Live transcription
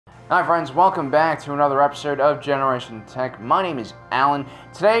Hi friends, welcome back to another episode of Generation Tech. My name is Alan.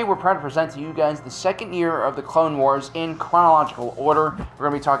 Today we're proud to present to you guys the second year of the Clone Wars in chronological order. We're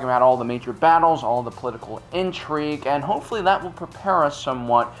going to be talking about all the major battles, all the political intrigue, and hopefully that will prepare us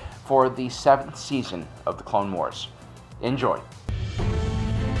somewhat for the 7th season of the Clone Wars. Enjoy.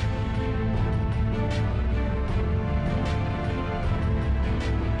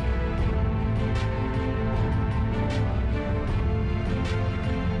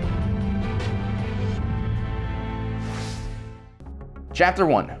 Chapter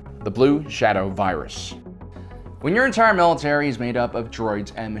 1. The Blue Shadow Virus. When your entire military is made up of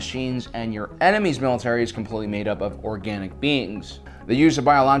droids and machines, and your enemy's military is completely made up of organic beings, the use of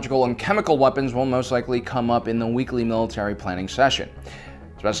biological and chemical weapons will most likely come up in the weekly military planning session,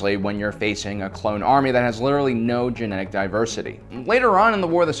 especially when you're facing a clone army that has literally no genetic diversity. Later on in the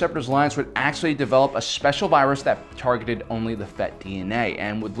war, the Separatist Alliance would actually develop a special virus that targeted only the Fett DNA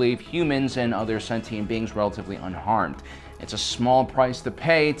and would leave humans and other sentient beings relatively unharmed. It's a small price to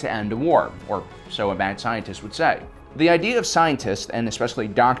pay to end a war, or so a mad scientist would say. The idea of scientists, and especially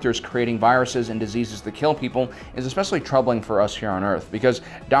doctors, creating viruses and diseases to kill people is especially troubling for us here on Earth, because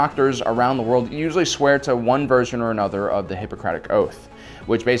doctors around the world usually swear to one version or another of the Hippocratic Oath,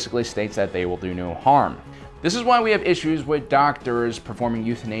 which basically states that they will do no harm. This is why we have issues with doctors performing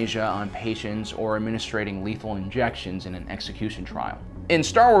euthanasia on patients or administering lethal injections in an execution trial. In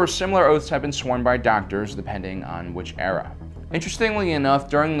Star Wars, similar oaths have been sworn by doctors depending on which era. Interestingly enough,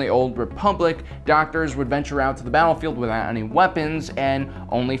 during the Old Republic, doctors would venture out to the battlefield without any weapons and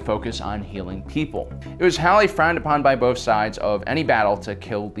only focus on healing people. It was highly frowned upon by both sides of any battle to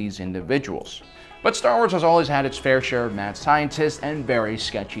kill these individuals. But Star Wars has always had its fair share of mad scientists and very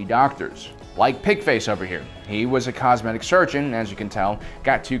sketchy doctors. Like Pigface over here. He was a cosmetic surgeon, as you can tell,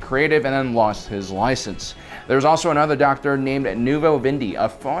 got too creative and then lost his license. There's also another doctor named Nuvo Vindi, a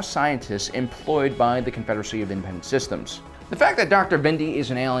false scientist employed by the Confederacy of Independent Systems. The fact that Dr. Vindi is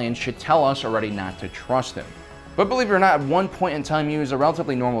an alien should tell us already not to trust him. But believe it or not, at one point in time he was a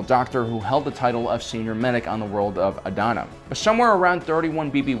relatively normal doctor who held the title of senior medic on the world of Adana. But somewhere around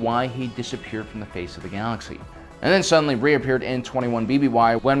 31 BBY he disappeared from the face of the galaxy, and then suddenly reappeared in 21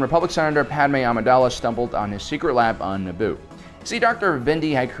 BBY when Republic Senator Padme Amidala stumbled on his secret lab on Naboo. See, Dr.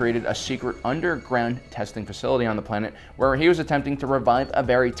 Vindi had created a secret underground testing facility on the planet where he was attempting to revive a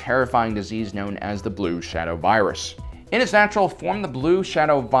very terrifying disease known as the Blue Shadow Virus. In its natural form, the Blue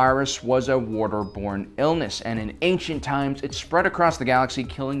Shadow Virus was a waterborne illness, and in ancient times it spread across the galaxy,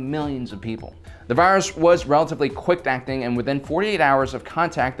 killing millions of people. The virus was relatively quick-acting, and within 48 hours of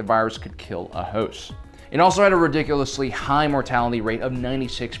contact, the virus could kill a host. It also had a ridiculously high mortality rate of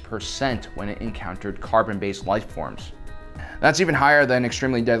 96% when it encountered carbon-based life forms. That's even higher than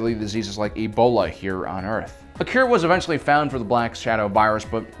extremely deadly diseases like Ebola here on Earth. A cure was eventually found for the Black Shadow virus,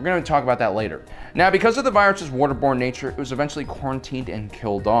 but we're going to talk about that later. Now, because of the virus's waterborne nature, it was eventually quarantined and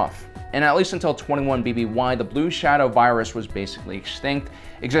killed off. And at least until 21 BBY, the Blue Shadow virus was basically extinct,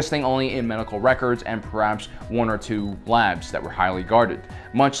 existing only in medical records and perhaps one or two labs that were highly guarded.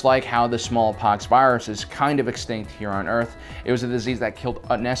 Much like how the smallpox virus is kind of extinct here on Earth, it was a disease that killed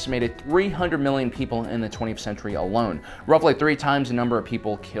an estimated 300 million people in the 20th century alone, roughly 3 times the number of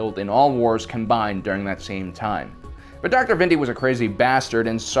people killed in all wars combined during that same time. But Dr. Vindi was a crazy bastard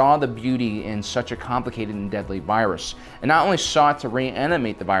and saw the beauty in such a complicated and deadly virus, and not only sought to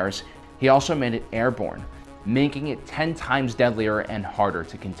reanimate the virus, he also made it airborne, making it 10 times deadlier and harder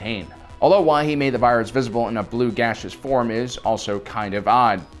to contain. Although why he made the virus visible in a blue gaseous form is also kind of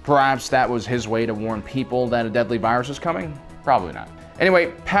odd. Perhaps that was his way to warn people that a deadly virus is coming? Probably not.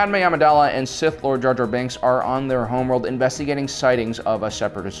 Anyway, Padme Amidala and Sith Lord Jar Jar Binks are on their homeworld investigating sightings of a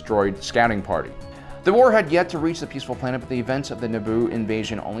separatist droid scouting party. The war had yet to reach the peaceful planet, but the events of the Naboo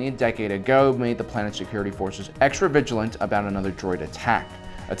invasion only a decade ago made the planet's security forces extra vigilant about another droid attack.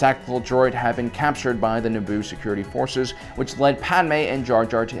 A tactical droid had been captured by the Naboo security forces, which led Padme and Jar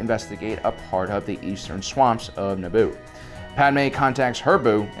Jar to investigate a part of the eastern swamps of Naboo. Padme contacts her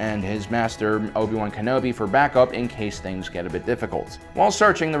boo and his master Obi-Wan Kenobi for backup in case things get a bit difficult. While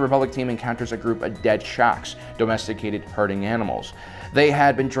searching, the Republic team encounters a group of dead shocks, domesticated herding animals. They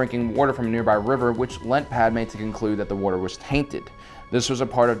had been drinking water from a nearby river, which led Padme to conclude that the water was tainted. This was a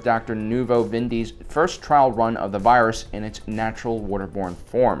part of Dr. Nuvo Vindi's first trial run of the virus in its natural waterborne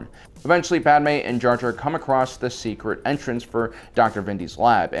form. Eventually, Padme and Jar Jar come across the secret entrance for Dr. Vindi's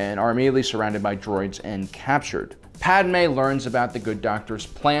lab and are immediately surrounded by droids and captured. Padme learns about the Good Doctor's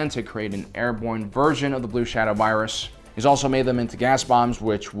plan to create an airborne version of the Blue Shadow virus. He's also made them into gas bombs,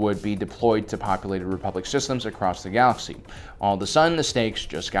 which would be deployed to populated Republic systems across the galaxy. All of a sudden, the stakes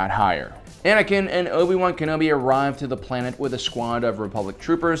just got higher. Anakin and Obi-Wan Kenobi arrive to the planet with a squad of Republic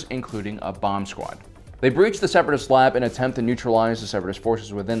troopers, including a bomb squad. They breach the Separatist lab and attempt to neutralize the Separatist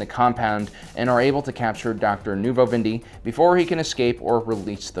forces within the compound and are able to capture Dr. Nuvo Vindi before he can escape or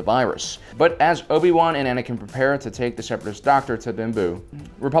release the virus. But as Obi-Wan and Anakin prepare to take the Separatist doctor to Bimbu,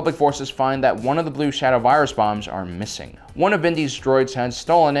 Republic forces find that one of the Blue Shadow virus bombs are missing. One of Vindi's droids has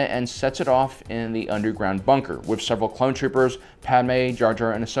stolen it and sets it off in the underground bunker, with several clone troopers, Padme, Jar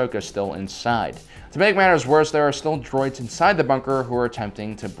Jar, and Ahsoka still inside. To make matters worse, there are still droids inside the bunker who are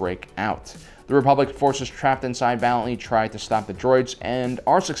attempting to break out. The Republic forces trapped inside valiantly try to stop the droids and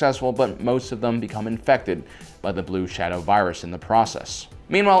are successful, but most of them become infected by the Blue Shadow virus in the process.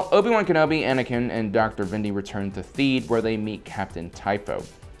 Meanwhile, Obi-Wan Kenobi, Anakin, and Dr. Vindi return to Theed, where they meet Captain Typho.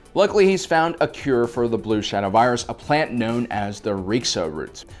 Luckily, he's found a cure for the Blue Shadow virus, a plant known as the Rixo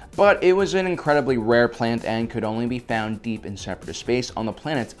root. But it was an incredibly rare plant and could only be found deep in Separatist space on the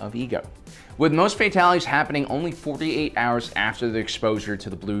planet of Ego. With most fatalities happening only 48 hours after the exposure to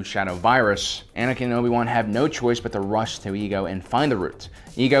the Blue Shadow virus, Anakin and Obi-Wan have no choice but to rush to Ego and find the root.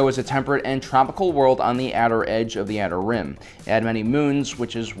 Ego is a temperate and tropical world on the outer edge of the Outer Rim. It had many moons,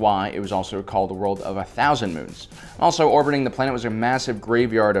 which is why it was also called the world of 1,000 moons. Also orbiting the planet was a massive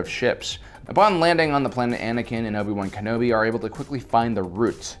graveyard of ships. Upon landing on the planet, Anakin and Obi-Wan Kenobi are able to quickly find the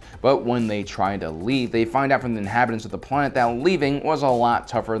root, but when they try to leave, they find out from the inhabitants of the planet that leaving was a lot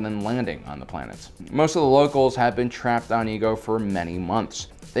tougher than landing on the planet. Most of the locals have been trapped on Ego for many months.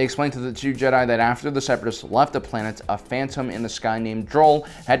 They explained to the two Jedi that after the Separatists left the planet, a phantom in the sky named Droll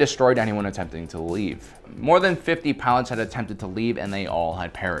had destroyed anyone attempting to leave. More than 50 pilots had attempted to leave and they all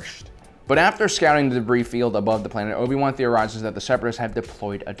had perished. But after scouting the debris field above the planet, Obi-Wan theorizes that the Separatists have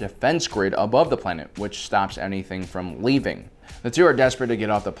deployed a defense grid above the planet, which stops anything from leaving. The two are desperate to get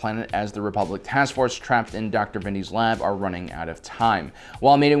off the planet as the Republic task force trapped in Dr. Vindi's lab are running out of time.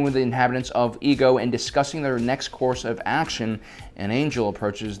 While meeting with the inhabitants of Ego and discussing their next course of action, an angel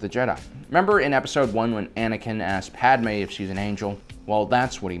approaches the Jedi. Remember in episode 1 when Anakin asked Padme if she's an angel? Well,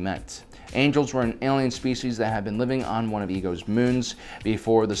 that's what he meant. Angels were an alien species that had been living on one of Ego's moons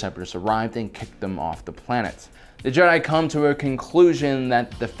before the Separatists arrived and kicked them off the planet. The Jedi come to a conclusion that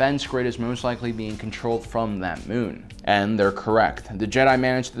the defense grid is most likely being controlled from that moon. And they're correct. The Jedi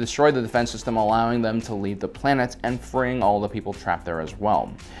managed to destroy the defense system, allowing them to leave the planet and freeing all the people trapped there as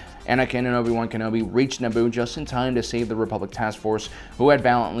well. Anakin and Obi-Wan Kenobi reached Naboo just in time to save the Republic task force, who had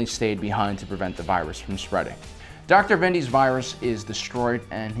valiantly stayed behind to prevent the virus from spreading. Dr. Vindi's virus is destroyed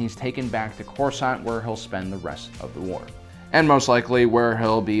and he's taken back to Coruscant, where he'll spend the rest of the war. And most likely where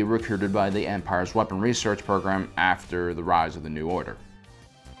he'll be recruited by the Empire's weapon research program after the rise of the New Order.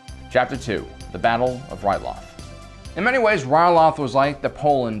 Chapter 2. The Battle of Ryloth. In many ways, Ryloth was like the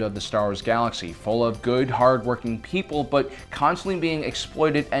Poland of the Star Wars galaxy, full of good, hard-working people, but constantly being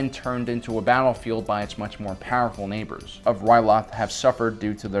exploited and turned into a battlefield by its much more powerful neighbors. Of Ryloth have suffered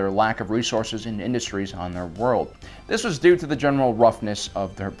due to their lack of resources and industries on their world. This was due to the general roughness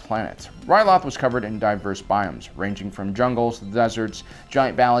of their planet. Ryloth was covered in diverse biomes, ranging from jungles to deserts,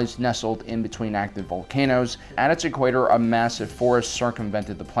 giant valleys nestled in between active volcanoes. At its equator, a massive forest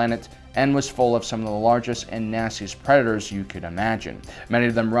circumvented the planet, and was full of some of the largest and nastiest predators you could imagine, many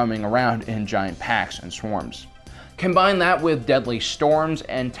of them roaming around in giant packs and swarms. Combine that with deadly storms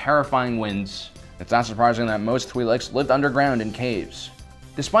and terrifying winds, it's not surprising that most Twi'leks lived underground in caves.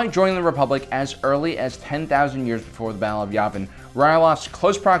 Despite joining the Republic as early as 10,000 years before the Battle of Yavin, Ryloth's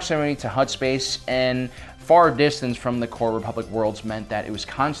close proximity to Hutt space and far distance from the core Republic worlds meant that it was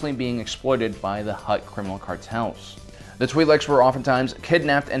constantly being exploited by the Hutt criminal cartels. The Twi'leks were oftentimes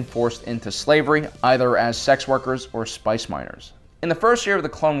kidnapped and forced into slavery, either as sex workers or spice miners. In the first year of the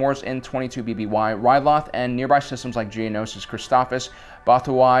Clone Wars in 22 BBY, Ryloth and nearby systems like Geonosis Christophsis,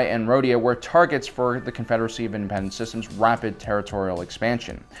 Bathuai, and Rhodia were targets for the Confederacy of Independent Systems' rapid territorial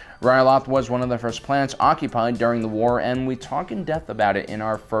expansion. Ryloth was one of the first planets occupied during the war, and we talk in depth about it in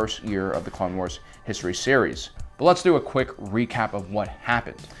our first year of the Clone Wars history series. But let's do a quick recap of what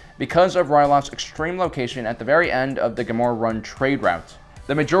happened. Because of Ryloth's extreme location at the very end of the Gamorrean trade route,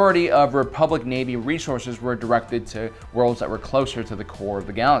 the majority of Republic Navy resources were directed to worlds that were closer to the core of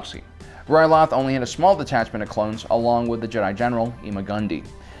the galaxy. Ryloth only had a small detachment of clones, along with the Jedi General, Imagundi.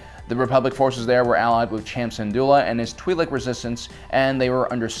 The Republic forces there were allied with Cham Syndulla and his Twi'lek resistance, and they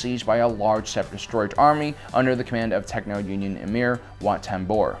were under siege by a large Separatist droid army under the command of Techno-Union Emir Wat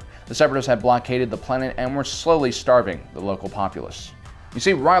Tambor. The Separatists had blockaded the planet and were slowly starving the local populace. You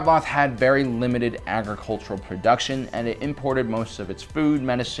see, Ryloth had very limited agricultural production, and it imported most of its food,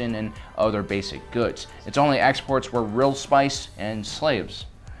 medicine, and other basic goods. Its only exports were real spice and slaves.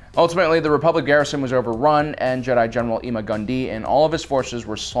 Ultimately, the Republic garrison was overrun, and Jedi General Ima Gundy and all of his forces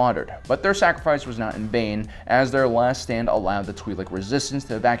were slaughtered. But their sacrifice was not in vain, as their last stand allowed the Twi'lek resistance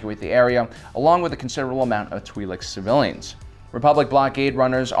to evacuate the area, along with a considerable amount of Twi'lek civilians. Republic blockade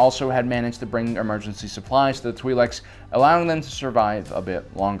runners also had managed to bring emergency supplies to the Twi'leks, allowing them to survive a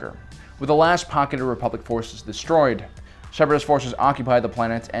bit longer. With the last pocket of Republic forces destroyed, Separatist forces occupied the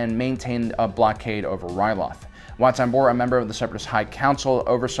planet and maintained a blockade over Ryloth. Wat Tambor, a member of the Separatist High Council,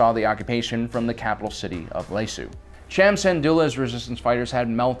 oversaw the occupation from the capital city of Lesu. Cham Syndulla's resistance fighters had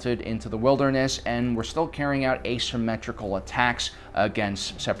melted into the wilderness and were still carrying out asymmetrical attacks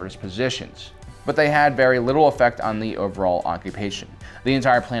against Separatist positions. But they had very little effect on the overall occupation. The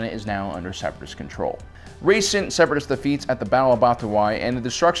entire planet is now under Separatist control. Recent Separatist defeats at the Battle of Batuwai and the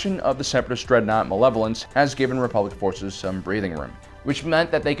destruction of the Separatist dreadnought Malevolence has given Republic forces some breathing room, which meant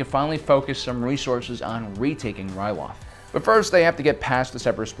that they could finally focus some resources on retaking Ryloth. But first, they have to get past the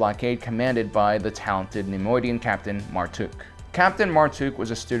Separatist blockade commanded by the talented Neimoidian Captain Martuk. Captain Martuk was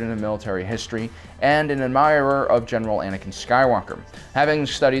a student of military history and an admirer of General Anakin Skywalker. Having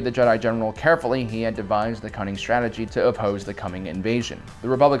studied the Jedi General carefully, he had devised a cunning strategy to oppose the coming invasion. The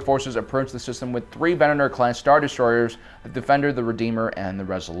Republic forces approached the system with 3 Venator-class Star Destroyers, the Defender, the Redeemer, and the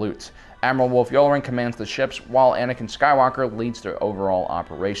Resolute. Admiral Wolf Yularen commands the ships, while Anakin Skywalker leads the overall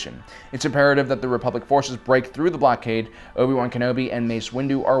operation. It's imperative that the Republic forces break through the blockade. Obi-Wan Kenobi and Mace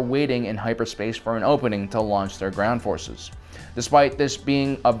Windu are waiting in hyperspace for an opening to launch their ground forces. Despite this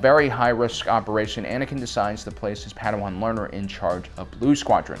being a very high-risk operation, Anakin decides to place his Padawan learner in charge of Blue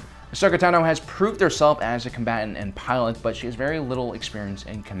Squadron. Ahsoka Tano has proved herself as a combatant and pilot, but she has very little experience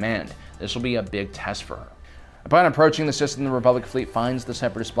in command. This will be a big test for her. Upon approaching the system, the Republic fleet finds the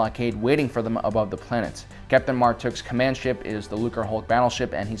Separatist blockade waiting for them above the planet. Captain Martuk's command ship is the Lucrehulk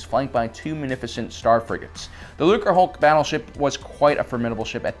battleship, and he's flanked by 2 magnificent star frigates. The Lucrehulk battleship was quite a formidable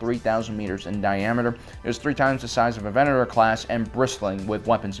ship at 3,000 meters in diameter. It was 3 times the size of a Venator class and bristling with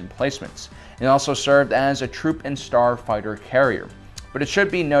weapons emplacements. It also served as a troop and star fighter carrier. But it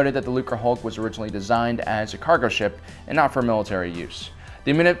should be noted that the Lucrehulk was originally designed as a cargo ship and not for military use.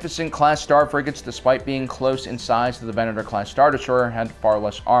 The Magnificent-class star frigates, despite being close in size to the Venator-class Star Destroyer, had far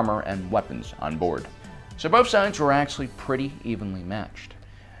less armor and weapons on board. So both sides were actually pretty evenly matched.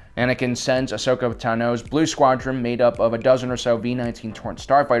 Anakin sends Ahsoka Tano's Blue Squadron, made up of a dozen or so V-19 Torrent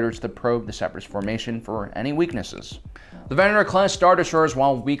starfighters, to probe the Separatist formation for any weaknesses. The Venator-class Star Destroyers,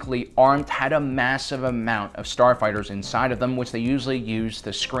 while weakly armed, had a massive amount of starfighters inside of them, which they usually use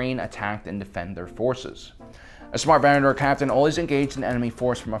to screen, attack, and defend their forces. A smart Venator captain always engaged an enemy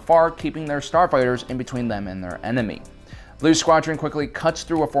force from afar, keeping their starfighters in between them and their enemy. Blue Squadron quickly cuts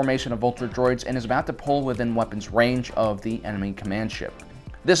through a formation of Vulture droids and is about to pull within weapons range of the enemy command ship.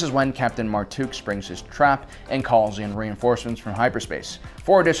 This is when Captain Martuk springs his trap and calls in reinforcements from hyperspace.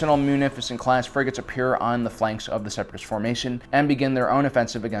 4 additional Munificent-class frigates appear on the flanks of the Separatist formation and begin their own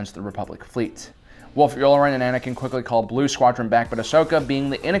offensive against the Republic fleet. Wolf Yularen and Anakin quickly call Blue Squadron back, but Ahsoka, being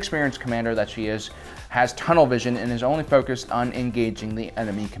the inexperienced commander that she is, has tunnel vision and is only focused on engaging the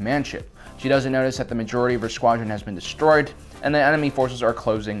enemy command ship. She doesn't notice that the majority of her squadron has been destroyed and the enemy forces are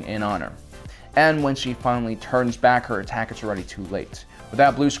closing in on her. And when she finally turns back her attack, it's already too late.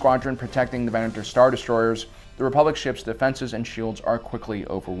 Without Blue Squadron protecting the Venator Star Destroyers, the Republic ship's defenses and shields are quickly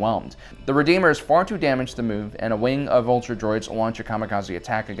overwhelmed. The Redeemer is far too damaged to move, and a wing of Vulture droids launch a kamikaze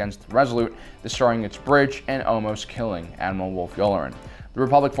attack against the Resolute, destroying its bridge and almost killing Admiral Wolf Yularen. The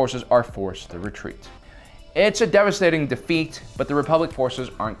Republic forces are forced to retreat. It's a devastating defeat, but the Republic forces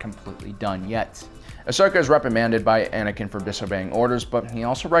aren't completely done yet. Ahsoka is reprimanded by Anakin for disobeying orders, but he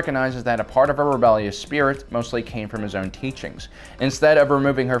also recognizes that a part of her rebellious spirit mostly came from his own teachings. Instead of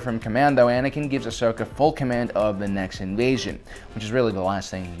removing her from command, though, Anakin gives Ahsoka full command of the next invasion, which is really the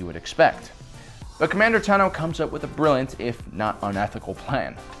last thing you would expect. But Commander Tano comes up with a brilliant, if not unethical,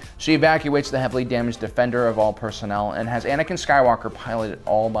 plan. She evacuates the heavily damaged Defender of all personnel and has Anakin Skywalker pilot it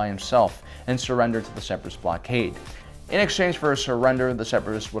all by himself and surrender to the Separatist blockade. In exchange for a surrender, the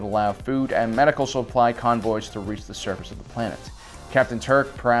Separatists would allow food and medical supply convoys to reach the surface of the planet. Captain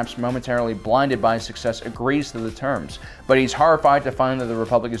Turk, perhaps momentarily blinded by his success, agrees to the terms, but he's horrified to find that the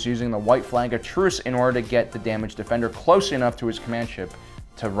Republic is using the white flag of truce in order to get the damaged Defender close enough to his command ship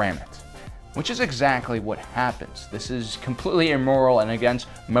to ram it. Which is exactly what happens. This is completely immoral and against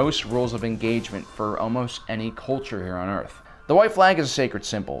most rules of engagement for almost any culture here on Earth. The white flag is a sacred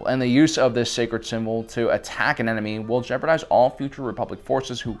symbol, and the use of this sacred symbol to attack an enemy will jeopardize all future Republic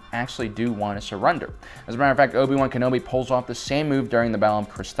forces who actually do want to surrender. As a matter of fact, Obi-Wan Kenobi pulls off the same move during the Battle of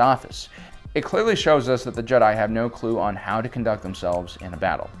Christophsis. It clearly shows us that the Jedi have no clue on how to conduct themselves in a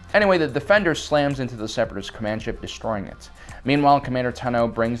battle. Anyway, the Defender slams into the Separatist command ship, destroying it. Meanwhile, Commander Tenno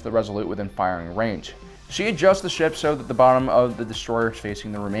brings the Resolute within firing range. She adjusts the ship so that the bottom of the destroyer is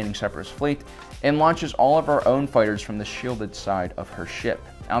facing the remaining Separatist fleet, and launches all of her own fighters from the shielded side of her ship,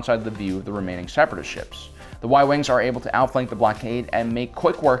 outside the view of the remaining Separatist ships. The Y-Wings are able to outflank the blockade and make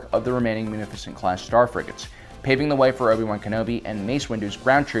quick work of the remaining Munificent-class star frigates, paving the way for Obi-Wan Kenobi and Mace Windu's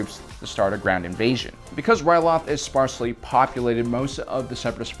ground troops to start a ground invasion. Because Ryloth is sparsely populated, most of the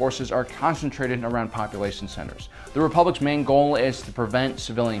Separatist forces are concentrated around population centers. The Republic's main goal is to prevent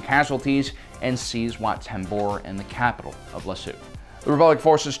civilian casualties and seize Wat Tambor and the capital of Lasu. The Republic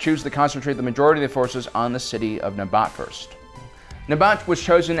forces choose to concentrate the majority of the forces on the city of Nabat first. Nabat was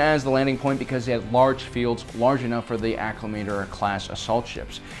chosen as the landing point because they had large fields large enough for the Acclamator-class assault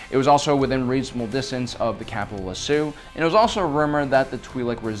ships. It was also within reasonable distance of the capital Lasu, and it was also rumored that the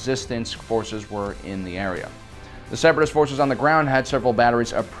Twi'lek resistance forces were in the area. The Separatist forces on the ground had several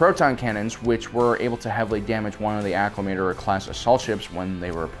batteries of proton cannons, which were able to heavily damage one of the Acclamator-class assault ships when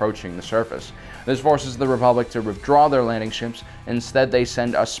they were approaching the surface. This forces the Republic to withdraw their landing ships. Instead, they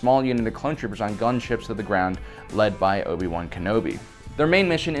send a small unit of clone troopers on gunships to the ground, led by Obi-Wan Kenobi. Their main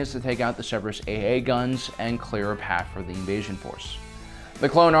mission is to take out the Separatist AA guns and clear a path for the invasion force. The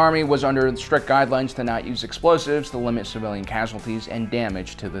clone army was under strict guidelines to not use explosives to limit civilian casualties and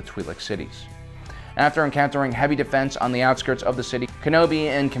damage to the Twi'lek cities. After encountering heavy defense on the outskirts of the city, Kenobi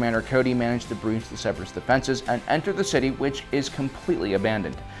and Commander Cody managed to breach the Separatist defenses and enter the city, which is completely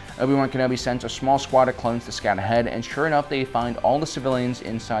abandoned. Obi-Wan Kenobi sends a small squad of clones to scout ahead, and sure enough, they find all the civilians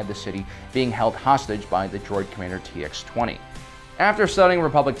inside the city being held hostage by the droid commander TX-20. After studying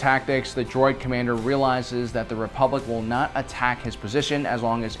Republic tactics, the droid commander realizes that the Republic will not attack his position as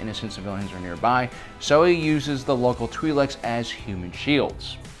long as innocent civilians are nearby, so he uses the local Twi'leks as human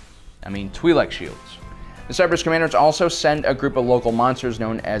shields. Twi'lek shields. The Separatist commanders also send a group of local monsters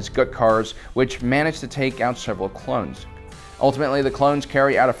known as Gutkars, which manage to take out several clones. Ultimately, the clones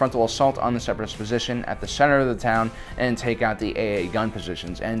carry out a frontal assault on the Separatist position at the center of the town and take out the AA gun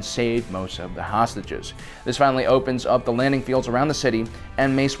positions and save most of the hostages. This finally opens up the landing fields around the city,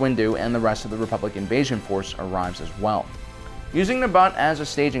 and Mace Windu and the rest of the Republic invasion force arrives as well. Using Nabat as a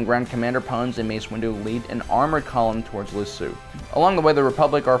staging ground, Commander Pons and Mace Windu lead an armored column towards Lasu. Along the way, the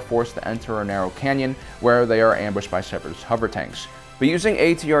Republic are forced to enter a narrow canyon where they are ambushed by Separatist hover tanks. But using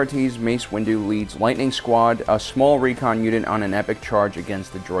ATRTs, Mace Windu leads Lightning Squad, a small recon unit, on an epic charge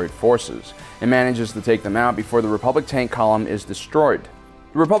against the droid forces, and manages to take them out before the Republic tank column is destroyed.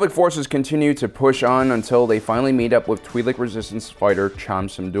 The Republic forces continue to push on until they finally meet up with Twi'lek resistance fighter Cham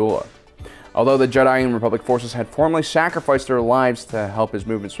Syndulla. Although the Jedi and Republic forces had formally sacrificed their lives to help his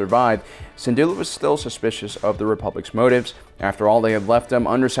movement survive, Syndulla was still suspicious of the Republic's motives. After all, they had left them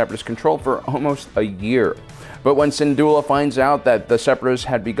under Separatist control for almost a year. But when Syndulla finds out that the Separatists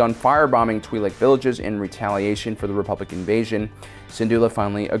had begun firebombing Twi'lek villages in retaliation for the Republic invasion, Syndulla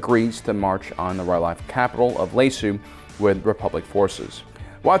finally agrees to march on the Ryloth capital of Lasu with Republic forces.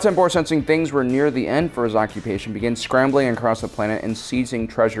 Wat Tambor, sensing things were near the end for his occupation, begins scrambling across the planet and seizing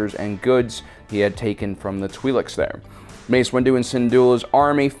treasures and goods he had taken from the Twi'leks there. Mace Windu and Syndulla's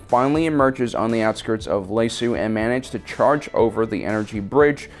army finally emerges on the outskirts of Lasu and manage to charge over the energy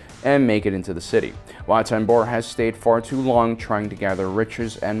bridge and make it into the city. Wat Tambor has stayed far too long trying to gather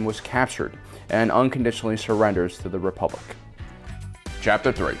riches and was captured, and unconditionally surrenders to the Republic.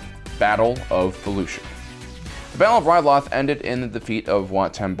 Chapter 3. Battle of Felucia. The Battle of Ryloth ended in the defeat of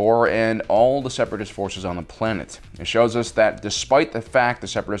Wat Tambor and all the Separatist forces on the planet. It shows us that despite the fact the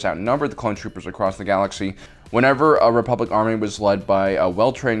Separatists outnumbered the clone troopers across the galaxy, whenever a Republic army was led by a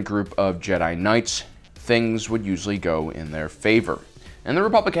well-trained group of Jedi Knights, things would usually go in their favor. And the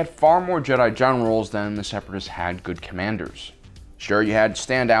Republic had far more Jedi generals than the Separatists had good commanders. Sure, you had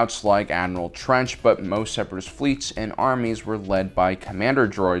standouts like Admiral Trench, but most Separatist fleets and armies were led by commander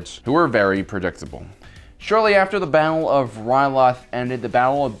droids who were very predictable. Shortly after the Battle of Ryloth ended, the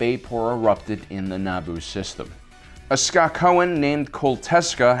Battle of Bapor erupted in the Naboo system. A Skakoan named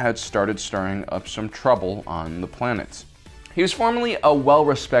Kolteska had started stirring up some trouble on the planet. He was formerly a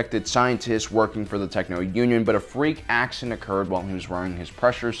well-respected scientist working for the Techno Union, but a freak accident occurred while he was wearing his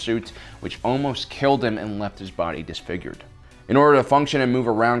pressure suit, which almost killed him and left his body disfigured. In order to function and move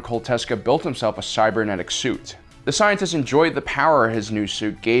around, Kolteska built himself a cybernetic suit. The scientist enjoyed the power his new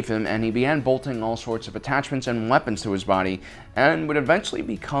suit gave him, and he began bolting all sorts of attachments and weapons to his body, and would eventually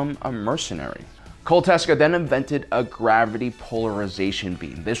become a mercenary. Kolteska then invented a gravity polarization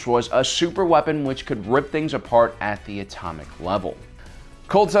beam. This was a super weapon which could rip things apart at the atomic level.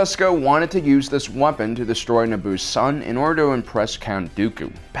 Kolteska wanted to use this weapon to destroy Naboo's son in order to impress Count Dooku.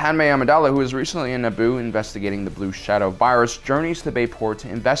 Padme Amidala, who is recently in Naboo investigating the Blue Shadow virus, journeys to Bayport to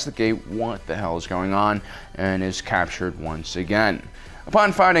investigate what the hell is going on and is captured once again.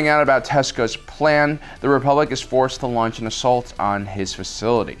 Upon finding out about Teska's plan, the Republic is forced to launch an assault on his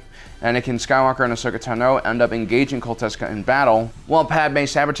facility. Anakin Skywalker and Ahsoka Tano end up engaging Kolteska in battle, while Padme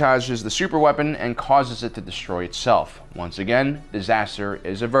sabotages the superweapon and causes it to destroy itself. Once again, disaster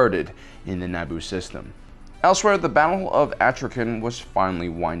is averted in the Naboo system. Elsewhere, the Battle of Atrakan was finally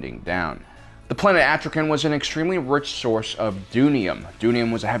winding down. The planet Atrakan was an extremely rich source of dunium.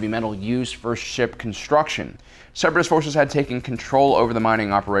 Dunium was a heavy metal used for ship construction. Separatist forces had taken control over the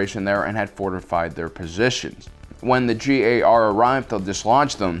mining operation there and had fortified their positions. When the GAR arrived to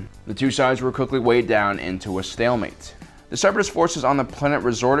dislodge them, the two sides were quickly weighed down into a stalemate. The Separatist forces on the planet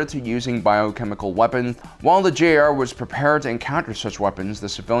resorted to using biochemical weapons. While the GAR was prepared to encounter such weapons, the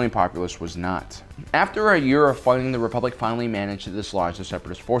civilian populace was not. After a year of fighting, the Republic finally managed to dislodge the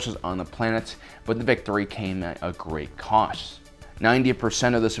Separatist forces on the planet, but the victory came at a great cost.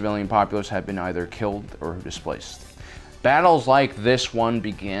 90% of the civilian populace had been either killed or displaced. Battles like this one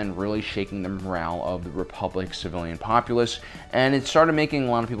began really shaking the morale of the Republic's civilian populace, and it started making a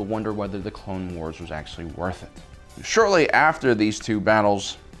lot of people wonder whether the Clone Wars was actually worth it. Shortly after these two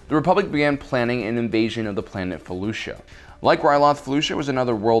battles, the Republic began planning an invasion of the planet Felucia. Like Ryloth, Felucia was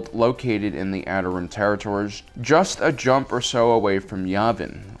another world located in the Outer Rim territories, just a jump or so away from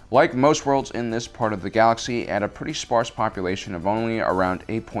Yavin. Like most worlds in this part of the galaxy, it had a pretty sparse population of only around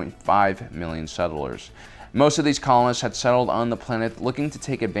 8.5 million settlers. Most of these colonists had settled on the planet looking to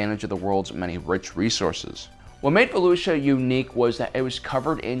take advantage of the world's many rich resources. What made Felucia unique was that it was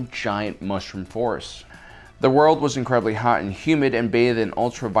covered in giant mushroom forests. The world was incredibly hot and humid and bathed in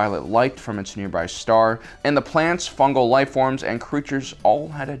ultraviolet light from its nearby star, and the plants, fungal life forms, and creatures all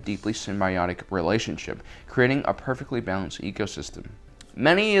had a deeply symbiotic relationship, creating a perfectly balanced ecosystem.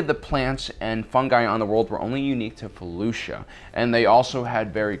 Many of the plants and fungi on the world were only unique to Felucia, and they also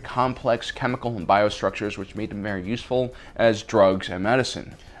had very complex chemical and biostructures which made them very useful as drugs and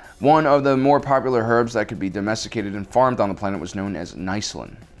medicine. One of the more popular herbs that could be domesticated and farmed on the planet was known as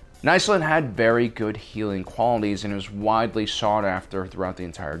Nicelin. Nicelin had very good healing qualities and was widely sought after throughout the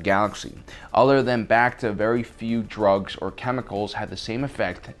entire galaxy. Other than Bacta, very few drugs or chemicals had the same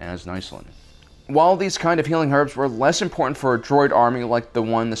effect as Nicelin. While these kind of healing herbs were less important for a droid army like the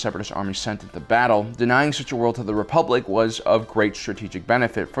one the Separatist army sent into battle, denying such a world to the Republic was of great strategic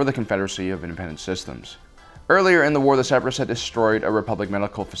benefit for the Confederacy of Independent Systems. Earlier in the war, the Separatists had destroyed a Republic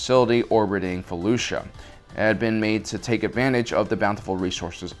medical facility orbiting Felucia. It had been made to take advantage of the bountiful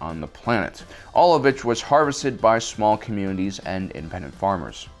resources on the planet, all of which was harvested by small communities and independent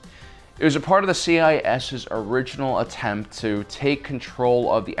farmers. It was a part of the CIS's original attempt to take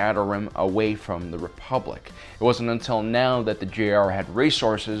control of the Outer Rim away from the Republic. It wasn't until now that the GR had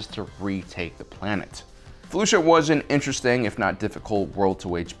resources to retake the planet. Felucia was an interesting, if not difficult, world to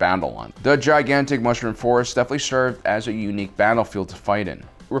wage battle on. The gigantic mushroom forest definitely served as a unique battlefield to fight in.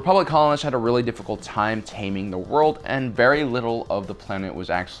 Republic colonists had a really difficult time taming the world, and very little of the planet was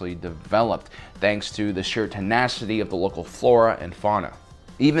actually developed, thanks to the sheer tenacity of the local flora and fauna.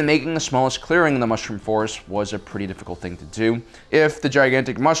 Even making the smallest clearing in the mushroom forest was a pretty difficult thing to do. If the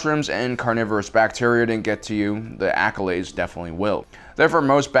gigantic mushrooms and carnivorous bacteria didn't get to you, the accolades definitely will. Therefore,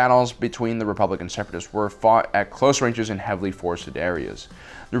 most battles between the Republic and Separatists were fought at close ranges in heavily forested areas.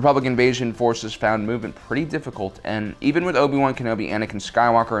 The Republic invasion forces found movement pretty difficult, and even with Obi-Wan Kenobi, Anakin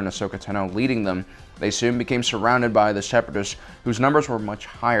Skywalker, and Ahsoka Tano leading them, they soon became surrounded by the Separatists, whose numbers were much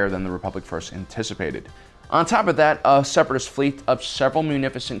higher than the Republic first anticipated. On top of that, a Separatist fleet of several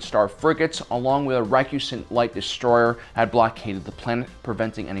munificent star frigates, along with a recusant light destroyer, had blockaded the planet,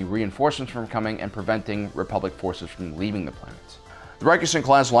 preventing any reinforcements from coming and preventing Republic forces from leaving the planet. The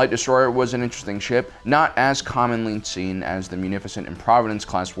recusant-class light destroyer was an interesting ship, not as commonly seen as the munificent and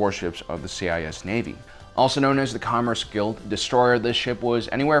Providence-class warships of the CIS Navy. Also known as the Commerce Guild destroyer, this ship was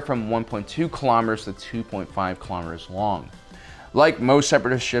anywhere from 1.2 kilometers to 2.5 kilometers long. Like most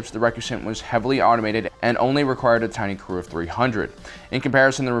Separatist ships, the recusant was heavily automated and only required a tiny crew of 300. In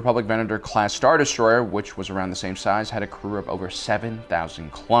comparison, the Republic Venator-class Star Destroyer, which was around the same size, had a crew of over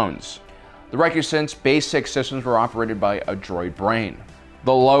 7,000 clones. The recusant's basic systems were operated by a droid brain.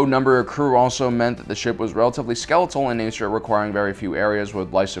 The low number of crew also meant that the ship was relatively skeletal in nature, requiring very few areas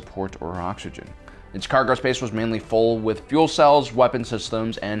with life support or oxygen. Its cargo space was mainly full with fuel cells, weapon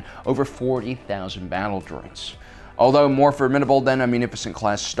systems, and over 40,000 battle droids. Although more formidable than a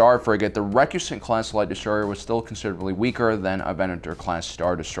Munificent-class Star Frigate, the Recusant-class Light Destroyer was still considerably weaker than a Venator-class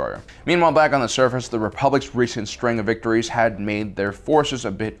Star Destroyer. Meanwhile, back on the surface, the Republic's recent string of victories had made their forces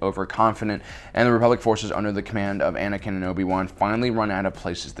a bit overconfident, and the Republic forces under the command of Anakin and Obi-Wan finally run out of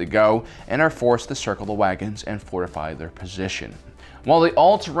places to go and are forced to circle the wagons and fortify their position. While the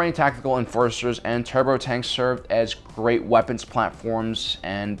all-terrain tactical enforcers and turbo tanks served as great weapons platforms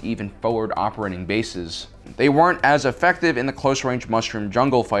and even forward operating bases, they weren't as effective in the close-range mushroom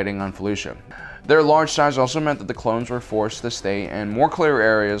jungle fighting on Felucia. Their large size also meant that the clones were forced to stay in more clear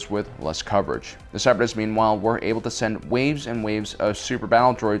areas with less coverage. The Separatists, meanwhile, were able to send waves and waves of super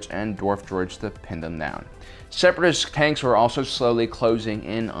battle droids and dwarf droids to pin them down. Separatist tanks were also slowly closing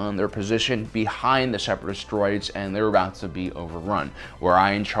in on their position behind the Separatist droids, and they were about to be overrun. Were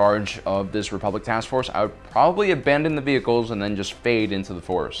I in charge of this Republic task force, I would probably abandon the vehicles and then just fade into the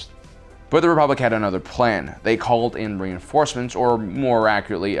forest. But the Republic had another plan. They called in reinforcements, or more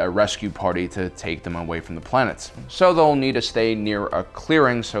accurately, a rescue party to take them away from the planets. So they'll need to stay near a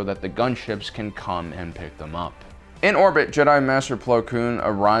clearing so that the gunships can come and pick them up. In orbit, Jedi Master Plo Koon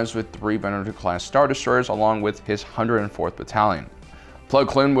arrives with 3 Venator-class Star Destroyers along with his 104th Battalion. Plo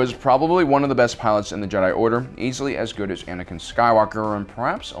Koon was probably one of the best pilots in the Jedi Order, easily as good as Anakin Skywalker and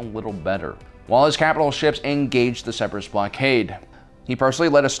perhaps a little better. While his capital ships engaged the Separatist blockade, he personally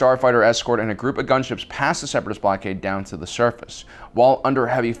led a starfighter escort and a group of gunships past the Separatist blockade down to the surface. While under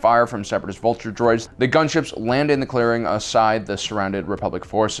heavy fire from Separatist vulture droids, the gunships land in the clearing aside the surrounded Republic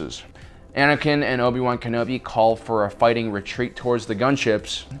forces. Anakin and Obi-Wan Kenobi call for a fighting retreat towards the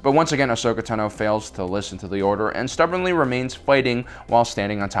gunships, but once again Ahsoka Tano fails to listen to the order and stubbornly remains fighting while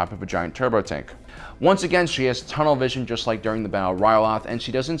standing on top of a giant turbo tank. Once again, she has tunnel vision just like during the Battle of Ryloth, and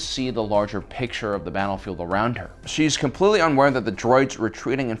she doesn't see the larger picture of the battlefield around her. She's completely unaware that the droids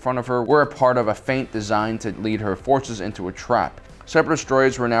retreating in front of her were a part of a feint designed to lead her forces into a trap. Separatist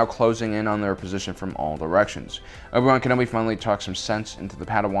droids were now closing in on their position from all directions. Obi-Wan Kenobi finally talks some sense into the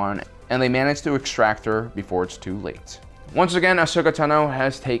Padawan, and they manage to extract her before it's too late. Once again, Ahsoka Tano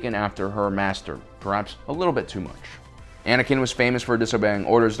has taken after her master, perhaps a little bit too much. Anakin was famous for disobeying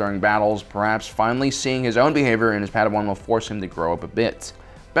orders during battles. Perhaps finally seeing his own behavior in his Padawan will force him to grow up a bit.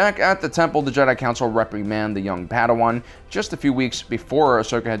 Back at the temple, the Jedi Council reprimanded the young Padawan just a few weeks before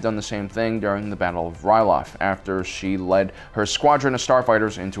Ahsoka had done the same thing during the Battle of Ryloth, after she led her squadron of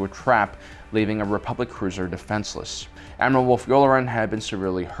starfighters into a trap, leaving a Republic cruiser defenseless. Admiral Wolf Yularen had been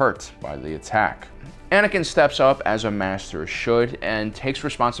severely hurt by the attack. Anakin steps up as a master should and takes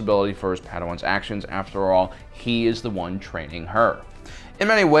responsibility for his Padawan's actions. After all, he is the one training her. In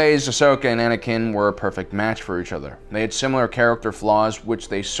many ways, Ahsoka and Anakin were a perfect match for each other. They had similar character flaws which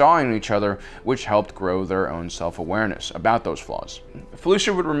they saw in each other, which helped grow their own self-awareness about those flaws.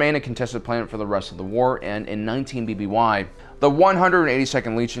 Felucia would remain a contested planet for the rest of the war, and in 19 BBY, the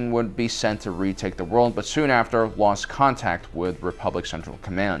 182nd Legion would be sent to retake the world, but soon after lost contact with Republic Central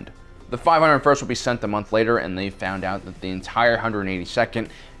Command. The 501st would be sent a month later, and they found out that the entire 182nd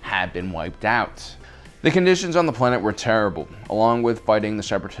had been wiped out. The conditions on the planet were terrible. Along with fighting the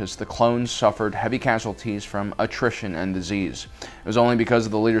Separatists, the clones suffered heavy casualties from attrition and disease. It was only because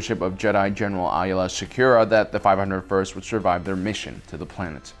of the leadership of Jedi General Aayla Secura that the 501st would survive their mission to the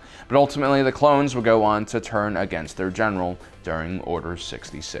planet. But ultimately, the clones would go on to turn against their general during Order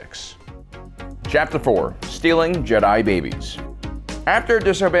 66. Chapter 4. Stealing Jedi Babies. After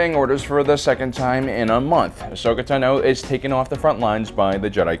disobeying orders for the second time in a month, Ahsoka Tano is taken off the front lines by the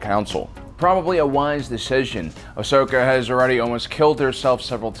Jedi Council. Probably a wise decision. Ahsoka has already almost killed herself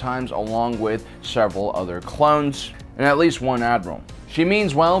several times, along with several other clones, and at least one admiral. She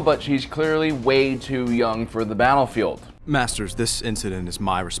means well, but she's clearly way too young for the battlefield. Masters, this incident is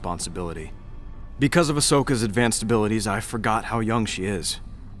my responsibility. Because of Ahsoka's advanced abilities, I forgot how young she is.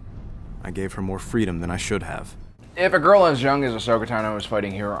 I gave her more freedom than I should have. If a girl as young as Ahsoka Tano is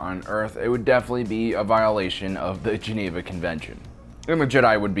fighting here on Earth, it would definitely be a violation of the Geneva Convention. And the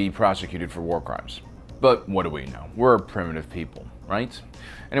Jedi would be prosecuted for war crimes. But what do we know? We're primitive people, right?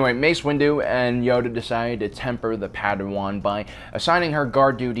 Anyway, Mace Windu and Yoda decided to temper the Padawan by assigning her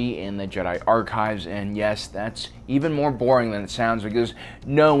guard duty in the Jedi Archives, and yes, that's even more boring than it sounds because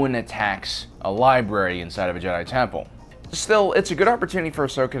no one attacks a library inside of a Jedi temple. Still, it's a good opportunity for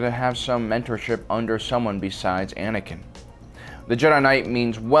Ahsoka to have some mentorship under someone besides Anakin. The Jedi Knight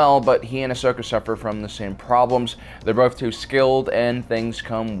means well, but he and Ahsoka suffer from the same problems. They're both too skilled, and things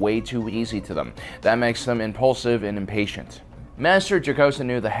come way too easy to them. That makes them impulsive and impatient. Master Jokosa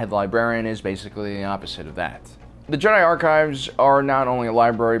Nu, the head librarian, is basically the opposite of that. The Jedi Archives are not only a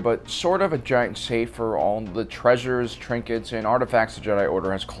library, but sort of a giant safe for all the treasures, trinkets, and artifacts the Jedi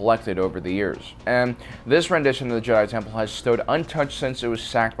Order has collected over the years. And this rendition of the Jedi Temple has stood untouched since it was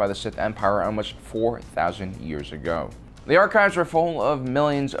sacked by the Sith Empire almost 4,000 years ago. The archives are full of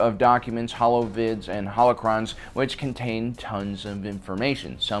millions of documents, holovids, and holocrons, which contain tons of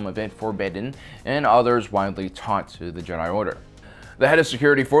information, some of it forbidden, and others widely taught to the Jedi Order. The head of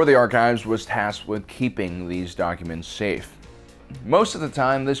security for the archives was tasked with keeping these documents safe. Most of the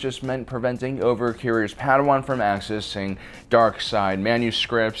time, this just meant preventing over-curious Padawan from accessing dark side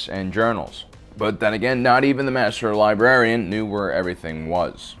manuscripts and journals. But then again, not even the master librarian knew where everything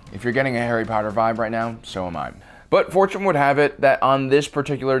was. If you're getting a Harry Potter vibe right now, so am I. But fortune would have it that on this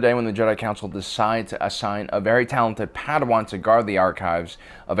particular day when the Jedi Council decided to assign a very talented Padawan to guard the archives,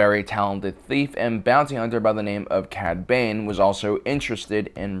 a very talented thief and bounty hunter by the name of Cad Bane was also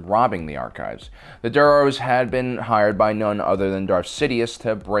interested in robbing the archives. The Duros had been hired by none other than Darth Sidious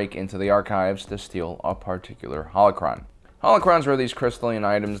to break into the archives to steal a particular holocron. Holocrons were these crystalline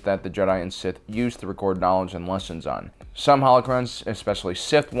items that the Jedi and Sith used to record knowledge and lessons on. Some holocrons, especially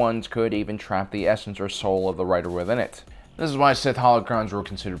Sith ones, could even trap the essence or soul of the writer within it. This is why Sith holocrons were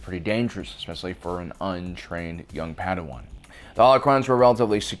considered pretty dangerous, especially for an untrained young Padawan. The holocrons were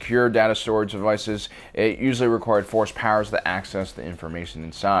relatively secure data storage devices. It usually required force powers to access the information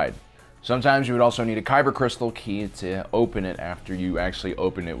inside. Sometimes you would also need a kyber crystal key to open it after you actually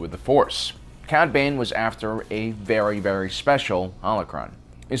open it with the force. Cad Bane was after a very special holocron.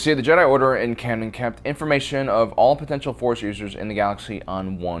 You see, the Jedi Order in canon kept information of all potential Force users in the galaxy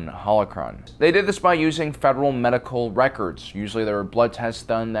on one holocron. They did this by using federal medical records. Usually there were blood tests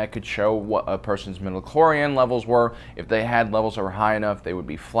done that could show what a person's midichlorian levels were. If they had levels that were high enough, they would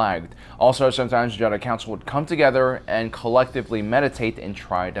be flagged. Also, sometimes the Jedi Council would come together and collectively meditate and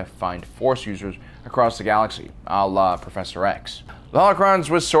try to find Force users across the galaxy, a la Professor X. The holocrons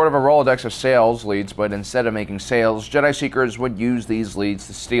was sort of a Rolodex of sales leads, but instead of making sales, Jedi Seekers would use these leads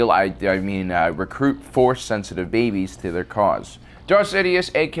to steal, recruit Force-sensitive babies to their cause. Darth Sidious,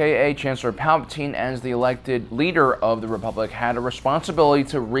 aka Chancellor Palpatine, as the elected leader of the Republic, had a responsibility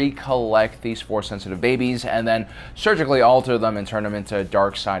to recollect these Force-sensitive babies and then surgically alter them and turn them into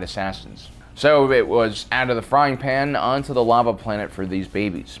dark side assassins. So it was out of the frying pan onto the lava planet for these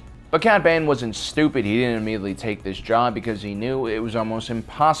babies. But Cad Bane wasn't stupid. He didn't immediately take this job because he knew it was almost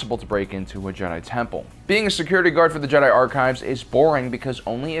impossible to break into a Jedi temple. Being a security guard for the Jedi Archives is boring because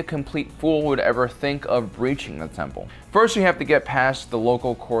only a complete fool would ever think of breaching the temple. First, you have to get past the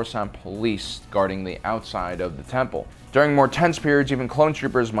local Coruscant police guarding the outside of the temple. During more tense periods, even clone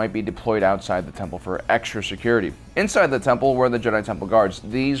troopers might be deployed outside the temple for extra security. Inside the temple were the Jedi Temple Guards.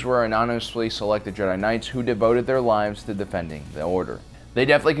 These were anonymously selected Jedi Knights who devoted their lives to defending the Order. They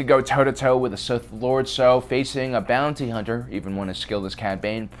definitely could go toe-to-toe with a Sith Lord, so facing a bounty hunter, even one as skilled as Cad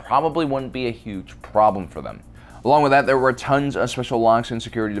Bane, probably wouldn't be a huge problem for them. Along with that, there were tons of special locks and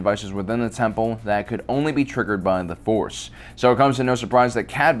security devices within the temple that could only be triggered by the Force. So it comes to no surprise that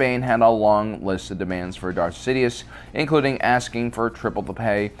Cad Bane had a long list of demands for Darth Sidious, including asking for triple the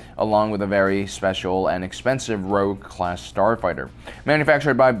pay, along with a very special and expensive Rogue-class starfighter.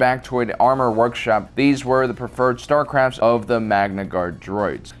 Manufactured by Bactoid Armor Workshop, these were the preferred starcrafts of the Magna Guard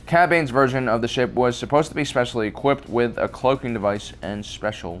droids. Cad Bane's version of the ship was supposed to be specially equipped with a cloaking device and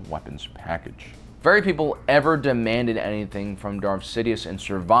special weapons package. Very people ever demanded anything from Darth Sidious and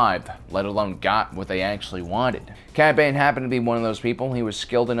survived, let alone got what they actually wanted. Cad Bane happened to be one of those people. He was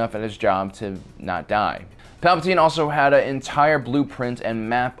skilled enough at his job to not die. Palpatine also had an entire blueprint and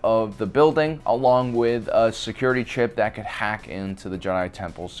map of the building, along with a security chip that could hack into the Jedi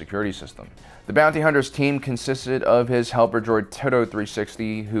Temple's security system. The bounty hunter's team consisted of his helper droid Toto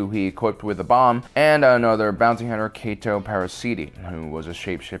 360, who he equipped with a bomb, and another bounty hunter, Cato Parasiti, who was a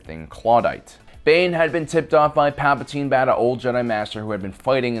shape-shifting Claudite. Bane had been tipped off by Palpatine about an old Jedi Master who had been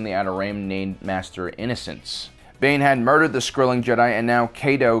fighting in the Outer Rim named Master Innocence. Bane had murdered the Skrilling Jedi, and now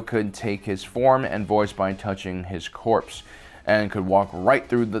Cato could take his form and voice by touching his corpse, and could walk right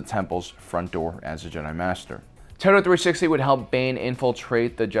through the temple's front door as a Jedi Master. Toto 360 would help Bane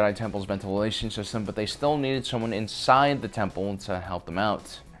infiltrate the Jedi Temple's ventilation system, but they still needed someone inside the temple to help them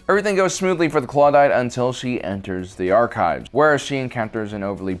out. Everything goes smoothly for the Claudite until she enters the archives, where she encounters an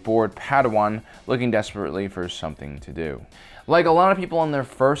overly bored Padawan looking desperately for something to do. Like a lot of people on their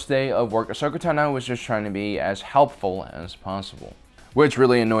first day of work, Ahsoka Tano was just trying to be as helpful as possible, which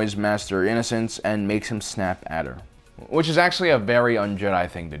really annoys Master Innocence and makes him snap at her, which is actually a very un-Jedi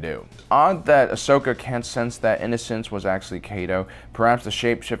thing to do. Odd that Ahsoka can't sense that Innocence was actually Cato. Perhaps the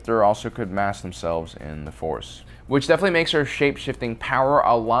shapeshifter also could mask themselves in the Force. which definitely makes her shape-shifting power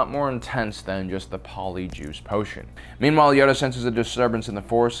a lot more intense than just the polyjuice potion. Meanwhile, Yoda senses a disturbance in the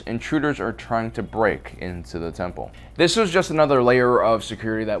Force. Intruders are trying to break into the temple. This was just another layer of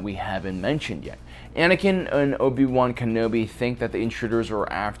security that we haven't mentioned yet. Anakin and Obi-Wan Kenobi think that the intruders are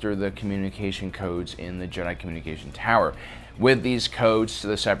after the communication codes in the Jedi Communication Tower. With these codes,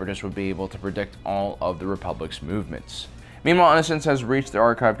 the Separatists would be able to predict all of the Republic's movements. Meanwhile, Innocence has reached the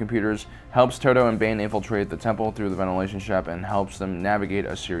archive computers, helps Toto and Bane infiltrate the temple through the ventilation shaft, and helps them navigate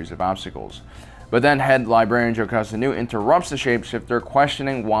a series of obstacles. But then head librarian Jocasta Nu interrupts the shapeshifter,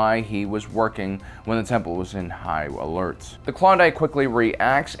 questioning why he was working when the temple was in high alert. The Klondike quickly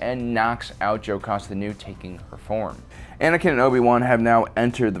reacts and knocks out Jocasta Nu, taking her form. Anakin and Obi-Wan have now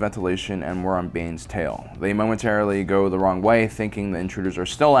entered the ventilation and were on Bane's tail. They momentarily go the wrong way, thinking the intruders are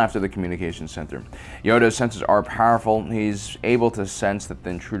still after the communication center. Yoda's senses are powerful. He's able to sense that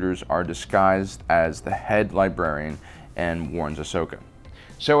the intruders are disguised as the head librarian and warns Ahsoka.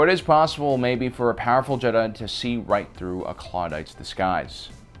 So it is possible maybe for a powerful Jedi to see right through a Klondike's disguise.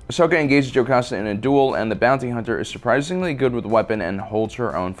 Ahsoka engages Jocasta in a duel, and the bounty hunter is surprisingly good with the weapon and holds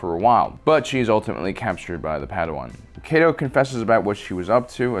her own for a while, but she is ultimately captured by the Padawan. Kato confesses about what she was up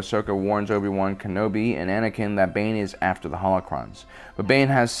to. Ahsoka warns Obi-Wan Kenobi and Anakin that Bane is after the holocrons. But Bane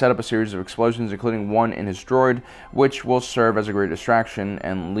has set up a series of explosions, including one in his droid, which will serve as a great distraction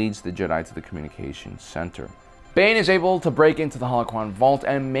and leads the Jedi to the communications center. Bane is able to break into the holocron vault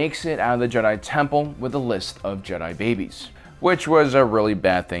and makes it out of the Jedi Temple with a list of Jedi babies, which was a really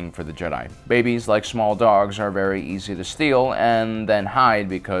bad thing for the Jedi. Babies, like small dogs, are very easy to steal and then hide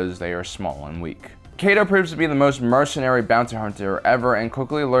because they are small and weak. Kato proves to be the most mercenary bounty hunter ever and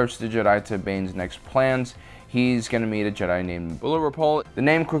quickly alerts the Jedi to Bane's next plans. He's going to meet a Jedi named Bula Rapol. The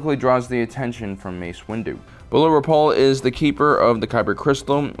name quickly draws the attention from Mace Windu. Bula Rapol is the keeper of the Kyber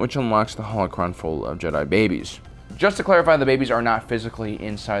Crystal, which unlocks the holocron full of Jedi babies. Just to clarify, the babies are not physically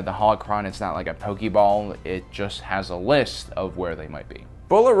inside the holocron. It's not like a Pokeball. It just has a list of where they might be.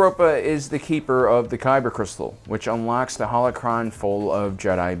 Bula Ropa is the keeper of the Kyber Crystal, which unlocks the holocron full of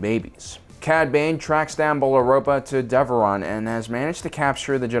Jedi babies. Cad Bane tracks down Bula Ropa to Deveron and has managed to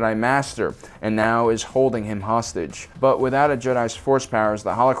capture the Jedi Master, and now is holding him hostage. But without a Jedi's force powers,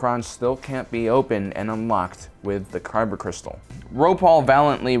 the holocron still can't be opened and unlocked with the Kyber Crystal. Ropal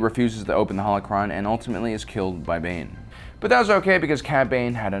valiantly refuses to open the holocron and ultimately is killed by Bane. But that was okay because Cad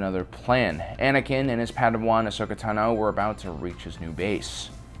Bane had another plan. Anakin and his Padawan Ahsoka Tano were about to reach his new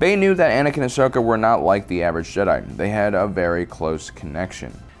base. Bane knew that Anakin and Ahsoka were not like the average Jedi. They had a very close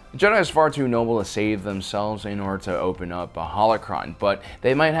connection. The Jedi is far too noble to save themselves in order to open up a holocron, but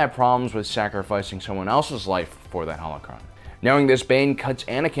they might have problems with sacrificing someone else's life for that holocron. Knowing this, Bane cuts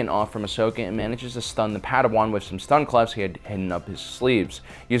Anakin off from Ahsoka and manages to stun the Padawan with some stun clefs he had hidden up his sleeves.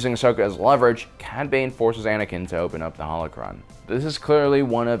 Using Ahsoka as leverage, Cad Bane forces Anakin to open up the holocron. This is clearly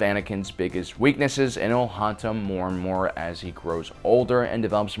one of Anakin's biggest weaknesses, and it will haunt him more and more as he grows older and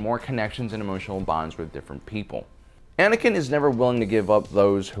develops more connections and emotional bonds with different people. Anakin is never willing to give up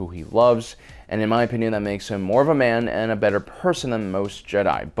those who he loves, and in my opinion that makes him more of a man and a better person than most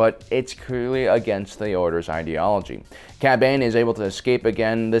Jedi, but it's clearly against the Order's ideology. Cad Bane is able to escape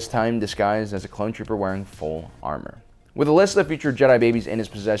again, this time disguised as a clone trooper wearing full armor. With a list of future Jedi babies in his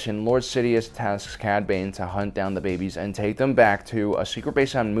possession, Lord Sidious tasks Cad Bane to hunt down the babies and take them back to a secret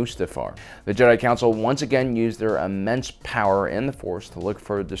base on Mustafar. The Jedi Council once again used their immense power in the Force to look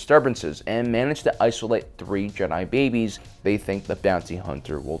for disturbances and managed to isolate 3 Jedi babies they think the bounty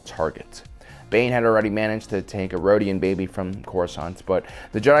hunter will target. Bane had already managed to take a Rodian baby from Coruscant, but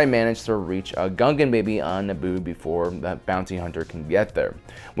the Jedi managed to reach a Gungan baby on Naboo before the bounty hunter can get there.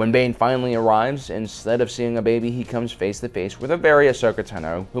 When Bane finally arrives, instead of seeing a baby, he comes face to face with a very Ahsoka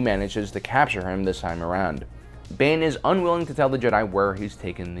Tano, who manages to capture him this time around. Bane is unwilling to tell the Jedi where he's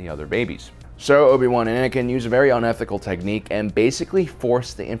taken the other babies. So Obi-Wan and Anakin use a very unethical technique and basically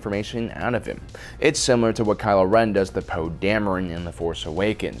force the information out of him. It's similar to what Kylo Ren does to Poe Dameron in The Force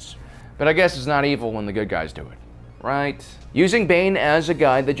Awakens. But I guess it's not evil when the good guys do it, right? Using Bane as a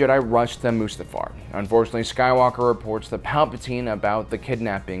guide, the Jedi rush to Mustafar. Unfortunately, Skywalker reports to Palpatine about the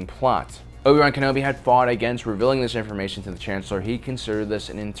kidnapping plot. Obi-Wan Kenobi had fought against revealing this information to the Chancellor. He considered this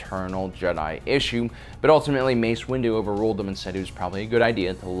an internal Jedi issue, but ultimately Mace Windu overruled him and said it was probably a good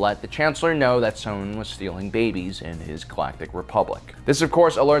idea to let the Chancellor know that someone was stealing babies in his Galactic Republic. This, of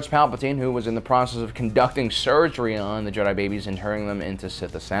course, alerts Palpatine, who was in the process of conducting surgery on the Jedi babies and turning them into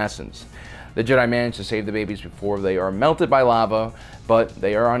Sith assassins. The Jedi manage to save the babies before they are melted by lava, but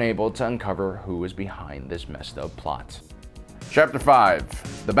they are unable to uncover who is behind this messed up plot. Chapter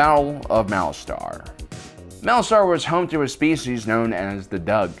 5. The Battle of Malstar. Malstar was home to a species known as the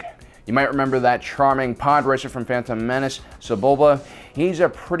Dug. You might remember that charming pod racer from Phantom Menace, Sebulba. He's a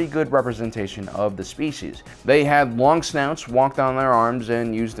pretty good representation of the species. They had long snouts, walked on their arms,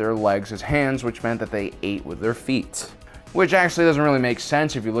 and used their legs as hands, which meant that they ate with their feet. Which actually doesn't really make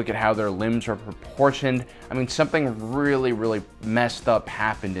sense if you look at how their limbs are proportioned. I mean, something really messed up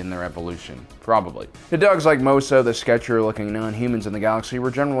happened in their evolution. Probably. The dogs, like most of the sketchier looking non-humans in the galaxy,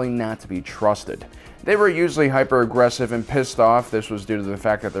 were generally not to be trusted. They were usually hyper-aggressive and pissed off. This was due to the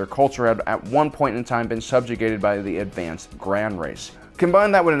fact that their culture had at one point in time been subjugated by the advanced Grand Race.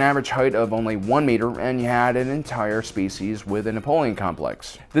 Combine that with an average height of only 1 meter, and you had an entire species with a Napoleon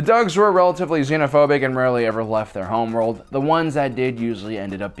complex. The dogs were relatively xenophobic and rarely ever left their homeworld. The ones that did usually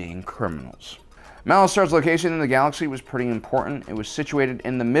ended up being criminals. Malostar's location in the galaxy was pretty important. It was situated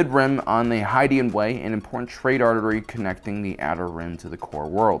in the mid-rim on the Hedges Way, an important trade artery connecting the outer rim to the core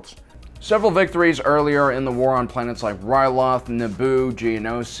worlds. Several victories earlier in the war on planets like Ryloth, Naboo,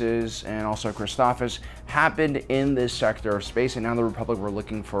 Geonosis, and also Christophsis happened in this sector of space, and now the Republic were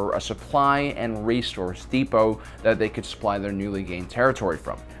looking for a supply and resource depot that they could supply their newly gained territory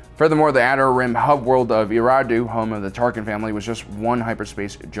from. Furthermore, the outer rim hub world of Eriadu, home of the Tarkin family, was just one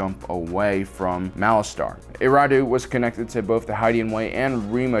hyperspace jump away from Malostar. Eriadu was connected to both the Hedges Way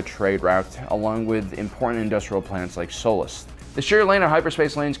and Rima trade route, along with important industrial planets like Solus. The sheer lane of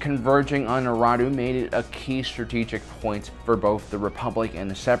hyperspace lanes converging on Eriadu made it a key strategic point for both the Republic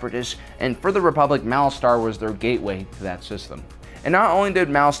and the Separatists, and for the Republic, Malostar was their gateway to that system. And not only did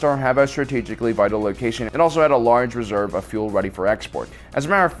Malostar have a strategically vital location, it also had a large reserve of fuel ready for export. As a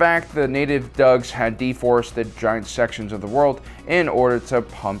matter of fact, the native Dugs had deforested giant sections of the world in order to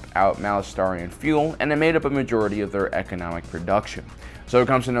pump out Malostarian fuel, and it made up a majority of their economic production. So it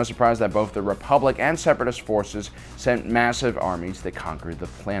comes to no surprise that both the Republic and Separatist forces sent massive armies to conquer the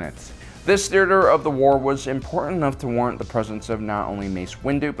planet. This theater of the war was important enough to warrant the presence of not only Mace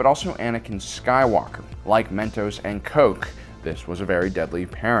Windu, but also Anakin Skywalker. Like Mentos and Coke, this was a very deadly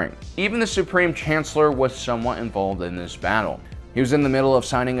pairing. Even the Supreme Chancellor was somewhat involved in this battle. He was in the middle of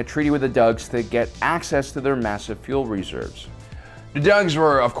signing a treaty with the Dugs to get access to their massive fuel reserves. The Dugs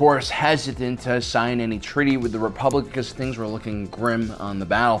were, of course, hesitant to sign any treaty with the Republic because things were looking grim on the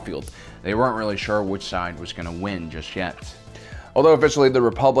battlefield. They weren't really sure which side was going to win just yet. Although officially the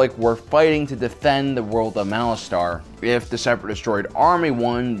Republic were fighting to defend the world of Malostar, if the Separatist droid army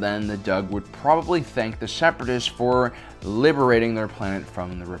won, then the Dug would probably thank the Separatists for liberating their planet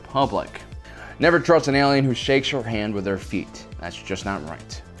from the Republic. Never trust an alien who shakes your hand with their feet. That's just not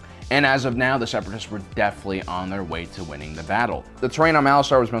right. And as of now, the Separatists were definitely on their way to winning the battle. The terrain on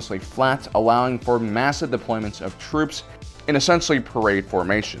Malostar was mostly flat, allowing for massive deployments of troops in essentially parade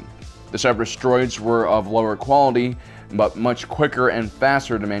formation. The Separatist droids were of lower quality, but much quicker and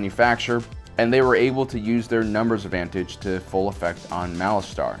faster to manufacture, and they were able to use their numbers advantage to full effect on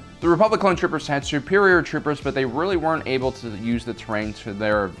Malostar. The Republic clone troopers had superior troopers, but they really weren't able to use the terrain to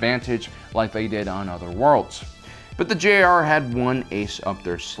their advantage like they did on other worlds. But the JR had one ace up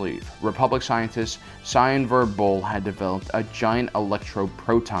their sleeve. Republic scientist Cyan Bull had developed a giant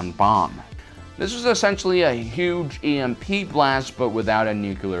electro-proton bomb. This was essentially a huge EMP blast, but without a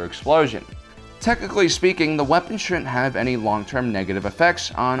nuclear explosion. Technically speaking, the weapon shouldn't have any long-term negative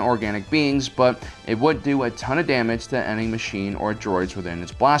effects on organic beings, but it would do a ton of damage to any machine or droids within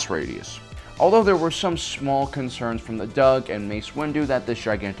its blast radius. Although there were some small concerns from the Dug and Mace Windu that this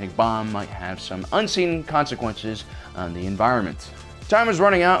gigantic bomb might have some unseen consequences on the environment. Time was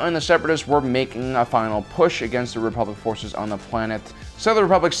running out and the Separatists were making a final push against the Republic forces on the planet, so the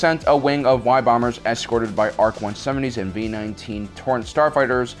Republic sent a wing of Y-bombers escorted by ARC-170s and V-19 Torrent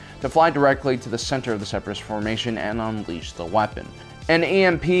starfighters to fly directly to the center of the Separatist formation and unleash the weapon. An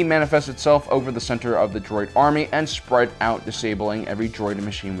EMP manifests itself over the center of the droid army and spread out, disabling every droid and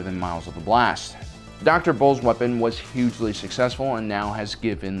machine within miles of the blast. Dr. Bull's weapon was hugely successful and now has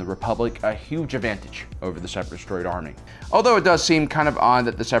given the Republic a huge advantage over the Separatist droid army. Although it does seem kind of odd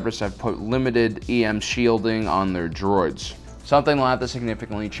that the Separatists have put limited EM shielding on their droids. Something will have to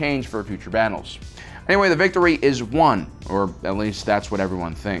significantly change for future battles. Anyway, the victory is won, or at least that's what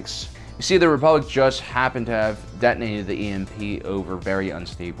everyone thinks. You see, the Republic just happened to have detonated the EMP over very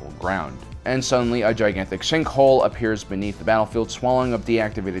unstable ground. And suddenly, a gigantic sinkhole appears beneath the battlefield, swallowing up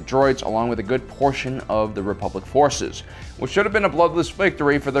deactivated droids along with a good portion of the Republic forces, which should have been a bloodless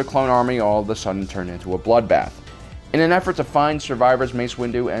victory for the clone army all of a sudden turned into a bloodbath. In an effort to find survivors, Mace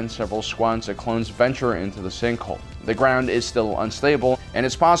Windu and several squads of clones venture into the sinkhole. The ground is still unstable, and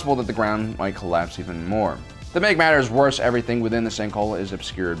it's possible that the ground might collapse even more. To make matters worse, everything within the sinkhole is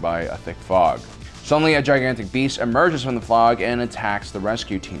obscured by a thick fog. Suddenly, a gigantic beast emerges from the fog and attacks the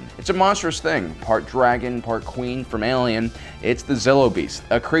rescue team. It's a monstrous thing, part dragon, part queen from Alien. It's the Zillo Beast,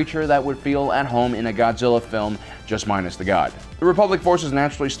 a creature that would feel at home in a Godzilla film, just minus the god. The Republic forces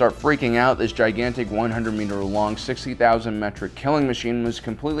naturally start freaking out. This gigantic 100-meter-long, 60,000 metric killing machine was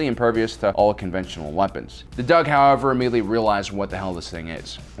completely impervious to all conventional weapons. The Dug, however, immediately realized what the hell this thing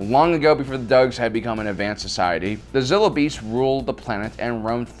is. Long ago, before the Dugs had become an advanced society, the Zillo Beast ruled the planet and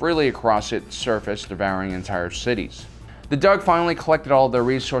roamed freely across its surface, devouring entire cities. The Dug finally collected all of their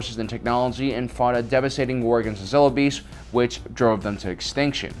resources and technology and fought a devastating war against the Zillo Beast, which drove them to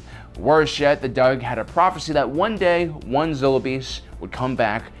extinction. Worse yet, the Dug had a prophecy that one day, one Zillo Beast would come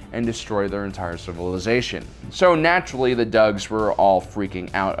back and destroy their entire civilization. So naturally, the Dugs were all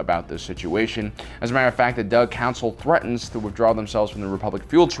freaking out about this situation. As a matter of fact, the Dug Council threatens to withdraw themselves from the Republic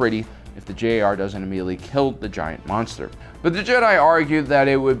Fuel Treaty if the JAR doesn't immediately kill the giant monster. But the Jedi argued that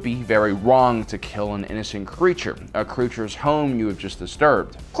it would be very wrong to kill an innocent creature, a creature's home you have just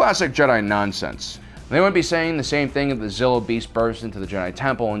disturbed. Classic Jedi nonsense. They wouldn't be saying the same thing if the Zillo Beast burst into the Jedi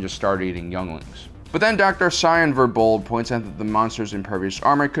Temple and just started eating younglings. But then Dr. Cyan Verbold points out that the monster's impervious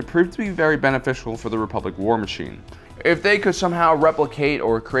armor could prove to be very beneficial for the Republic war machine. If they could somehow replicate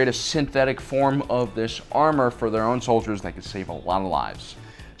or create a synthetic form of this armor for their own soldiers, that could save a lot of lives.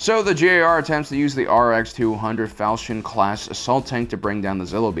 So the JAR attempts to use the RX-200 Falchion-class assault tank to bring down the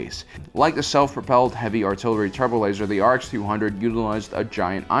Zillo Beast. Like the self-propelled heavy artillery turbo laser, the RX-200 utilized a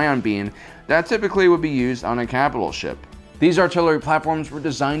giant ion beam that typically would be used on a capital ship. These artillery platforms were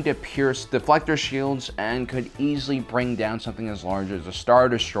designed to pierce deflector shields and could easily bring down something as large as a Star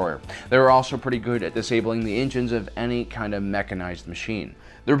Destroyer. They were also pretty good at disabling the engines of any kind of mechanized machine.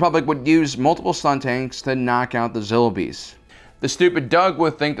 The Republic would use multiple stun tanks to knock out the Zillo Beast. The stupid Dug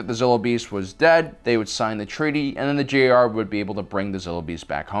would think that the Zillo Beast was dead, they would sign the treaty, and then the JAR would be able to bring the Zillo Beast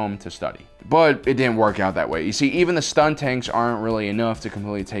back home to study. But it didn't work out that way. You see, even the stun tanks aren't really enough to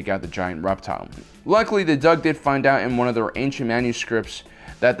completely take out the giant reptile. Luckily, the Dug did find out in one of their ancient manuscripts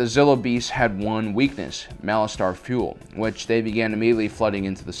that the Zillo Beast had one weakness, Malastare fuel, which they began immediately flooding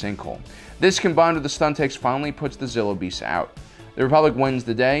into the sinkhole. This combined with the stun tanks finally puts the Zillo Beast out. The Republic wins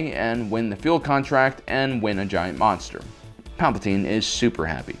the day and win the fuel contract and win a giant monster. Palpatine is super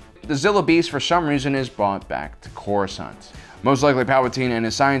happy. The Zillo Beast, for some reason, is brought back to Coruscant. Most likely Palpatine and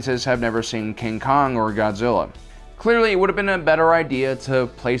his scientists have never seen King Kong or Godzilla. Clearly, it would have been a better idea to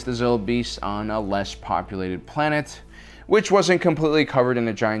place the Zillo Beast on a less populated planet, which wasn't completely covered in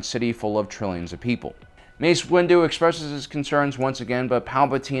a giant city full of trillions of people. Mace Windu expresses his concerns once again, but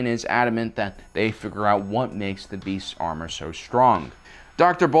Palpatine is adamant that they figure out what makes the Beast's armor so strong.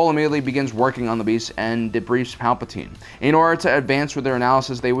 Dr. Bull immediately begins working on the Beast and debriefs Palpatine. In order to advance with their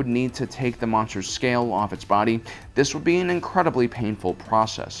analysis, they would need to take the monster's scale off its body. This would be an incredibly painful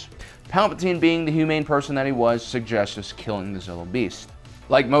process. Palpatine, being the humane person that he was, suggests just killing the Zillo Beast.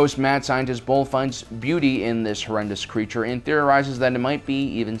 Like most mad scientists, Bull finds beauty in this horrendous creature and theorizes that it might be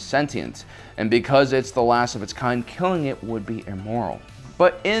even sentient. And because it's the last of its kind, killing it would be immoral.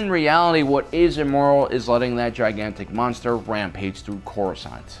 But in reality, what is immoral is letting that gigantic monster rampage through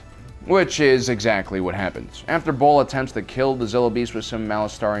Coruscant. Which is exactly what happens. After Bull attempts to kill the Zillo Beast with some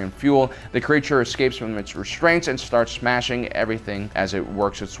Malastarian fuel, the creature escapes from its restraints and starts smashing everything as it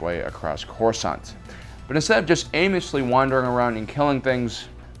works its way across Coruscant. But instead of just aimlessly wandering around and killing things,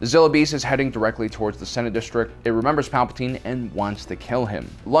 the Zillo Beast is heading directly towards the Senate District. It remembers Palpatine and wants to kill him.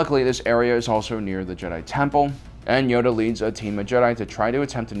 Luckily, this area is also near the Jedi Temple, and Yoda leads a team of Jedi to try to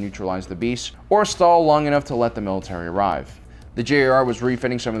attempt to neutralize the beast, or stall long enough to let the military arrive. The JAR was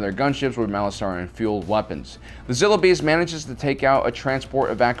refitting some of their gunships with Malastarian-fueled weapons. The Zillo Beast manages to take out a transport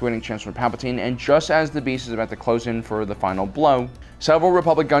evacuating Chancellor Palpatine, and just as the beast is about to close in for the final blow, several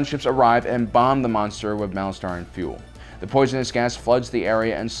Republic gunships arrive and bomb the monster with Malastarian fuel. The poisonous gas floods the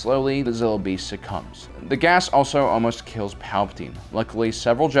area and slowly the Zillo Beast succumbs. The gas also almost kills Palpatine. Luckily,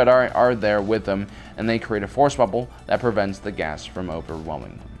 several Jedi are there with them, and they create a force bubble that prevents the gas from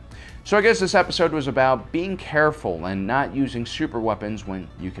overwhelming them. So I guess this episode was about being careful and not using super weapons when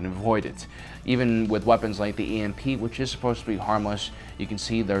you can avoid it. Even with weapons like the EMP, which is supposed to be harmless, you can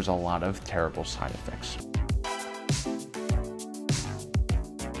see there's a lot of terrible side effects.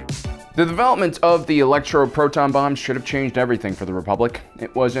 The development of the electro-proton bomb should have changed everything for the Republic.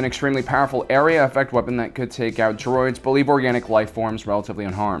 It was an extremely powerful area effect weapon that could take out droids, but leave organic life forms relatively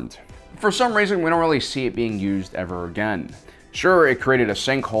unharmed. For some reason, we don't really see it being used ever again. Sure, it created a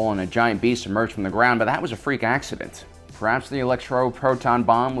sinkhole and a giant beast emerged from the ground, but that was a freak accident. Perhaps the electro-proton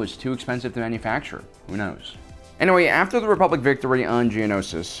bomb was too expensive to manufacture. Who knows? Anyway, after the Republic victory on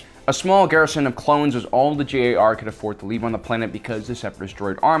Geonosis, A small garrison of clones was all the GAR could afford to leave on the planet because the Separatist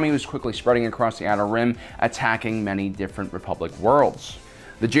droid army was quickly spreading across the Outer Rim, attacking many different Republic worlds.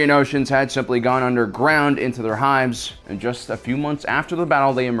 The Geonosians had simply gone underground into their hives, and just a few months after the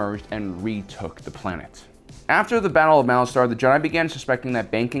battle they emerged and retook the planet. After the Battle of Malstar, the Jedi began suspecting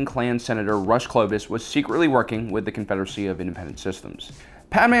that banking clan Senator Rush Clovis was secretly working with the Confederacy of Independent Systems.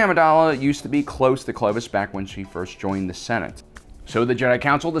 Padme Amidala used to be close to Clovis back when she first joined the Senate. So the Jedi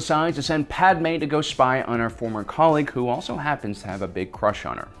Council decides to send Padme to go spy on her former colleague, who also happens to have a big crush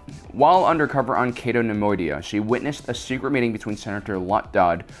on her. While undercover on Cato Nemoidia, she witnessed a secret meeting between Senator Lot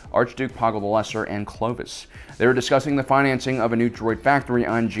Dodd, Archduke Poggle the Lesser, and Clovis. They were discussing the financing of a new droid factory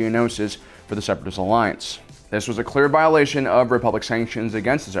on Geonosis for the Separatist Alliance. This was a clear violation of Republic sanctions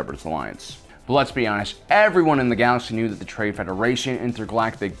against the Separatist Alliance. But let's be honest, everyone in the galaxy knew that the Trade Federation,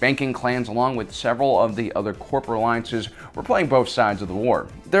 intergalactic banking clans, along with several of the other corporate alliances, were playing both sides of the war.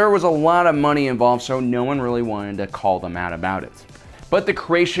 There was a lot of money involved, so no one really wanted to call them out about it. But the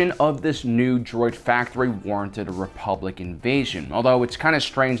creation of this new droid factory warranted a Republic invasion, although it's kind of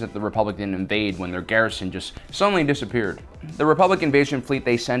strange that the Republic didn't invade when their garrison just suddenly disappeared. The Republic invasion fleet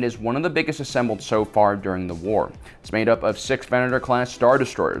they send is one of the biggest assembled so far during the war. It's made up of 6 Venator-class Star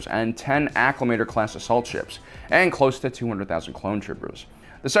Destroyers and 10 Acclamator-class assault ships, and close to 200,000 clone troopers.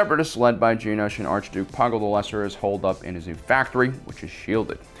 The Separatists, led by Geonosian Archduke Poggle the Lesser, is holed up in his new factory, which is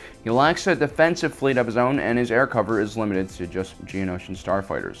shielded. He lacks a defensive fleet of his own, and his air cover is limited to just Geonosian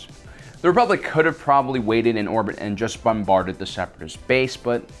starfighters. The Republic could have probably waited in orbit and just bombarded the Separatist base,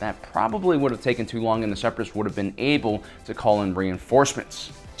 but that probably would have taken too long and the Separatists would have been able to call in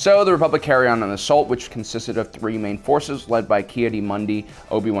reinforcements. So the Republic carried on an assault which consisted of 3 main forces led by Ki-Adi-Mundi,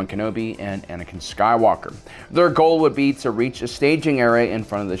 Obi-Wan Kenobi, and Anakin Skywalker. Their goal would be to reach a staging area in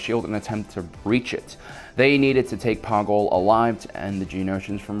front of the shield and attempt to breach it. They needed to take Poggle alive to end the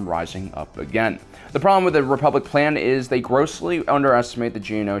Geonosians from rising up again. The problem with the Republic plan is they grossly underestimate the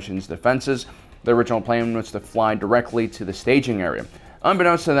Geonosians' defenses. The original plan was to fly directly to the staging area.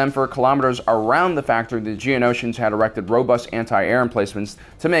 Unbeknownst to them, for kilometers around the factory, the Geonosians had erected robust anti-air emplacements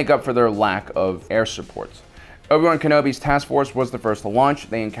to make up for their lack of air support. Obi-Wan Kenobi's task force was the first to launch.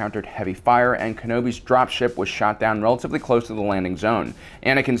 They encountered heavy fire, and Kenobi's dropship was shot down relatively close to the landing zone.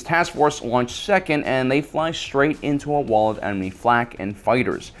 Anakin's task force launched second, and they fly straight into a wall of enemy flak and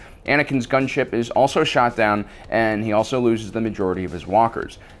fighters. Anakin's gunship is also shot down, and he also loses the majority of his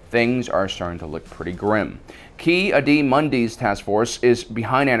walkers. Things are starting to look pretty grim. Ki-Adi-Mundi's task force is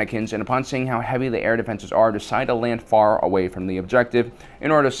behind Anakin's, and upon seeing how heavy the air defenses are, decide to land far away from the objective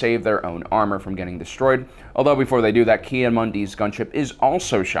in order to save their own armor from getting destroyed. Although before they do that, Ki-Adi-Mundi's gunship is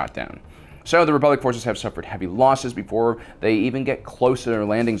also shot down. So the Republic forces have suffered heavy losses before they even get close to their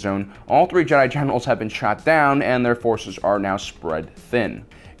landing zone. All 3 Jedi generals have been shot down, and their forces are now spread thin.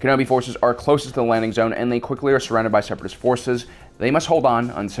 Kenobi forces are closest to the landing zone, and they quickly are surrounded by Separatist forces. They must hold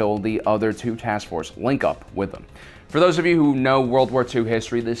on until the other 2 task forces link up with them. For those of you who know World War II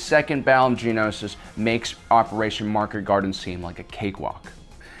history, the second Battle of Geonosis makes Operation Market Garden seem like a cakewalk.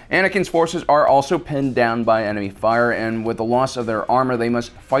 Anakin's forces are also pinned down by enemy fire, and with the loss of their armor, they must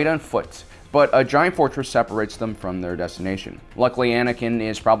fight on foot. But a giant fortress separates them from their destination. Luckily, Anakin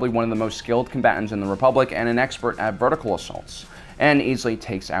is probably one of the most skilled combatants in the Republic and an expert at vertical assaults, and easily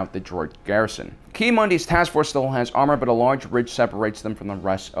takes out the droid garrison. Ki-Mundi's task force still has armor, but a large ridge separates them from the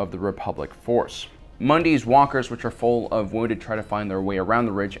rest of the Republic force. Mundi's walkers, which are full of wounded, try to find their way around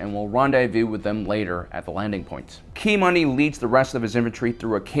the ridge and will rendezvous with them later at the landing point. Ki-Mundi leads the rest of his infantry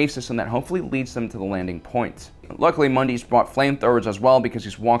through a cave system that hopefully leads them to the landing point. Luckily, Mundi's brought flamethrowers as well because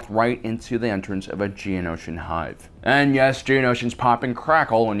he's walked right into the entrance of a Geonosian hive. And yes, Geonosians pop and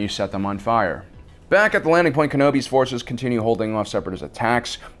crackle when you set them on fire. Back at the landing point, Kenobi's forces continue holding off Separatist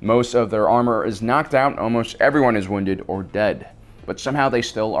attacks. Most of their armor is knocked out, almost everyone is wounded or dead. But somehow they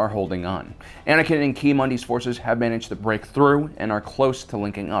still are holding on. Anakin and Ki-Mundi's forces have managed to break through and are close to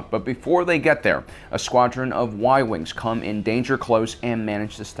linking up. But before they get there, a squadron of Y-Wings come in danger close and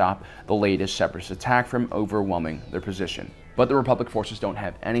manage to stop the latest Separatist attack from overwhelming their position. But the Republic forces don't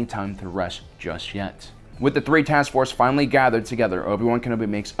have any time to rest just yet. With the 3 task force finally gathered together, Obi-Wan Kenobi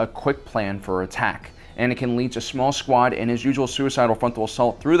makes a quick plan for attack. Anakin leads a small squad in his usual suicidal frontal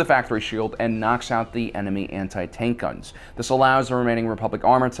assault through the factory shield and knocks out the enemy anti-tank guns. This allows the remaining Republic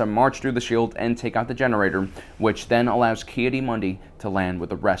armor to march through the shield and take out the generator, which then allows Ki-Adi-Mundi to land with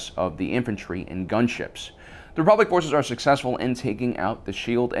the rest of the infantry and gunships. The Republic forces are successful in taking out the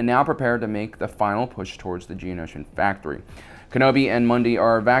shield and now prepare to make the final push towards the Geonosian factory. Kenobi and Mundi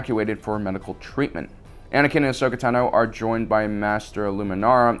are evacuated for medical treatment. Anakin and Ahsoka Tano are joined by Master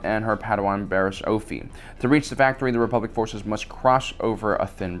Luminara and her Padawan Barriss Offee. To reach the factory, the Republic forces must cross over a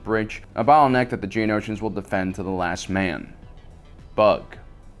thin bridge, a bottleneck that the Geonosians will defend to the last man.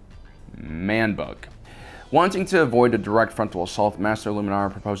 Man-bug. Wanting to avoid a direct frontal assault, Master Luminara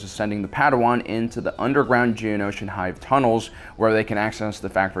proposes sending the Padawan into the underground Geonosian hive tunnels where they can access the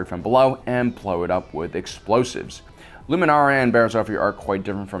factory from below and blow it up with explosives. Luminara and Barriss Offee are quite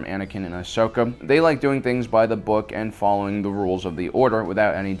different from Anakin and Ahsoka. They like doing things by the book and following the rules of the Order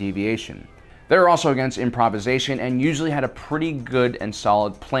without any deviation. They're also against improvisation and usually had a pretty good and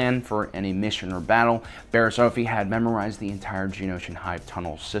solid plan for any mission or battle. Barriss Offee had memorized the entire Geonosian hive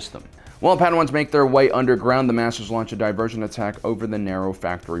tunnel system. While Padawans make their way underground, the Masters launch a diversion attack over the narrow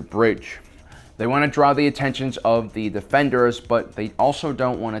factory bridge. They want to draw the attentions of the defenders, but they also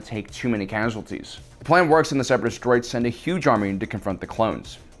don't want to take too many casualties. The plan works and the Separatist droids send a huge army to confront the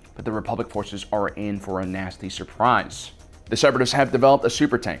clones, but the Republic forces are in for a nasty surprise. The Separatists have developed a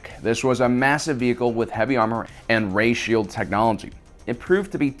super tank. This was a massive vehicle with heavy armor and ray shield technology. It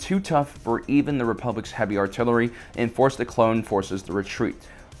proved to be too tough for even the Republic's heavy artillery and forced the clone forces to retreat.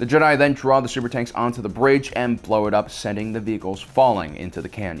 The Jedi then draw the super tanks onto the bridge and blow it up, sending the vehicles falling into the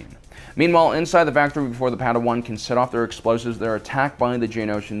canyon. Meanwhile, inside the factory, before the Padawan can set off their explosives, they're attacked by the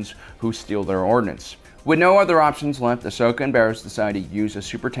Geonosians, who steal their ordnance. With no other options left, Ahsoka and Barriss decide to use a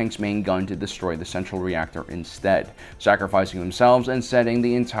super tank's main gun to destroy the central reactor instead, sacrificing themselves and setting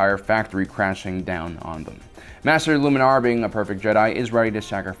the entire factory crashing down on them. Master Luminara, being a perfect Jedi, is ready to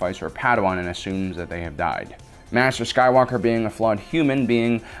sacrifice her Padawan and assumes that they have died. Master Skywalker, being a flawed human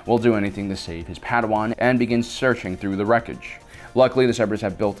being, will do anything to save his Padawan and begins searching through the wreckage. Luckily, the Separatists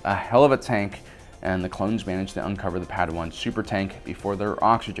have built a hell of a tank, and the clones manage to uncover the Padawan super tank before their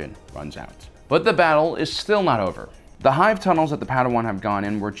oxygen runs out. But the battle is still not over. The hive tunnels that the Padawan have gone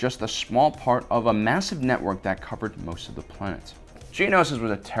in were just a small part of a massive network that covered most of the planet. Geonosis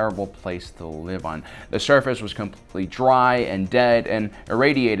was a terrible place to live on. The surface was completely dry and dead and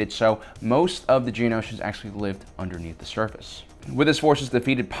irradiated, so most of the Geonosians actually lived underneath the surface. With his forces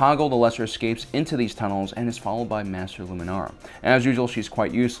defeated, Poggle the Lesser escapes into these tunnels and is followed by Master Luminara. As usual, she's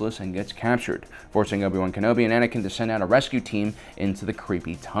quite useless and gets captured, forcing Obi-Wan Kenobi and Anakin to send out a rescue team into the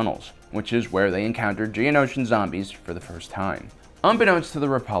creepy tunnels, which is where they encountered Geonosian zombies for the first time. Unbeknownst to the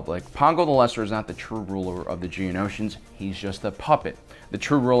Republic, Poggle the Lesser is not the true ruler of the Geonosians, he's just a puppet. The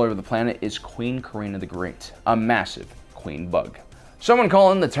true ruler of the planet is Queen Karina the Great, a massive queen bug. Someone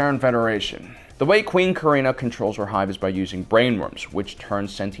call in the Terran Federation. The way Queen Karina controls her hive is by using brainworms, which turn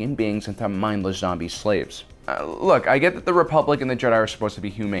sentient beings into mindless zombie slaves. Look, I get that the Republic and the Jedi are supposed to be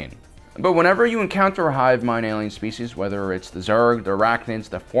humane, but whenever you encounter a hive mind alien species, whether it's the Zerg, the Arachnids,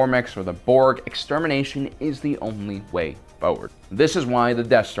 the Formex, or the Borg, extermination is the only way forward. This is why the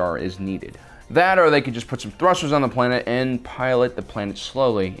Death Star is needed. That, or they could just put some thrusters on the planet and pilot the planet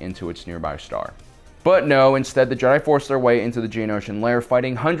slowly into its nearby star. But no, instead the Jedi force their way into the Geonosian lair,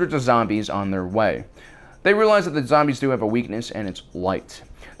 fighting hundreds of zombies on their way. They realize that the zombies do have a weakness, and it's light.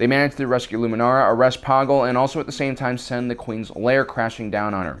 They manage to rescue Luminara, arrest Poggle, and also at the same time send the Queen's lair crashing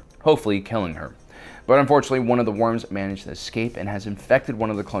down on her, hopefully killing her. But unfortunately, one of the worms managed to escape and has infected one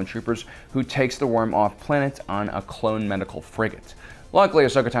of the clone troopers, who takes the worm off planet on a clone medical frigate. Luckily,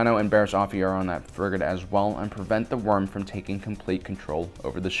 Ahsoka Tano and Barriss Offee are on that frigate as well and prevent the worm from taking complete control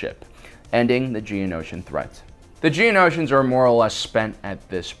over the ship, ending the Geonosian threat. The Geonosians are more or less spent at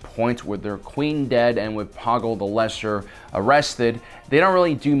this point, with their queen dead and with Poggle the Lesser arrested. They don't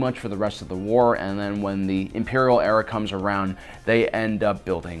really do much for the rest of the war, and then when the Imperial era comes around, they end up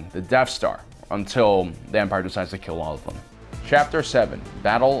building the Death Star, until the Empire decides to kill all of them. Chapter 7,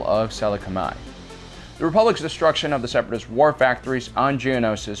 Battle of Selikamai. The Republic's destruction of the Separatist war factories on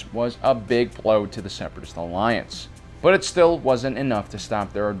Geonosis was a big blow to the Separatist alliance, but it still wasn't enough to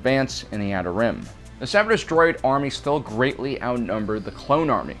stop their advance in the Outer Rim. The Separatist droid army still greatly outnumbered the clone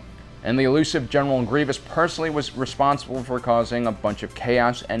army, and the elusive General Grievous personally was responsible for causing a bunch of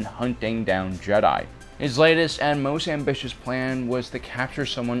chaos and hunting down Jedi. His latest and most ambitious plan was to capture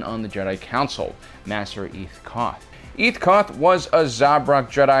someone on the Jedi Council, Master Eth Koth. Eth Koth was a Zabrak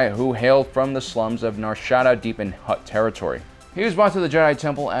Jedi who hailed from the slums of Nar Shaddaa deep in Hutt territory. He was brought to the Jedi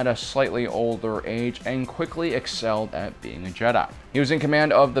Temple at a slightly older age and quickly excelled at being a Jedi. He was in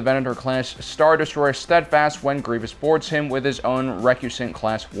command of the Venator-class Star Destroyer Steadfast when Grievous boards him with his own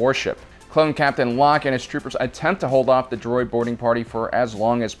Recusant-class warship. Clone Captain Locke and his troopers attempt to hold off the droid boarding party for as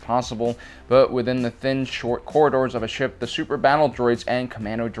long as possible, but within the thin, short corridors of a ship, the super battle droids and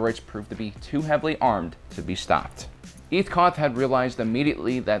commando droids prove to be too heavily armed to be stopped. Koth had realized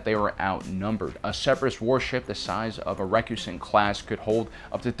immediately that they were outnumbered. A Separatist warship the size of a Recusant class could hold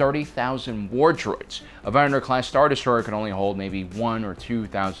up to 30,000 war droids. A Venator-class Star Destroyer could only hold maybe 1,000 or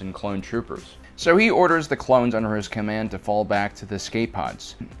 2,000 clone troopers. So he orders the clones under his command to fall back to the escape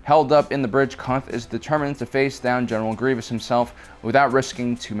pods. Held up in the bridge, Koth is determined to face down General Grievous himself without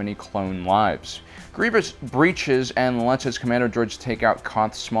risking too many clone lives. Grievous breaches and lets his commando droids take out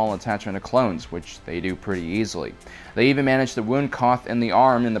Koth's small attachment of clones, which they do pretty easily. They even manage to wound Koth in the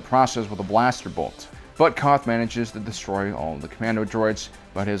arm in the process with a blaster bolt. But Koth manages to destroy all the commando droids,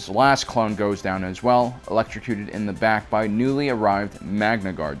 but his last clone goes down as well, electrocuted in the back by newly arrived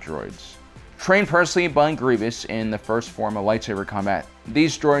Magna Guard droids. Trained personally by Grievous in the first form of lightsaber combat,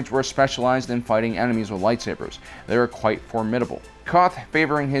 these droids were specialized in fighting enemies with lightsabers. They were quite formidable. Koth,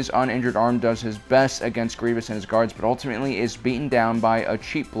 favoring his uninjured arm, does his best against Grievous and his guards, but ultimately is beaten down by a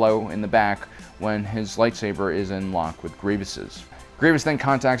cheap blow in the back when his lightsaber is in lock with Grievous's. Grievous then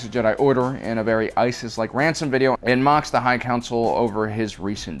contacts the Jedi Order in a very ISIS-like ransom video and mocks the High Council over his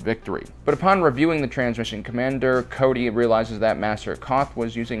recent victory. But upon reviewing the transmission, Commander Cody realizes that Master Koth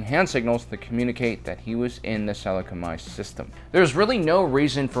was using hand signals to communicate that he was in the Seleucumai system. There's really no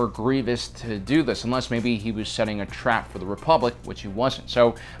reason for Grievous to do this, unless maybe he was setting a trap for the Republic, which he wasn't.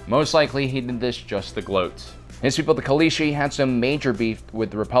 So most likely he did this just to gloat. His people, the Kalishi, had some major beef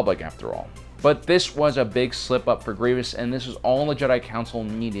with the Republic after all. But this was a big slip up for Grievous, and this is all the Jedi Council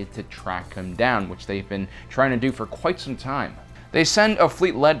needed to track him down, which they've been trying to do for quite some time. They send a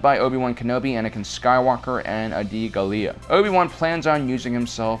fleet led by Obi-Wan Kenobi, Anakin Skywalker, and Adi Gallia. Obi-Wan plans on using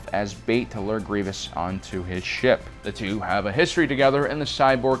himself as bait to lure Grievous onto his ship. The two have a history together, and the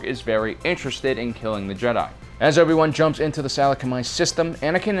cyborg is very interested in killing the Jedi. As Obi-Wan jumps into the Seleucumai system,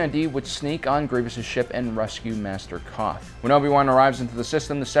 Anakin and Adi would sneak on Grievous' ship and rescue Master Koth. When Obi-Wan arrives into the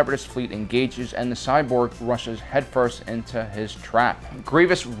system, the Separatist fleet engages and the cyborg rushes headfirst into his trap.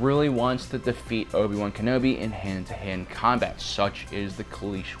 Grievous really wants to defeat Obi-Wan Kenobi in hand-to-hand combat. Such is the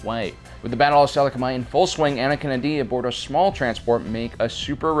Kalish way. With the Battle of Seleucumai in full swing, Anakin and Adi aboard a small transport make a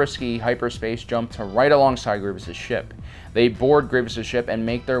super risky hyperspace jump to right alongside Grievous' ship. They board Grievous' ship and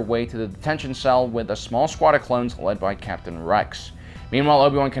make their way to the detention cell with a small squad of clones led by Captain Rex. Meanwhile,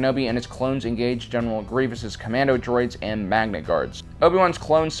 Obi-Wan Kenobi and his clones engage General Grievous' commando droids and Magna Guards. Obi-Wan's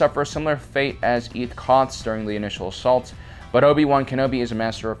clones suffer a similar fate as Koth's during the initial assault, but Obi-Wan Kenobi is a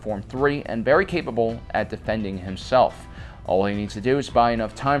master of Form 3 and very capable at defending himself. All he needs to do is buy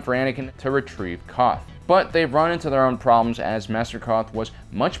enough time for Anakin to retrieve Koth. But they've run into their own problems as Master Koth was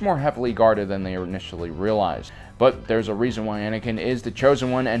much more heavily guarded than they initially realized. But there's a reason why Anakin is the chosen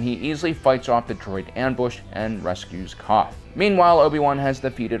one, and he easily fights off the droid ambush and rescues Koth. Meanwhile, Obi-Wan has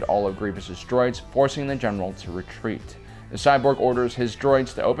defeated all of Grievous' droids, forcing the general to retreat. The cyborg orders his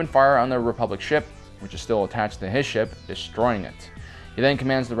droids to open fire on the Republic ship, which is still attached to his ship, destroying it. He then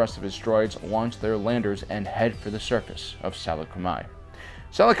commands the rest of his droids launch their landers and head for the surface of Seleucumai.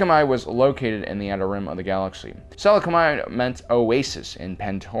 Seleucumai was located in the outer rim of the galaxy. Seleucumai meant oasis in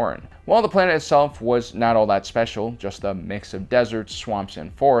Pantoran. While the planet itself was not all that special, just a mix of deserts, swamps,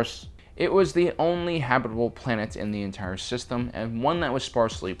 and forests, it was the only habitable planet in the entire system, and one that was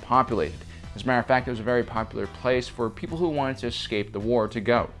sparsely populated. As a matter of fact, it was a very popular place for people who wanted to escape the war to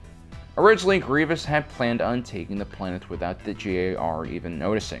go. Originally, Grievous had planned on taking the planet without the GAR even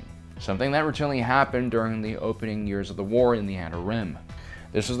noticing, something that routinely happened during the opening years of the war in the Outer Rim.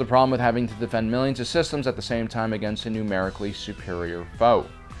 This was the problem with having to defend millions of systems at the same time against a numerically superior foe.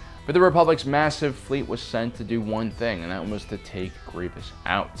 But the Republic's massive fleet was sent to do one thing, and that was to take Grievous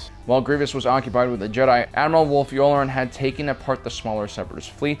out. While Grievous was occupied with the Jedi, Admiral Wolf Yularen had taken apart the smaller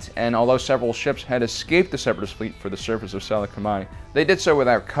Separatist fleet, and although several ships had escaped the Separatist fleet for the surface of Seleucumai, they did so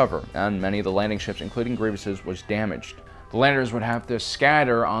without cover, and many of the landing ships, including Grievous's, was damaged. The landers would have to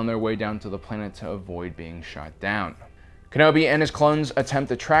scatter on their way down to the planet to avoid being shot down. Kenobi and his clones attempt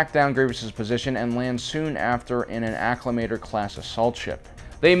to track down Grievous' position and land soon after in an Acclamator-class assault ship.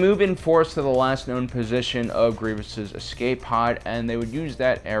 They move in force to the last known position of Grievous' escape pod, and they would use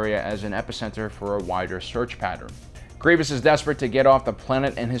that area as an epicenter for a wider search pattern. Grievous is desperate to get off the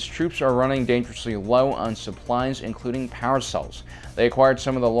planet, and his troops are running dangerously low on supplies, including power cells. They acquired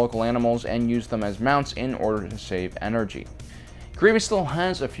some of the local animals and used them as mounts in order to save energy. Grievous still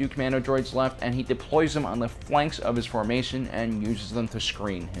has a few commando droids left, and he deploys them on the flanks of his formation and uses them to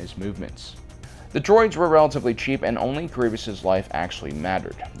screen his movements. The droids were relatively cheap, and only Grievous' life actually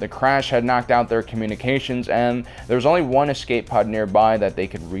mattered. The crash had knocked out their communications, and there was only one escape pod nearby that they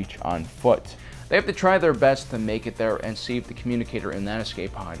could reach on foot. They have to try their best to make it there and see if the communicator in that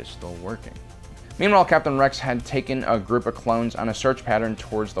escape pod is still working. Meanwhile, Captain Rex had taken a group of clones on a search pattern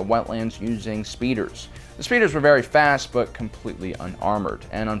towards the wetlands using speeders. The speeders were very fast, but completely unarmored,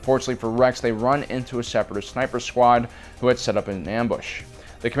 and unfortunately for Rex, they run into a Separatist sniper squad who had set up an ambush.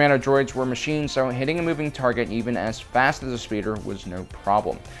 The commando droids were machines, so hitting a moving target even as fast as a speeder was no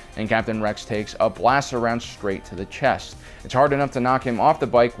problem, and Captain Rex takes a blaster round straight to the chest. It's hard enough to knock him off the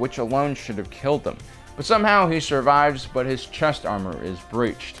bike, which alone should have killed him. But somehow he survives, but his chest armor is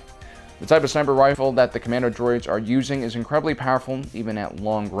breached. The type of sniper rifle that the commando droids are using is incredibly powerful even at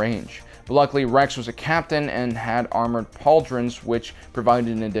long range. But luckily, Rex was a captain and had armored pauldrons, which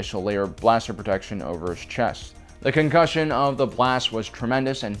provided an additional layer of blaster protection over his chest. The concussion of the blast was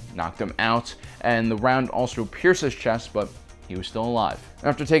tremendous and knocked him out, and the round also pierced his chest, but he was still alive.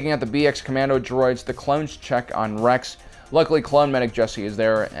 After taking out the BX commando droids, the clones check on Rex. Luckily, clone medic Jesse is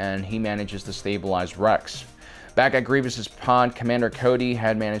there, and he manages to stabilize Rex. Back at Grievous's pod, Commander Cody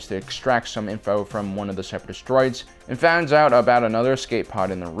had managed to extract some info from one of the Separatist droids and finds out about another escape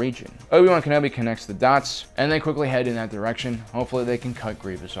pod in the region. Obi-Wan Kenobi connects the dots, and they quickly head in that direction. Hopefully they can cut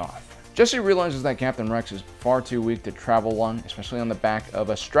Grievous off. Jesse realizes that Captain Rex is far too weak to travel alone, especially on the back of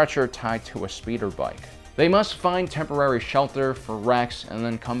a stretcher tied to a speeder bike. They must find temporary shelter for Rex and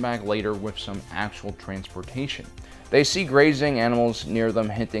then come back later with some actual transportation. They see grazing animals near them,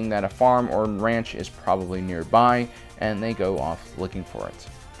 hinting that a farm or ranch is probably nearby, and they go off looking for it.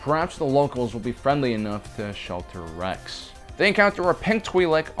 Perhaps the locals will be friendly enough to shelter Rex. They encounter a pink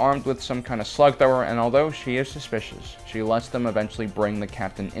Twi'lek armed with some kind of slug thrower, and although she is suspicious, she lets them eventually bring the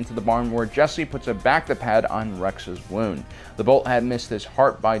captain into the barn, where Jesse puts a bacta pad on Rex's wound. The bolt had missed his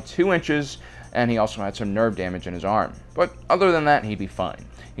heart by 2 inches, and he also had some nerve damage in his arm. But other than that, he'd be fine.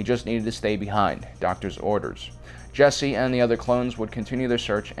 He just needed to stay behind. Doctor's orders. Jesse and the other clones would continue their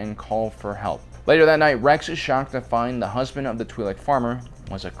search and call for help. Later that night, Rex is shocked to find the husband of the Twi'lek farmer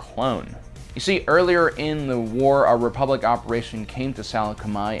was a clone. You see, earlier in the war, a Republic operation came to Sala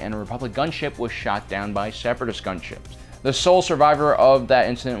Kamai, and a Republic gunship was shot down by Separatist gunships. The sole survivor of that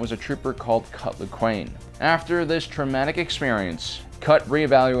incident was a trooper called Cut Luquain. After this traumatic experience, Cut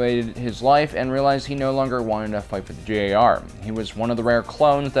reevaluated his life and realized he no longer wanted to fight for the GAR. He was one of the rare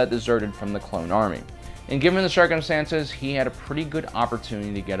clones that deserted from the clone army. And given the circumstances, he had a pretty good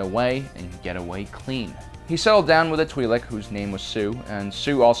opportunity to get away, and get away clean. He settled down with a Twi'lek whose name was Sue, and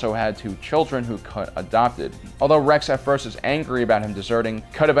Sue also had 2 children who Cut adopted. Although Rex at first is angry about him deserting,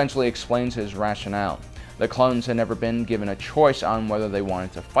 Cut eventually explains his rationale. The clones had never been given a choice on whether they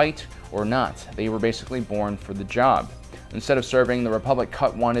wanted to fight or not. They were basically born for the job. Instead of serving the Republic,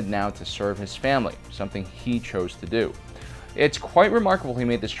 Cut wanted now to serve his family, something he chose to do. It's quite remarkable he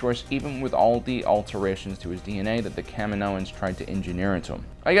made this choice even with all the alterations to his DNA that the Kaminoans tried to engineer into him.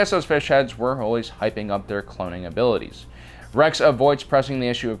 I guess those fish heads were always hyping up their cloning abilities. Rex avoids pressing the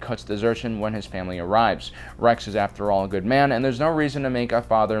issue of Cut's desertion when his family arrives. Rex is after all a good man, and there's no reason to make a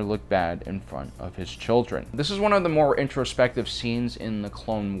father look bad in front of his children. This is one of the more introspective scenes in the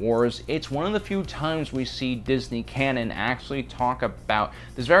Clone Wars. It's one of the few times we see Disney canon actually talk about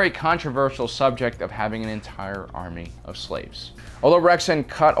this very controversial subject of having an entire army of slaves. Although Rex and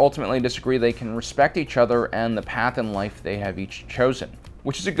Cut ultimately disagree, they can respect each other and the path in life they have each chosen.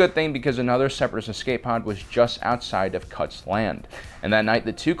 Which is a good thing because another Separatist escape pod was just outside of Cut's land. And that night,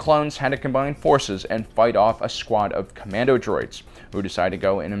 the 2 clones had to combine forces and fight off a squad of commando droids, who decided to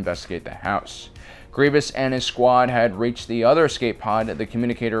go and investigate the house. Grievous and his squad had reached the other escape pod, the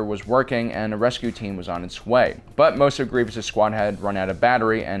communicator was working, and a rescue team was on its way. But most of Grievous's squad had run out of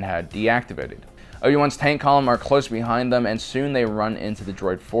battery and had deactivated. Obi-Wan's tank column are close behind them, and soon they run into the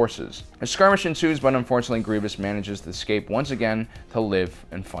droid forces. A skirmish ensues, but unfortunately Grievous manages to escape once again to live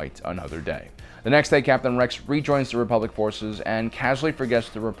and fight another day. The next day, Captain Rex rejoins the Republic forces and casually forgets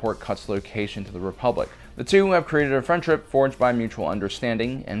to report Cut's location to the Republic. The two have created a friendship forged by mutual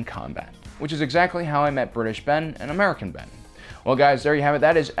understanding and combat, which is exactly how I met British Ben and American Ben. Well guys, there you have it.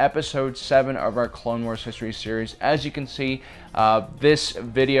 That is episode 7 of our Clone Wars history series. As you can see, this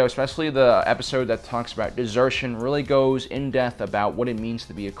video, especially the episode that talks about desertion, really goes in depth about what it means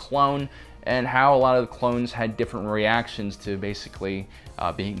to be a clone and how a lot of the clones had different reactions to basically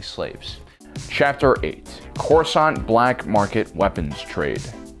being slaves. Chapter 8, Coruscant Black Market Weapons Trade.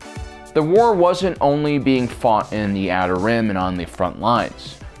 The war wasn't only being fought in the Outer Rim and on the front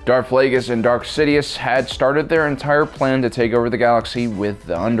lines. Darth Plagueis and Darth Sidious had started their entire plan to take over the galaxy with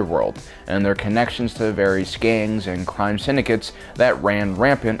the underworld, and their connections to various gangs and crime syndicates that ran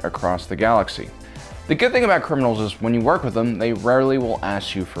rampant across the galaxy. The good thing about criminals is when you work with them, they rarely will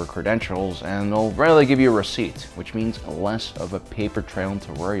ask you for credentials, and they'll rarely give you a receipt, which means less of a paper trail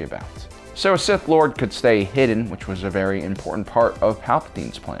to worry about. So a Sith Lord could stay hidden, which was a very important part of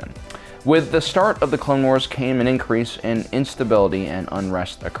Palpatine's plan. With the start of the Clone Wars came an increase in instability and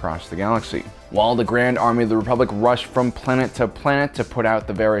unrest across the galaxy. While the Grand Army of the Republic rushed from planet to put out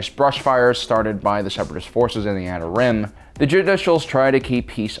the various brush fires started by the Separatist forces in the Outer Rim, the Judicials tried to keep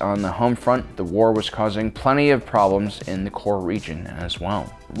peace on the home front. The war was causing plenty of problems in the core region as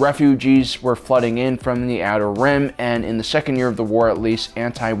well. Refugees were flooding in from the Outer Rim, and in the second year of the war at least,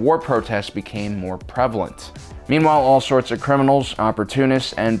 anti-war protests became more prevalent. Meanwhile, all sorts of criminals,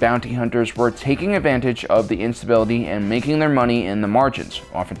 opportunists, and bounty hunters were taking advantage of the instability and making their money in the margins,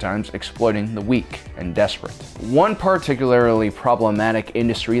 oftentimes exploiting the weak and desperate. One particularly problematic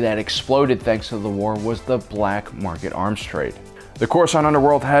industry that exploded thanks to the war was the black market arms trade. The Coruscant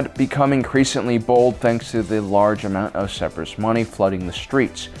underworld had become increasingly bold thanks to the large amount of Separatist money flooding the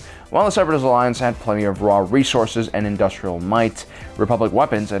streets. While the Separatist Alliance had plenty of raw resources and industrial might, Republic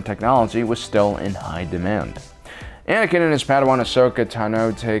weapons and technology was still in high demand. Anakin and his Padawan Ahsoka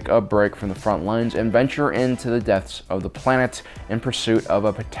Tano take a break from the front lines and venture into the depths of the planet in pursuit of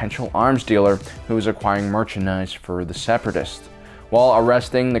a potential arms dealer who is acquiring merchandise for the Separatists. While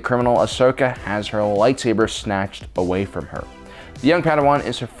arresting the criminal, Ahsoka has her lightsaber snatched away from her. The young Padawan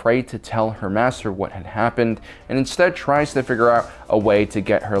is afraid to tell her master what had happened and instead tries to figure out a way to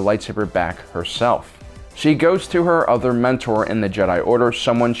get her lightsaber back herself. She goes to her other mentor in the Jedi Order,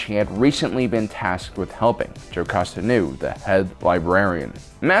 someone she had recently been tasked with helping, Jocasta Nu, the head librarian.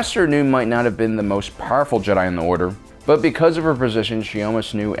 Master Nu might not have been the most powerful Jedi in the Order, but because of her position, she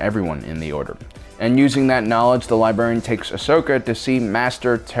almost knew everyone in the Order. And using that knowledge, the librarian takes Ahsoka to see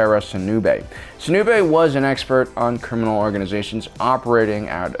Master Tera Sinube. Sinube was an expert on criminal organizations operating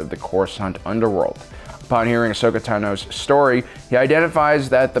out of the Coruscant underworld. Upon hearing Ahsoka Tano's story, he identifies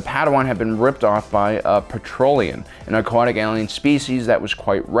that the Padawan had been ripped off by a Petrolian, an aquatic alien species that was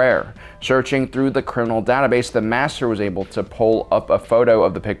quite rare. Searching through the criminal database, the Master was able to pull up a photo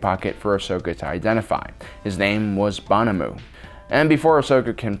of the pickpocket for Ahsoka to identify. His name was Banamu. And before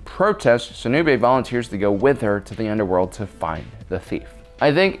Ahsoka can protest, Sinube volunteers to go with her to the underworld to find the thief.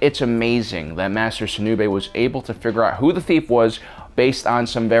 I think it's amazing that Master Sinube was able to figure out who the thief was based on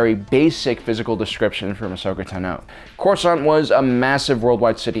some very basic physical description from Ahsoka Tano. Coruscant was a massive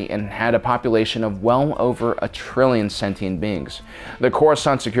worldwide city and had a population of well over 1 trillion sentient beings. The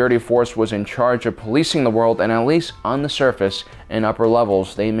Coruscant Security Force was in charge of policing the world, and at least on the surface and upper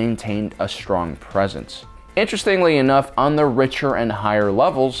levels, they maintained a strong presence. Interestingly enough, on the richer and higher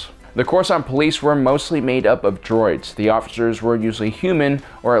levels, the Coruscant police were mostly made up of droids. The officers were usually human,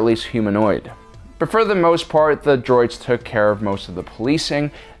 or at least humanoid. But for the most part, the droids took care of most of the policing.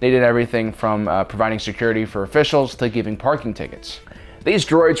 They did everything from providing security for officials to giving parking tickets. These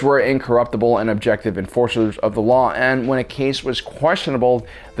droids were incorruptible and objective enforcers of the law, and when a case was questionable,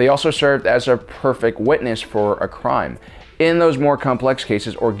 they also served as a perfect witness for a crime. In those more complex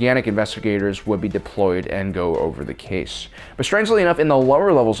cases, organic investigators would be deployed and go over the case. But strangely enough, in the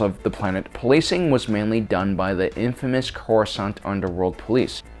lower levels of the planet, policing was mainly done by the infamous Coruscant Underworld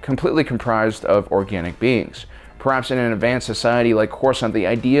Police, completely comprised of organic beings. Perhaps in an advanced society like Coruscant, the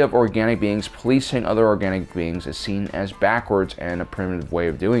idea of organic beings policing other organic beings is seen as backwards and a primitive way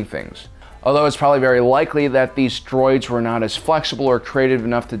of doing things. Although it's probably very likely that these droids were not as flexible or creative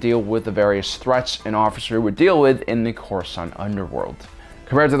enough to deal with the various threats an officer would deal with in the Coruscant underworld.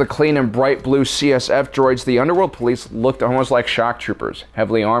 Compared to the clean and bright blue CSF droids, the underworld police looked almost like shock troopers,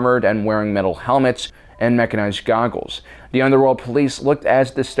 heavily armored and wearing metal helmets and mechanized goggles. The underworld police looked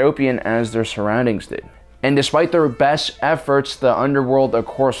as dystopian as their surroundings did. And despite their best efforts, the underworld of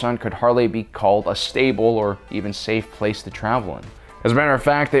Coruscant could hardly be called a stable or even safe place to travel in. As a matter of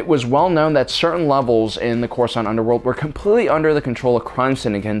fact, it was well known that certain levels in the Coruscant underworld were completely under the control of crime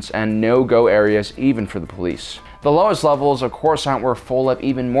syndicates and no-go areas even for the police. The lowest levels of Coruscant were full of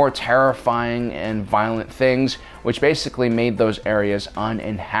even more terrifying and violent things, which basically made those areas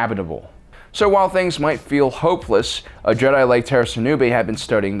uninhabitable. So while things might feel hopeless, a Jedi like Tera Sinube had been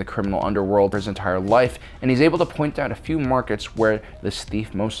studying the criminal underworld for his entire life, and he's able to point out a few markets where this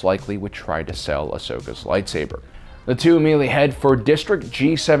thief most likely would try to sell Ahsoka's lightsaber. The two immediately head for District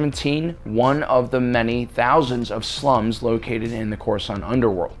G17, one of the many thousands of slums located in the Coruscant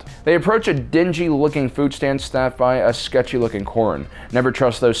underworld. They approach a dingy-looking food stand staffed by a sketchy-looking Corran. Never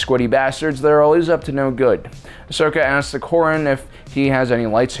trust those squiddy bastards, they're always up to no good. Ahsoka asks the Corran if he has any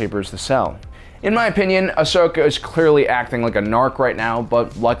lightsabers to sell. In my opinion, Ahsoka is clearly acting like a narc right now,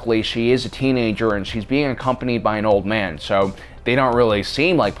 but luckily she is a teenager and she's being accompanied by an old man, so they don't really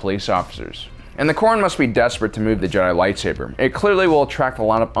seem like police officers. And the Corran must be desperate to move the Jedi lightsaber. It clearly will attract a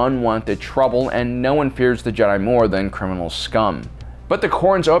lot of unwanted trouble, and no one fears the Jedi more than criminal scum. But the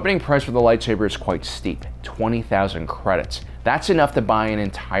Corran's opening price for the lightsaber is quite steep, 20,000 credits. That's enough to buy an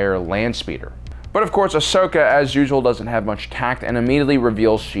entire land speeder. But of course, Ahsoka, as usual, doesn't have much tact and immediately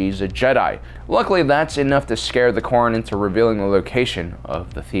reveals she's a Jedi. Luckily, that's enough to scare the Corran into revealing the location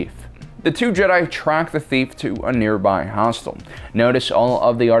of the thief. The two Jedi track the thief to a nearby hostel. Notice all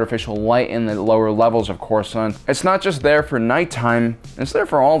of the artificial light in the lower levels of Coruscant. It's not just there for nighttime, it's there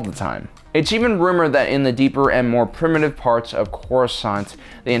for all the time. It's even rumored that in the deeper and more primitive parts of Coruscant,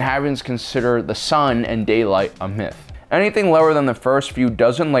 the inhabitants consider the sun and daylight a myth. Anything lower than the first few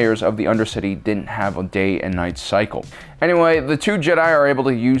dozen layers of the Undercity didn't have a day and night cycle. Anyway, the two Jedi are able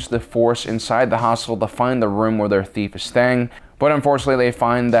to use the Force inside the hostel to find the room where their thief is staying, but unfortunately they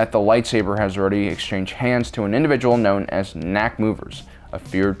find that the lightsaber has already exchanged hands to an individual known as Knack Movers, a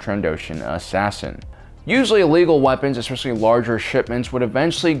feared Trandoshan assassin. Usually illegal weapons, especially larger shipments, would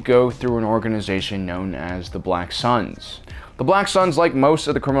eventually go through an organization known as the Black Suns. The Black Suns, like most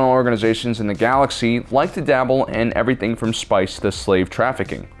of the criminal organizations in the galaxy, like to dabble in everything from spice to slave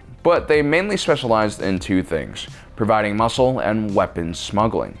trafficking. But they mainly specialized in two things: providing muscle and weapons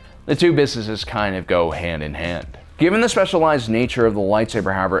smuggling. The two businesses kind of go hand in hand. Given the specialized nature of the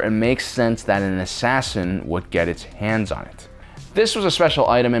lightsaber, however, it makes sense that an assassin would get its hands on it. This was a special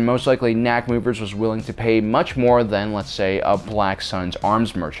item, and most likely Knack Movers was willing to pay much more than, let's say, a Black Sun's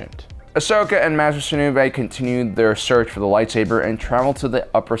arms merchant. Ahsoka and Master Sunube continued their search for the lightsaber and traveled to the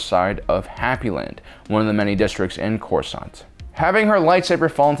upper side of Happy Land, one of the many districts in Coruscant. Having her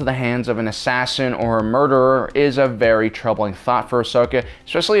lightsaber fall into the hands of an assassin or a murderer is a very troubling thought for Ahsoka,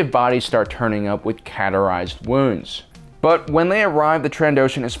 especially if bodies start turning up with cauterized wounds. But when they arrive, the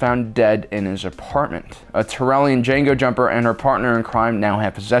Trandoshan is found dead in his apartment. A Tyrellian Jango jumper and her partner in crime now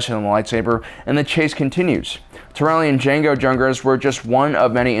have possession of the lightsaber, and the chase continues. Tyrellian Jango jumpers were just one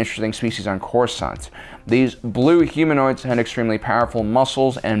of many interesting species on Coruscant. These blue humanoids had extremely powerful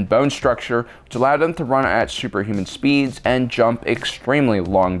muscles and bone structure, which allowed them to run at superhuman speeds and jump extremely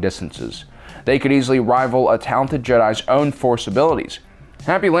long distances. They could easily rival a talented Jedi's own Force abilities.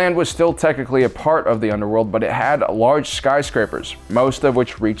 Happy Land was still technically a part of the underworld, but it had large skyscrapers, most of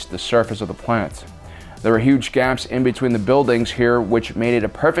which reached the surface of the planet. There were huge gaps in between the buildings here, which made it a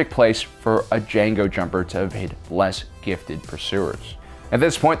perfect place for a Jango jumper to evade less gifted pursuers. At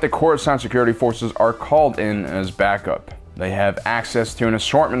this point, the Coruscant security forces are called in as backup. They have access to an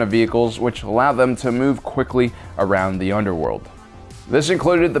assortment of vehicles, which allow them to move quickly around the underworld. This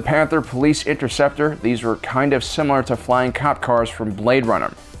included the Panther Police Interceptor. These were kind of similar to flying cop cars from Blade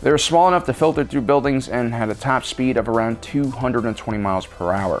Runner. They were small enough to filter through buildings and had a top speed of around 220 miles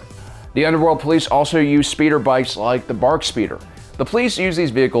per hour. The Underworld Police also used speeder bikes like the Bark Speeder. The police use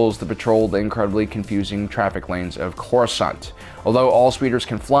these vehicles to patrol the incredibly confusing traffic lanes of Coruscant. Although all speeders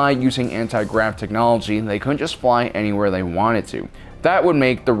can fly using anti-grav technology, they couldn't just fly anywhere they wanted to. That would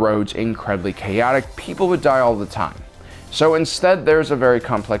make the roads incredibly chaotic. People would die all the time. So instead, there's a very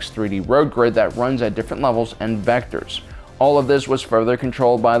complex 3D road grid that runs at different levels and vectors. All of this was further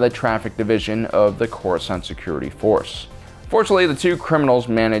controlled by the traffic division of the Coruscant Security Force. Fortunately, the two criminals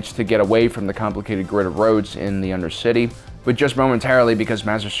managed to get away from the complicated grid of roads in the Undercity, but just momentarily because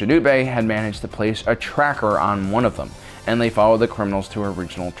Master Sunube had managed to place a tracker on one of them, and they followed the criminals to a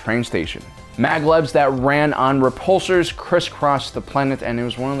regional train station. Maglevs that ran on repulsors crisscrossed the planet, and it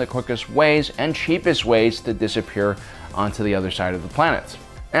was one of the quickest ways and cheapest ways to disappear onto the other side of the planet.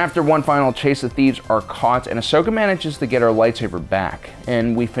 After one final chase, the thieves are caught, and Ahsoka manages to get her lightsaber back,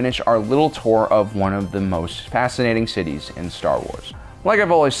 and we finish our little tour of one of the most fascinating cities in Star Wars. Like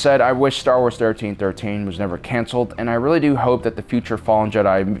I've always said, I wish Star Wars 1313 was never cancelled, and I really do hope that the future Fallen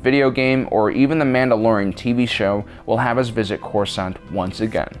Jedi video game or even the Mandalorian TV show will have us visit Coruscant once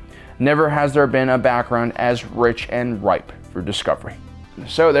again. Never has there been a background as rich and ripe for discovery.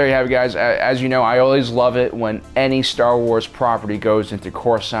 So there you have it, guys. As you know, I always love it when any Star Wars property goes into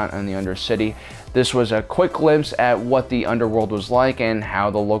Coruscant and the Undercity. This was a quick glimpse at what the underworld was like and how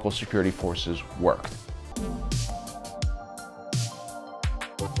the local security forces worked.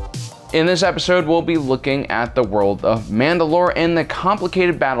 In this episode, we'll be looking at the world of Mandalore and the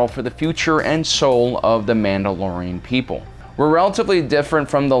complicated battle for the future and soul of the Mandalorian people. We're relatively different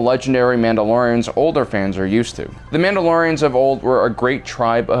from the legendary Mandalorians older fans are used to. The Mandalorians of old were a great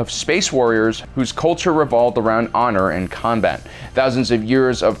tribe of space warriors whose culture revolved around honor and combat. Thousands of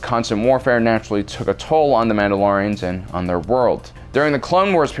years of constant warfare naturally took a toll on the Mandalorians and on their world. During the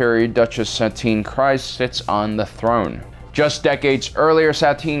Clone Wars period, Duchess Satine Kryze sits on the throne. Just decades earlier,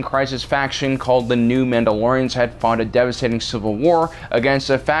 Satine Kryze's faction, called the New Mandalorians, had fought a devastating civil war against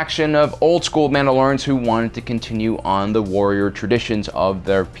a faction of old-school Mandalorians who wanted to continue on the warrior traditions of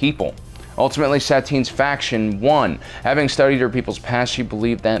their people. Ultimately, Satine's faction won. Having studied her people's past, she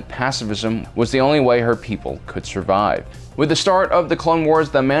believed that pacifism was the only way her people could survive. With the start of the Clone Wars,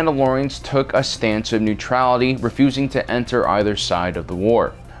 the Mandalorians took a stance of neutrality, refusing to enter either side of the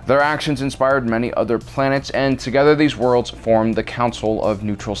war. Their actions inspired many other planets, and together these worlds formed the Council of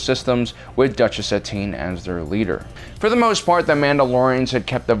Neutral Systems, with Duchess Satine as their leader. For the most part, the Mandalorians had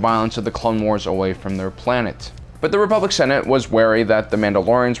kept the violence of the Clone Wars away from their planet. But the Republic Senate was wary that the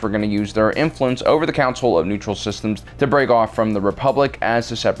Mandalorians were going to use their influence over the Council of Neutral Systems to break off from the Republic, as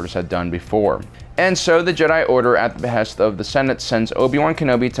the Separatists had done before. And so the Jedi Order, at the behest of the Senate, sends Obi-Wan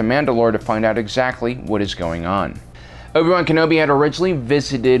Kenobi to Mandalore to find out exactly what is going on. Obi-Wan Kenobi had originally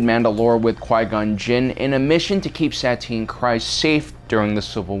visited Mandalore with Qui-Gon Jinn in a mission to keep Satine Kryze safe during the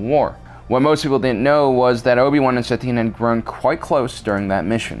Civil War. What most people didn't know was that Obi-Wan and Satine had grown quite close during that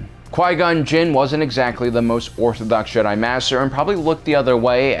mission. Qui-Gon Jinn wasn't exactly the most orthodox Jedi Master and probably looked the other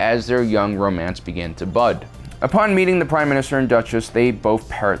way as their young romance began to bud. Upon meeting the Prime Minister and Duchess, they both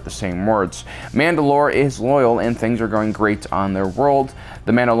parrot the same words. Mandalore is loyal and things are going great on their world.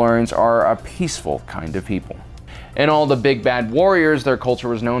 The Mandalorians are a peaceful kind of people. And all the big bad warriors their culture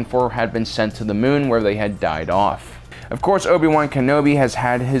was known for had been sent to the moon, where they had died off. Of course, Obi-Wan Kenobi has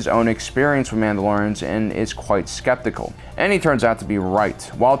had his own experience with Mandalorians and is quite skeptical. And he turns out to be right.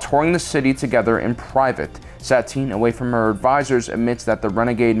 While touring the city together in private, Satine, away from her advisors, admits that the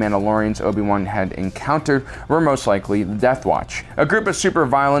renegade Mandalorians Obi-Wan had encountered were most likely the Death Watch, a group of super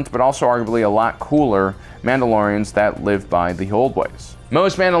violent but also arguably a lot cooler Mandalorians that lived by the old ways.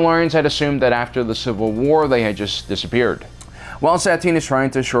 Most Mandalorians had assumed that after the Civil War they had just disappeared. While Satine is trying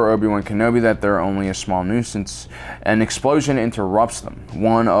to assure Obi-Wan Kenobi that they're only a small nuisance, an explosion interrupts them,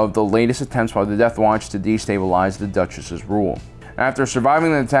 one of the latest attempts by the Death Watch to destabilize the Duchess's rule. After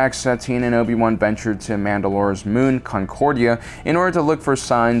surviving the attack, Satine and Obi-Wan ventured to Mandalore's moon, Concordia, in order to look for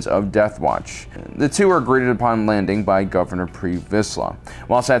signs of Death Watch. The two are greeted upon landing by Governor Pre Vizsla.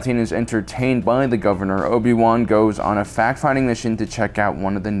 While Satine is entertained by the governor, Obi-Wan goes on a fact-finding mission to check out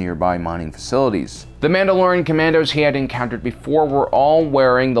one of the nearby mining facilities. The Mandalorian commandos he had encountered before were all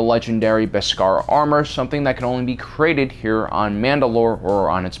wearing the legendary Beskar armor, something that can only be created here on Mandalore or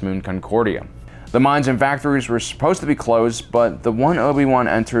on its moon, Concordia. The mines and factories were supposed to be closed, but the one Obi-Wan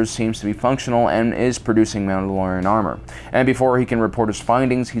enters seems to be functional and is producing Mandalorian armor. And before he can report his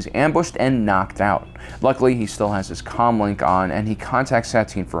findings, he's ambushed and knocked out. Luckily, he still has his comlink on, and he contacts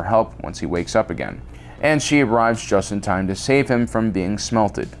Satine for help once he wakes up again. And she arrives just in time to save him from being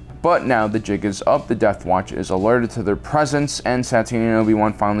smelted. But now the jig is up, the Death Watch is alerted to their presence, and Satine and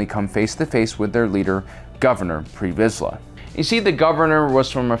Obi-Wan finally come face to face with their leader, Governor Pre Vizsla. You see, the governor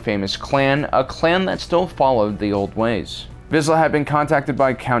was from a famous clan, a clan that still followed the old ways. Vizsla had been contacted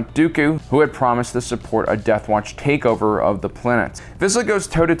by Count Dooku, who had promised to support a Death Watch takeover of the planet. Vizsla goes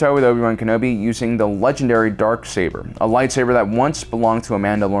toe-to-toe with Obi-Wan Kenobi using the legendary Darksaber, a lightsaber that once belonged to a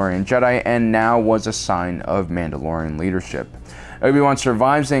Mandalorian Jedi and now was a sign of Mandalorian leadership. Obi-Wan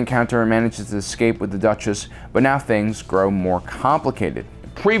survives the encounter and manages to escape with the Duchess, but now things grow more complicated.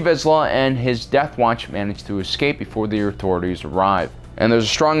 Pre Vizsla and his Death Watch managed to escape before the authorities arrive, and there's a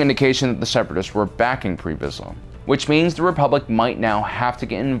strong indication that the Separatists were backing Pre Vizsla, which means the Republic might now have to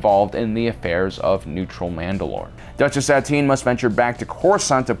get involved in the affairs of neutral Mandalore. Duchess Satine must venture back to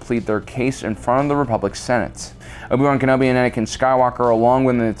Coruscant to plead their case in front of the Republic Senate. Obi-Wan Kenobi and Anakin Skywalker, along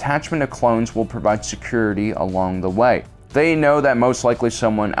with an detachment of clones, will provide security along the way. They know that most likely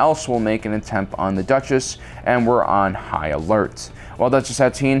someone else will make an attempt on the Duchess, and we're on high alert. While Duchess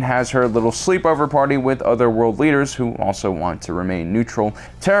Satine has her little sleepover party with other world leaders who also want to remain neutral,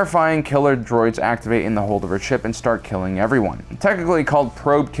 terrifying killer droids activate in the hold of her ship and start killing everyone. Technically called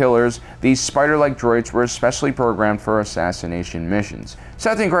probe killers, these spider-like droids were especially programmed for assassination missions.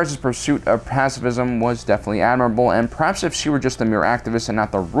 Satine Kryze's pursuit of pacifism was definitely admirable, and perhaps if she were just a mere activist and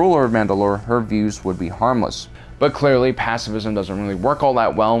not the ruler of Mandalore, her views would be harmless. But clearly, pacifism doesn't really work all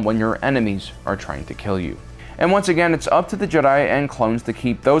that well when your enemies are trying to kill you. And once again, it's up to the Jedi and clones to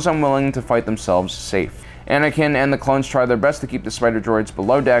keep those unwilling to fight themselves safe. Anakin and the clones try their best to keep the spider droids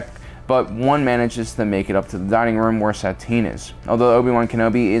below deck, but one manages to make it up to the dining room where Satine is. Although Obi-Wan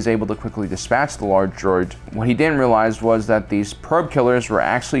Kenobi is able to quickly dispatch the large droid, what he didn't realize was that these probe killers were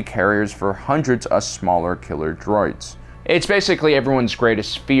actually carriers for hundreds of smaller killer droids. It's basically everyone's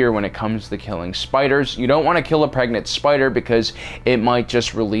greatest fear when it comes to killing spiders. You don't want to kill a pregnant spider because it might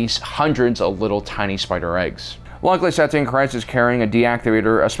just release hundreds of little tiny spider eggs. Luckily, Satine Kryze is carrying a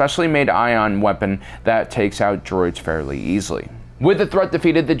deactivator, a specially made ion weapon that takes out droids fairly easily. With the threat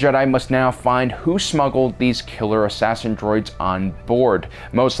defeated, the Jedi must now find who smuggled these killer assassin droids on board.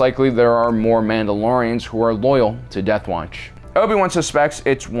 Most likely there are more Mandalorians who are loyal to Death Watch. Obi-Wan suspects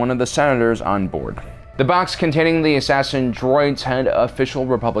it's one of the senators on board. The box containing the assassin droids had official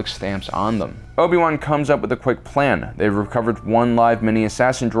Republic stamps on them. Obi-Wan comes up with a quick plan. They've recovered one live mini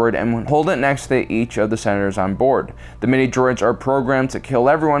assassin droid and hold it next to each of the senators on board. The mini droids are programmed to kill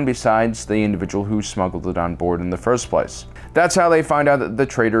everyone besides the individual who smuggled it on board in the first place. That's how they find out that the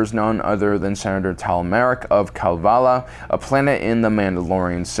traitor is none other than Senator Tal Merrick of Kalevala, a planet in the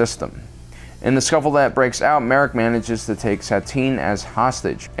Mandalorian system. In the scuffle that breaks out, Merrick manages to take Satine as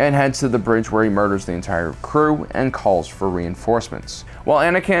hostage and heads to the bridge where he murders the entire crew and calls for reinforcements. While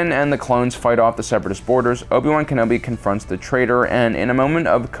Anakin and the clones fight off the Separatist borders, Obi-Wan Kenobi confronts the traitor, and in a moment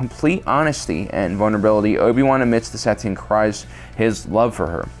of complete honesty and vulnerability, Obi-Wan admits to Satine Kryze his love for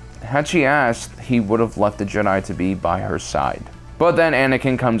her. Had she asked, he would have left the Jedi to be by her side. But then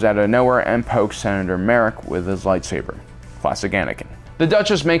Anakin comes out of nowhere and pokes Senator Merrick with his lightsaber. Classic Anakin. The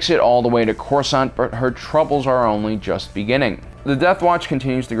Duchess makes it all the way to Coruscant, but her troubles are only just beginning. The Death Watch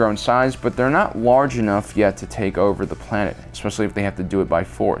continues to grow in size, but they're not large enough yet to take over the planet, especially if they have to do it by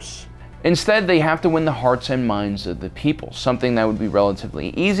force. Instead, they have to win the hearts and minds of the people, something that would be relatively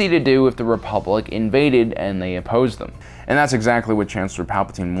easy to do if the Republic invaded and they opposed them. And that's exactly what Chancellor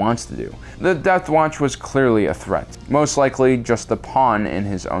Palpatine wants to do. The Death Watch was clearly a threat, most likely just a pawn in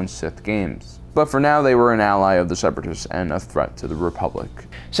his own Sith games. But for now, they were an ally of the Separatists and a threat to the Republic.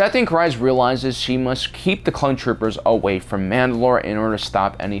 Satine Kryze realizes she must keep the clone troopers away from Mandalore in order to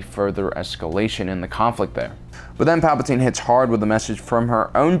stop any further escalation in the conflict there. But then Palpatine hits hard with a message from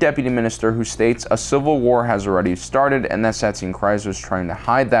her own deputy minister who states a civil war has already started and that Satine Kryze was trying to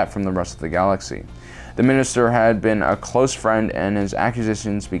hide that from the rest of the galaxy. The minister had been a close friend and his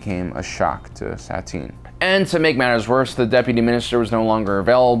accusations became a shock to Satine. And to make matters worse, the deputy minister was no longer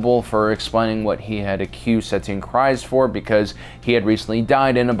available for explaining what he had accused Satine Kryze for because he had recently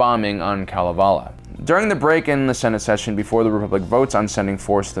died in a bombing on Kalevala. During the break in the Senate session before the Republic votes on sending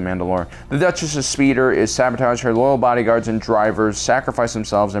force to Mandalore, the Duchess's speeder is sabotaged, her loyal bodyguards and drivers sacrifice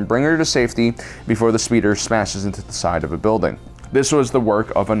themselves and bring her to safety before the speeder smashes into the side of a building. This was the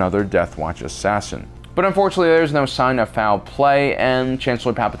work of another Death Watch assassin. But unfortunately, there's no sign of foul play, and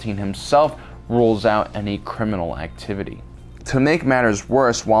Chancellor Palpatine himself rules out any criminal activity. To make matters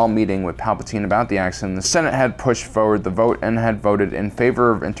worse, while meeting with Palpatine about the accident, the Senate had pushed forward the vote and had voted in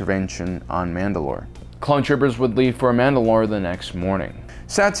favor of intervention on Mandalore. Clone troopers would leave for Mandalore the next morning.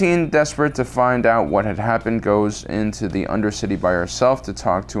 Satine, desperate to find out what had happened, goes into the Undercity by herself to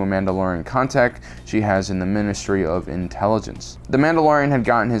talk to a Mandalorian contact she has in the Ministry of Intelligence. The Mandalorian had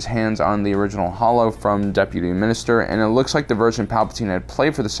gotten his hands on the original holo from Deputy Minister, and it looks like the version Palpatine had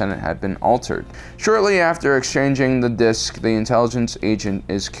played for the Senate had been altered. Shortly after exchanging the disc, the intelligence agent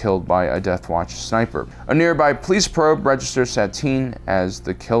is killed by a Death Watch sniper. A nearby police probe registers Satine as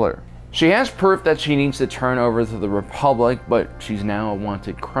the killer. She has proof that she needs to turn over to the Republic, but she's now a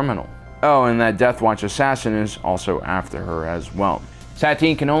wanted criminal. Oh, and that Death Watch assassin is also after her as well.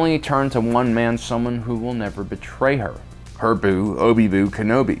 Satine can only turn to one man, someone who will never betray her. Her boo, Obi-Boo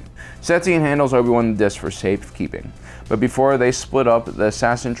Kenobi. Satine handles Obi-Wan the disc for safekeeping, but before they split up, the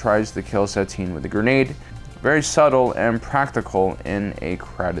assassin tries to kill Satine with a grenade. Very subtle and practical in a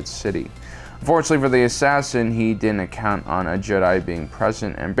crowded city. Unfortunately for the assassin, he didn't count on a Jedi being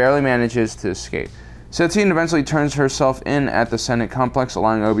present and barely manages to escape. Satine eventually turns herself in at the Senate complex,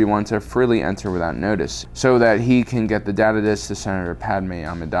 allowing Obi-Wan to freely enter without notice, so that he can get the data disk to Senator Padme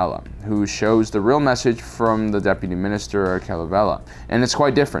Amidala, who shows the real message from the Deputy Minister Kalevala, and it's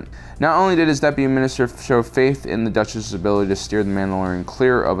quite different. Not only did his Deputy Minister show faith in the Duchess's ability to steer the Mandalorian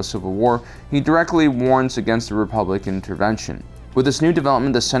clear of a civil war, he directly warns against the Republic intervention. With this new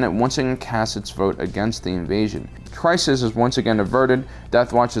development, the Senate once again casts its vote against the invasion. Crisis is once again averted.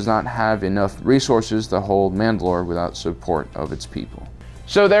 Death Watch does not have enough resources to hold Mandalore without support of its people.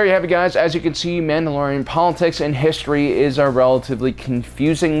 So there you have it, guys. As you can see, Mandalorian politics and history is a relatively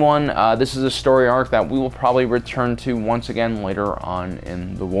confusing one. This is a story arc that we will probably return to once again later on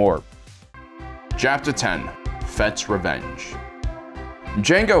in the war. Chapter 10, Fett's Revenge.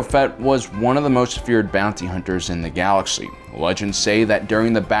 Jango Fett was one of the most feared bounty hunters in the galaxy. Legends say that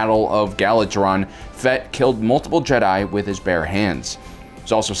during the Battle of Galadron, Fett killed multiple Jedi with his bare hands.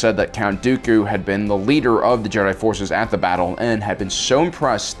 It's also said that Count Dooku had been the leader of the Jedi forces at the battle and had been so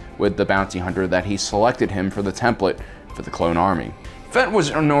impressed with the bounty hunter that he selected him for the template for the clone army. Fett was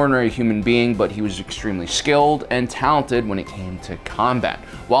an ordinary human being, but he was extremely skilled and talented when it came to combat.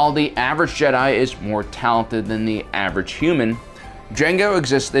 While the average Jedi is more talented than the average human, Jango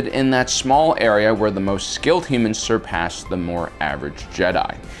existed in that small area where the most skilled humans surpassed the more average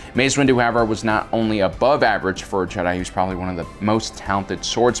Jedi. Mace Windu, however, was not only above average for a Jedi, he was probably one of the most talented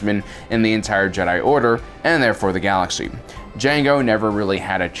swordsmen in the entire Jedi Order, and therefore the galaxy. Jango never really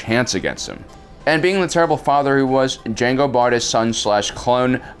had a chance against him. And being the terrible father he was, Jango brought his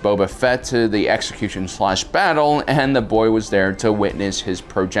son/clone Boba Fett to the execution/battle, and the boy was there to witness his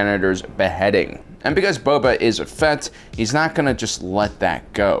progenitor's beheading. And because Boba is a Fett, he's not gonna just let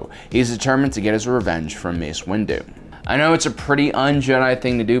that go. He's determined to get his revenge from Mace Windu. I know it's a pretty un-Jedi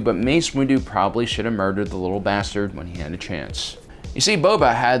thing to do, but Mace Windu probably should have murdered the little bastard when he had a chance. You see,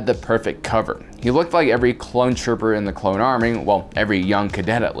 Boba had the perfect cover. He looked like every clone trooper in the clone army, well, every young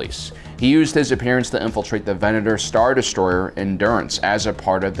cadet at least. He used his appearance to infiltrate the Venator Star Destroyer Endurance as a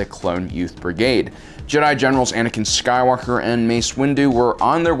part of the Clone Youth Brigade. Jedi Generals Anakin Skywalker and Mace Windu were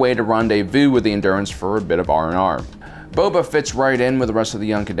on their way to rendezvous with the Endurance for a bit of R&R. Boba fits right in with the rest of the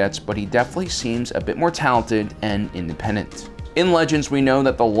young cadets, but he definitely seems a bit more talented and independent. In Legends, we know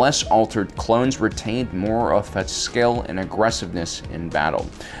that the less altered clones retained more of Fett's skill and aggressiveness in battle.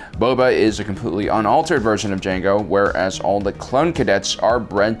 Boba is a completely unaltered version of Jango, whereas all the clone cadets are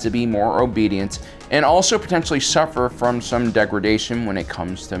bred to be more obedient and also potentially suffer from some degradation when it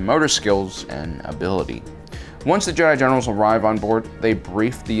comes to motor skills and ability. Once the Jedi Generals arrive on board, they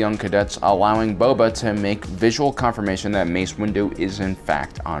brief the young cadets, allowing Boba to make visual confirmation that Mace Windu is in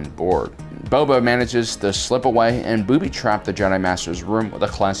fact on board. Boba manages to slip away and booby-trap the Jedi Master's room with a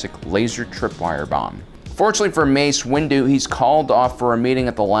classic laser tripwire bomb. Fortunately for Mace Windu, he's called off for a meeting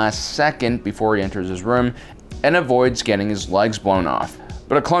at the last second before he enters his room and avoids getting his legs blown off.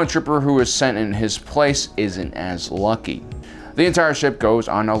 But a clone trooper who is sent in his place isn't as lucky. The entire ship goes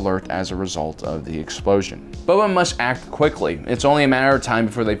on alert as a result of the explosion. Boba must act quickly. It's only a matter of time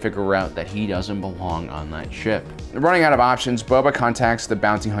before they figure out that he doesn't belong on that ship. Running out of options, Boba contacts the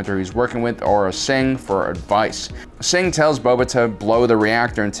bounty hunter he's working with, Aurra Sing, for advice. Sing tells Boba to blow the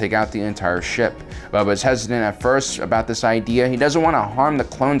reactor and take out the entire ship. Boba is hesitant at first about this idea. He doesn't want to harm the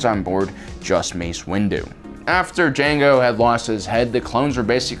clones on board, just Mace Windu. After Jango had lost his head, the clones were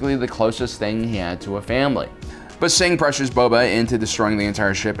basically the closest thing he had to a family. But Sing pressures Boba into destroying the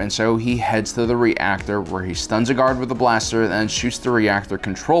entire ship, and so he heads to the reactor where he stuns a guard with a blaster and shoots the reactor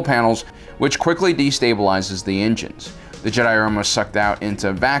control panels, which quickly destabilizes the engines. The Jedi are almost sucked out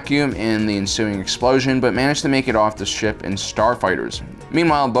into vacuum in the ensuing explosion, but manage to make it off the ship in starfighters.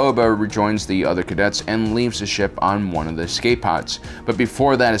 Meanwhile, Boba rejoins the other cadets and leaves the ship on one of the escape pods. But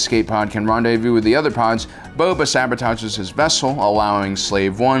before that escape pod can rendezvous with the other pods, Boba sabotages his vessel, allowing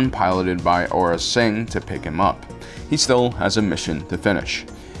Slave 1, piloted by Aurra Sing, to pick him up. He still has a mission to finish.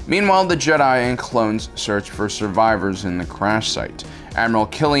 Meanwhile, the Jedi and clones search for survivors in the crash site. Admiral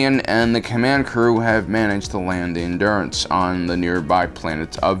Killian and the command crew have managed to land the Endurance on the nearby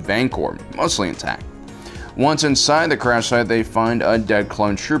planet of Vancor, mostly intact. Once inside the crash site, they find a dead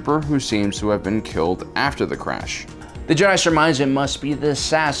clone trooper who seems to have been killed after the crash. The Jedi surmise it must be the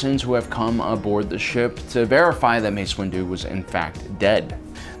assassins who have come aboard the ship to verify that Mace Windu was in fact dead.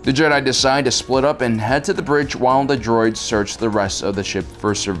 The Jedi decide to split up and head to the bridge while the droids search the rest of the ship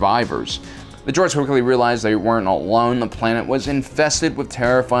for survivors. The droids quickly realized they weren't alone. The planet was infested with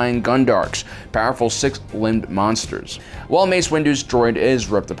terrifying Gundarks, powerful six-limbed monsters. While Mace Windu's droid is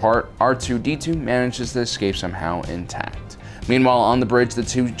ripped apart, R2-D2 manages to escape somehow intact. Meanwhile, on the bridge, the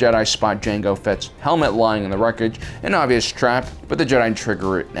two Jedi spot Jango Fett's helmet lying in the wreckage, an obvious trap, but the Jedi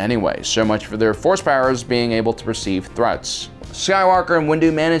trigger it anyway, so much for their force powers being able to perceive threats. Skywalker and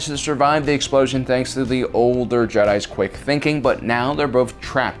Windu managed to survive the explosion thanks to the older Jedi's quick thinking, but now they're both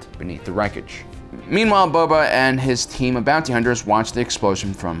trapped beneath the wreckage. Meanwhile, Boba and his team of bounty hunters watched the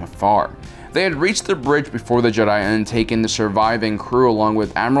explosion from afar. They had reached the bridge before the Jedi and taken the surviving crew along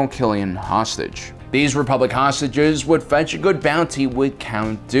with Admiral Killian hostage. These Republic hostages would fetch a good bounty with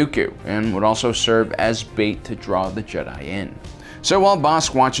Count Dooku, and would also serve as bait to draw the Jedi in. So while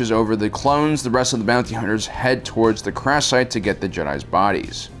Bossk watches over the clones, the rest of the bounty hunters head towards the crash site to get the Jedi's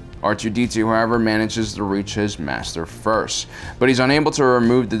bodies. R2-D2, however, manages to reach his master first, but he's unable to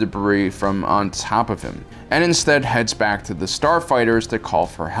remove the debris from on top of him, and instead heads back to the starfighters to call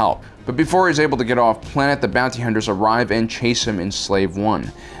for help. But before he's able to get off planet, the bounty hunters arrive and chase him in Slave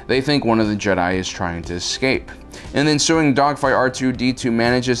 1. They think one of the Jedi is trying to escape. In the ensuing dogfight, R2-D2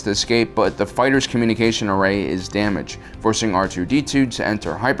 manages to escape, but the fighter's communication array is damaged, forcing R2-D2 to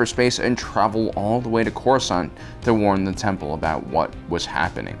enter hyperspace and travel all the way to Coruscant to warn the temple about what was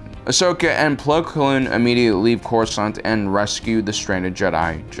happening. Ahsoka and Plo Koon immediately leave Coruscant and rescue the stranded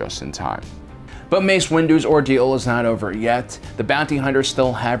Jedi just in time. But Mace Windu's ordeal is not over yet. The bounty hunters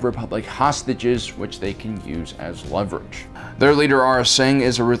still have Republic hostages, which they can use as leverage. Their leader, Aurra Sing,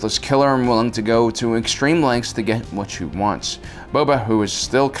 is a ruthless killer and willing to go to extreme lengths to get what she wants. Boba, who is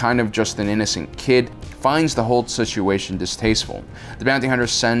still kind of just an innocent kid, finds the whole situation distasteful. The bounty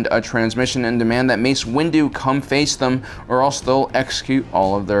hunters send a transmission and demand that Mace Windu come face them, or else they'll execute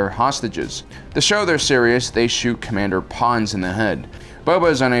all of their hostages. To show they're serious, they shoot Commander Pons in the head.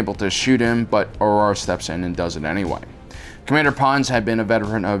 Boba is unable to shoot him, but Aurora steps in and does it anyway. Commander Pons had been a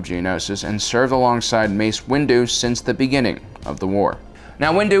veteran of Geonosis and served alongside Mace Windu since the beginning of the war.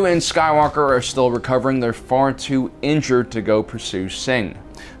 Now, Windu and Skywalker are still recovering. They're far too injured to go pursue Singh.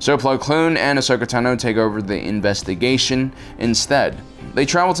 So Plo Koon and Ahsoka Tano take over the investigation instead. They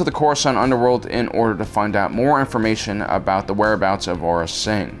travel to the Coruscant underworld in order to find out more information about the whereabouts of Aurra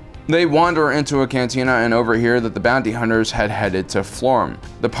Sing. They wander into a cantina and overhear that the bounty hunters had headed to Florm.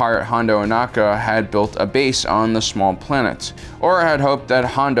 The pirate Hondo Ohnaka had built a base on the small planet. Aurra had hoped that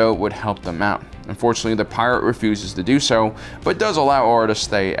Hondo would help them out. Unfortunately, the pirate refuses to do so, but does allow Aurra to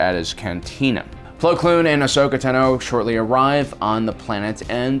stay at his cantina. Plo Koon and Ahsoka Tano shortly arrive on the planet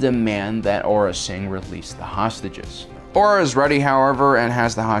and demand that Aurra Sing release the hostages. Aurra is ready, however, and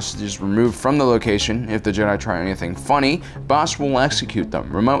has the hostages removed from the location. If the Jedi try anything funny, Boss will execute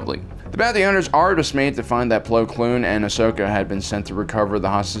them remotely. The bounty hunters are dismayed to find that Plo Koon and Ahsoka had been sent to recover the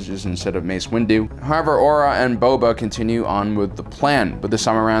hostages instead of Mace Windu. However, Aurra and Boba continue on with the plan, but this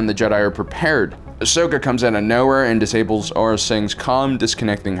time around the Jedi are prepared. Ahsoka comes out of nowhere and disables Aurra Sing's comm,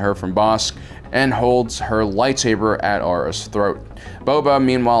 disconnecting her from Bossk, and holds her lightsaber at Aurra's throat. Boba,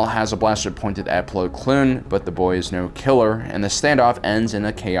 meanwhile, has a blaster pointed at Plo Koon, but the boy is no killer, and the standoff ends in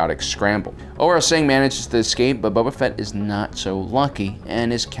a chaotic scramble. Aurra Sing manages to escape, but Boba Fett is not so lucky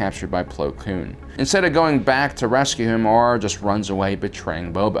and is captured by Plo Koon. Instead of going back to rescue him, Aurra just runs away,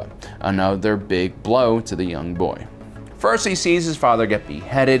 betraying Boba. Another big blow to the young boy. First, he sees his father get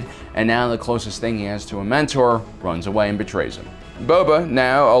beheaded, and now the closest thing he has to a mentor runs away and betrays him. Boba,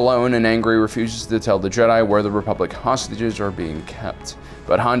 now alone and angry, refuses to tell the Jedi where the Republic hostages are being kept.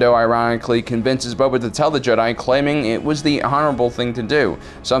 But Hondo ironically convinces Boba to tell the Jedi, claiming it was the honorable thing to do,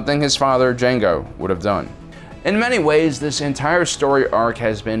 something his father, Jango, would have done. In many ways, this entire story arc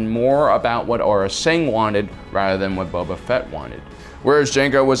has been more about what Aurra Sing wanted rather than what Boba Fett wanted. Whereas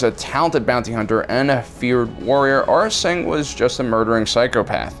Jango was a talented bounty hunter and a feared warrior, Aurra Sing was just a murdering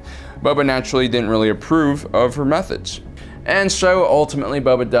psychopath. Boba naturally didn't really approve of her methods. And so ultimately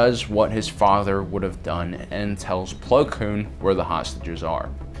Boba does what his father would have done and tells Plo Koon where the hostages are.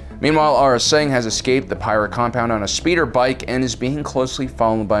 Meanwhile, Aurra Sing has escaped the pirate compound on a speeder bike and is being closely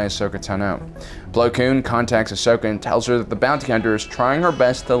followed by Ahsoka Tano. Plo Koon contacts Ahsoka and tells her that the bounty hunter is trying her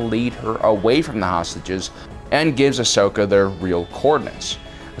best to lead her away from the hostages and gives Ahsoka their real coordinates.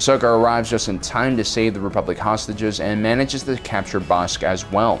 Ahsoka arrives just in time to save the Republic hostages and manages to capture Bossk as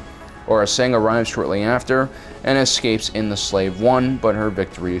well. Aurra Sing arrives shortly after and escapes in the Slave One, but her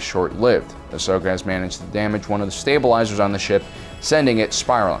victory is short-lived. Ahsoka has managed to damage one of the stabilizers on the ship, sending it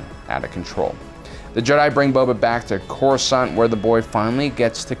spiraling out of control. The Jedi bring Boba back to Coruscant, where the boy finally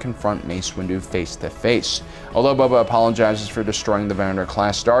gets to confront Mace Windu face to face. Although Boba apologizes for destroying the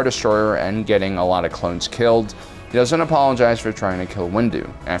Vander-class Star Destroyer and getting a lot of clones killed, he doesn't apologize for trying to kill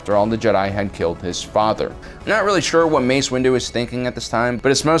Windu. After all, the Jedi had killed his father. I'm not really sure what Mace Windu is thinking at this time,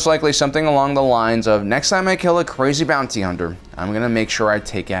 but it's most likely something along the lines of, next time I kill a crazy bounty hunter, I'm gonna make sure I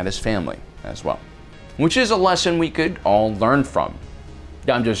take out his family as well. Which is a lesson we could all learn from.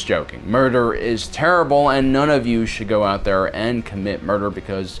 I'm just joking. Murder is terrible, and none of you should go out there and commit murder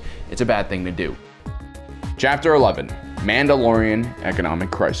because it's a bad thing to do. Chapter 11, Mandalorian Economic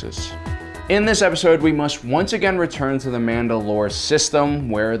Crisis. In this episode, we must once again return to the Mandalore system,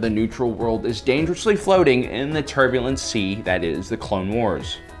 where the neutral world is dangerously floating in the turbulent sea that is the Clone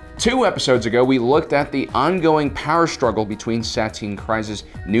Wars. 2 episodes ago, we looked at the ongoing power struggle between Satine Kryze's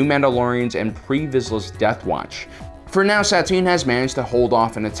New Mandalorians and Pre-Vizsla's Death Watch. For now, Satine has managed to hold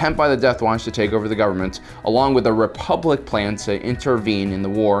off an attempt by the Death Watch to take over the government, along with a Republic plan to intervene in the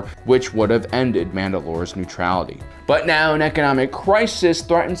war, which would have ended Mandalore's neutrality. But now an economic crisis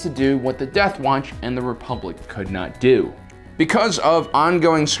threatens to do what the Death Watch and the Republic could not do. Because of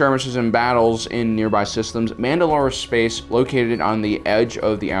ongoing skirmishes and battles in nearby systems, Mandalore's space, located on the edge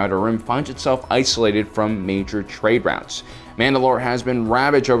of the Outer Rim, finds itself isolated from major trade routes. Mandalore has been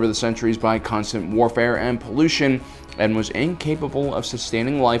ravaged over the centuries by constant warfare and pollution, and was incapable of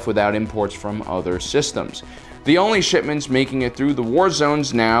sustaining life without imports from other systems. The only shipments making it through the war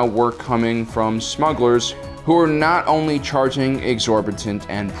zones now were coming from smugglers who were not only charging exorbitant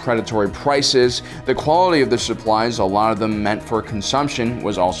and predatory prices, the quality of the supplies, a lot of them meant for consumption,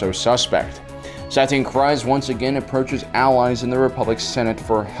 was also suspect. Satine Kryze once again approaches allies in the Republic's Senate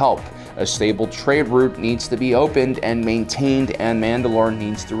for help. A stable trade route needs to be opened and maintained, and Mandalore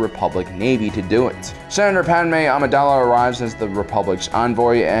needs the Republic Navy to do it. Senator Padme Amidala arrives as the Republic's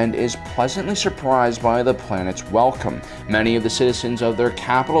envoy and is pleasantly surprised by the planet's welcome. Many of the citizens of their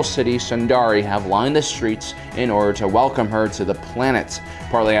capital city, Sundari, have lined the streets in order to welcome her to the planet,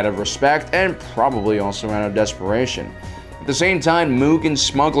 partly out of respect and probably also out of desperation. At the same time, Mugan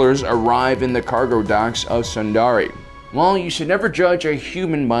smugglers arrive in the cargo docks of Sundari. While you should never judge a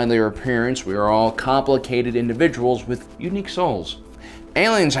human by their appearance, we are all complicated individuals with unique souls.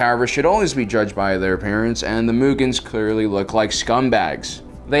 Aliens, however, should always be judged by their appearance, and the Mugans clearly look like scumbags.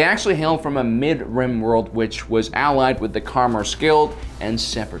 They actually hail from a mid-rim world which was allied with the Commerce Guild and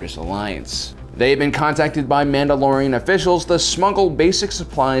Separatist Alliance. They have been contacted by Mandalorian officials to smuggle basic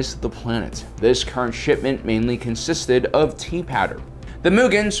supplies to the planet. This current shipment mainly consisted of tea powder. The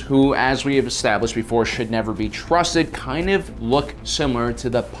Mugans, who, as we have established before, should never be trusted, kind of look similar to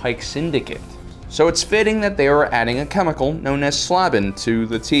the Pike Syndicate. So it's fitting that they are adding a chemical known as slabin to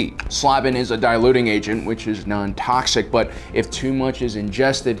the tea. Slabin is a diluting agent which is non-toxic, but if too much is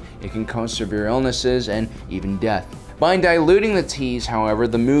ingested, it can cause severe illnesses and even death. By diluting the teas, however,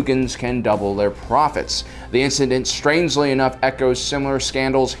 the Mugans can double their profits. The incident, strangely enough, echoes similar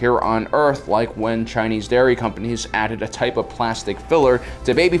scandals here on Earth, like when Chinese dairy companies added a type of plastic filler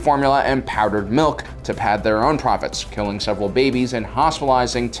to baby formula and powdered milk to pad their own profits, killing several babies and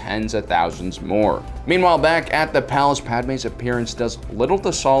hospitalizing tens of thousands more. Meanwhile, back at the palace, Padme's appearance does little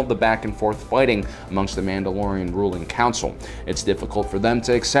to solve the back and forth fighting amongst the Mandalorian ruling council. It's difficult for them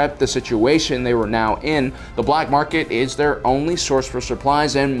to accept the situation they were now in. The black market is their only source for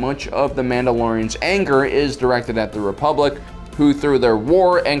supplies, and much of the Mandalorians' anger is directed at the Republic, who through their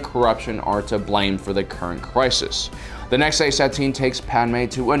war and corruption are to blame for the current crisis. The next day, Satine takes Padme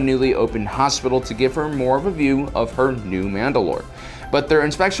to a newly opened hospital to give her more of a view of her new Mandalore. But their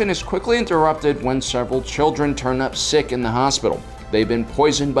inspection is quickly interrupted when several children turn up sick in the hospital. They've been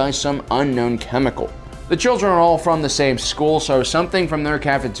poisoned by some unknown chemical. The children are all from the same school, so something from their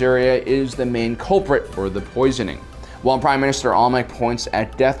cafeteria is the main culprit for the poisoning. While Prime Minister Almec points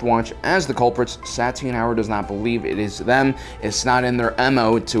at Death Watch as the culprits, Satine, however, does not believe it is them. It's not in their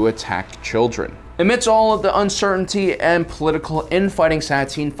MO to attack children. Amidst all of the uncertainty and political infighting,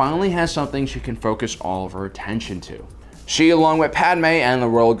 Satine finally has something she can focus all of her attention to. She, along with Padme and the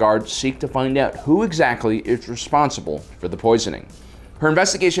Royal Guard, seek to find out who exactly is responsible for the poisoning. Her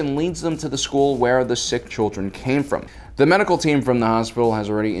investigation leads them to the school where the sick children came from. The medical team from the hospital has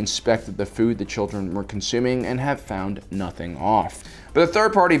already inspected the food the children were consuming and have found nothing off. But a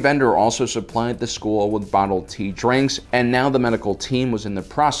third-party vendor also supplied the school with bottled tea drinks, and now the medical team was in the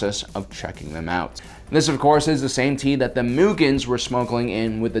process of checking them out. This, of course, is the same tea that the Mugans were smuggling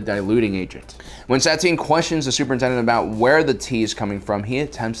in with the diluting agent. When Satine questions the superintendent about where the tea is coming from, he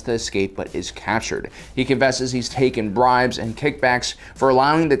attempts to escape but is captured. He confesses he's taken bribes and kickbacks for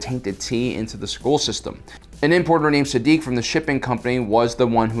allowing the tainted tea into the school system. An importer named Sadiq from the shipping company was the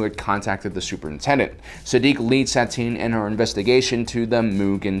one who had contacted the superintendent. Sadiq leads Satine in her investigation to the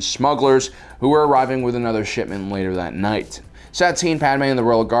Mugan smugglers, who were arriving with another shipment later that night. Satine, Padme, and the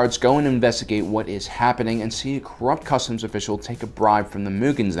Royal Guards go and investigate what is happening and see a corrupt customs official take a bribe from the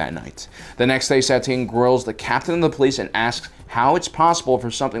Mugans that night. The next day, Satine grills the captain of the police and asks how it's possible for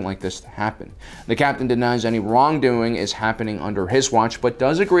something like this to happen. The captain denies any wrongdoing is happening under his watch, but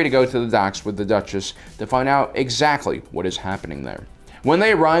does agree to go to the docks with the Duchess to find out exactly what is happening there. When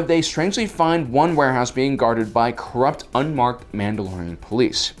they arrive, they strangely find one warehouse being guarded by corrupt, unmarked Mandalorian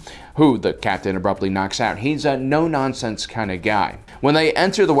police, who the captain abruptly knocks out. He's a no-nonsense kind of guy. When they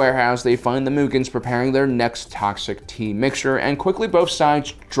enter the warehouse, they find the Mugans preparing their next toxic tea mixture, and quickly both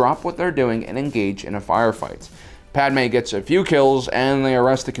sides drop what they're doing and engage in a firefight. Padme gets a few kills and they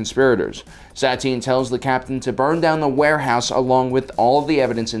arrest the conspirators. Satine tells the captain to burn down the warehouse along with all of the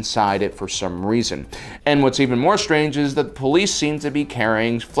evidence inside it for some reason. And what's even more strange is that the police seem to be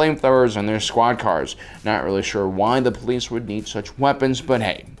carrying flamethrowers in their squad cars. Not really sure why the police would need such weapons, but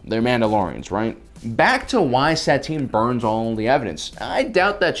hey, they're Mandalorians, right? Back to why Satine burns all the evidence. I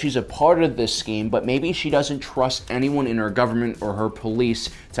doubt that she's a part of this scheme, but maybe she doesn't trust anyone in her government or her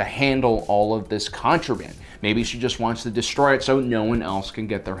police to handle all of this contraband. Maybe she just wants to destroy it so no one else can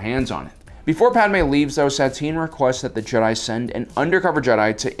get their hands on it. Before Padme leaves, though, Satine requests that the Jedi send an undercover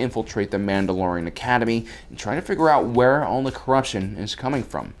Jedi to infiltrate the Mandalorian Academy and try to figure out where all the corruption is coming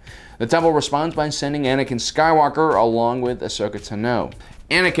from. The Temple responds by sending Anakin Skywalker along with Ahsoka Tano.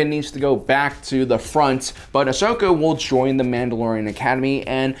 Anakin needs to go back to the front, but Ahsoka will join the Mandalorian Academy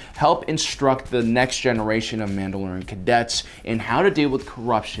and help instruct the next generation of Mandalorian cadets in how to deal with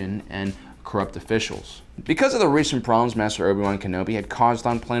corruption and corrupt officials. Because of the recent problems Master Obi-Wan Kenobi had caused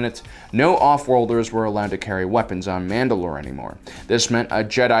on planet, no off-worlders were allowed to carry weapons on Mandalore anymore. This meant a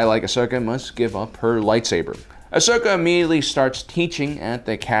Jedi like Ahsoka must give up her lightsaber. Ahsoka immediately starts teaching at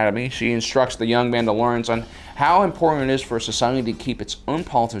the academy. She instructs the young Mandalorians on how important it is for society to keep its own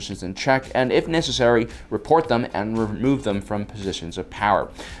politicians in check and, if necessary, report them and remove them from positions of power.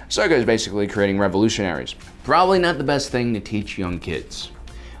 Ahsoka is basically creating revolutionaries. Probably not the best thing to teach young kids.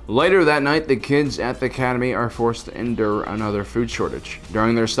 Later that night, the kids at the academy are forced to endure another food shortage.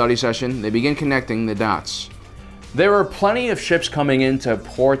 During their study session, they begin connecting the dots. There were plenty of ships coming into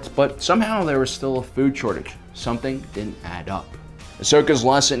port, but somehow there was still a food shortage. Something didn't add up. Ahsoka's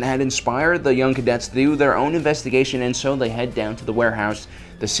lesson had inspired the young cadets to do their own investigation, and so they head down to the warehouse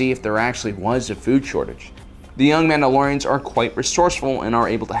to see if there actually was a food shortage. The young Mandalorians are quite resourceful and are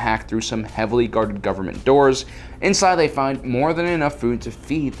able to hack through some heavily guarded government doors. Inside, they find more than enough food to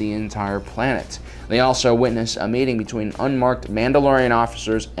feed the entire planet. They also witness a meeting between unmarked Mandalorian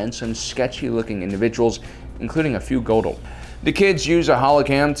officers and some sketchy-looking individuals, including a few Godel. The kids use a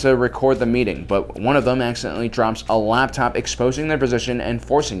holocam to record the meeting, but one of them accidentally drops a laptop, exposing their position and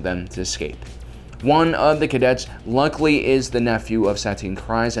forcing them to escape. One of the cadets luckily is the nephew of Satine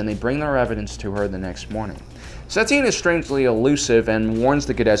Kryze, and they bring their evidence to her the next morning. Satine is strangely elusive and warns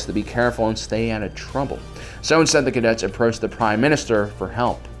the cadets to be careful and stay out of trouble. So instead, the cadets approach the Prime Minister for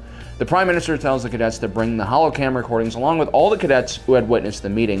help. The Prime Minister tells the cadets to bring the holocam recordings along with all the cadets who had witnessed the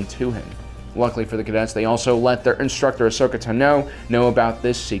meeting to him. Luckily for the cadets, they also let their instructor Ahsoka Tano know about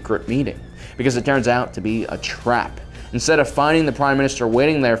this secret meeting, because it turns out to be a trap. Instead of finding the Prime Minister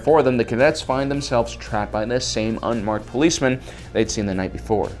waiting there for them, the cadets find themselves trapped by the same unmarked policeman they'd seen the night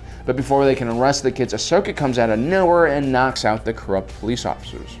before. But before they can arrest the kids, Ahsoka comes out of nowhere and knocks out the corrupt police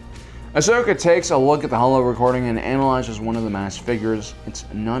officers. Ahsoka takes a look at the holo recording and analyzes one of the masked figures. It's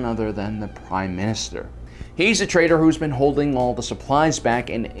none other than the Prime Minister. He's a traitor who's been holding all the supplies back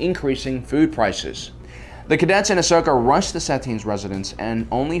and increasing food prices. The cadets and Ahsoka rush to Satine's residence and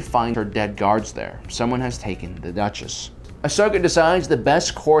only find her dead guards there. Someone has taken the Duchess. Ahsoka decides the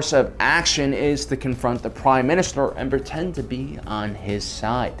best course of action is to confront the Prime Minister and pretend to be on his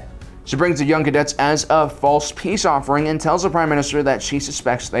side. She brings the young cadets as a false peace offering and tells the Prime Minister that she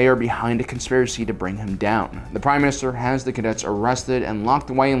suspects they are behind a conspiracy to bring him down. The Prime Minister has the cadets arrested and locked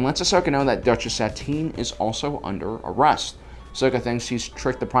away and lets Ahsoka know that Duchess Satine is also under arrest. Ahsoka thinks she's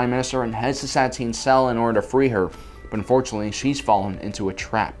tricked the Prime Minister and heads to Satine's cell in order to free her, but unfortunately she's fallen into a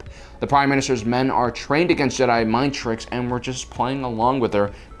trap. The Prime Minister's men are trained against Jedi mind tricks and were just playing along with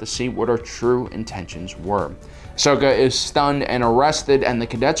her to see what her true intentions were. Ahsoka is stunned and arrested, and the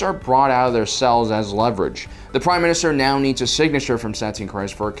cadets are brought out of their cells as leverage. The Prime Minister now needs a signature from Satine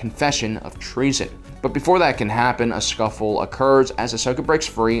Kryze for a confession of treason. But before that can happen, a scuffle occurs as Ahsoka breaks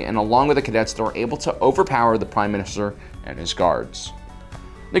free, and along with the cadets, they're able to overpower the Prime Minister and his guards.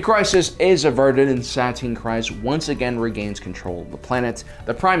 The crisis is averted, and Satine Kryze once again regains control of the planet.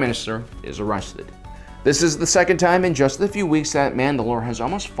 The Prime Minister is arrested. This is the second time in just a few weeks that Mandalore has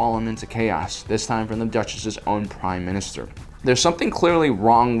almost fallen into chaos, this time from the Duchess's own Prime Minister. There's something clearly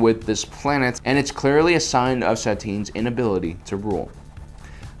wrong with this planet, and it's clearly a sign of Satine's inability to rule.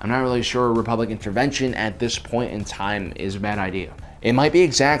 I'm not really sure Republic intervention at this point in time is a bad idea. It might be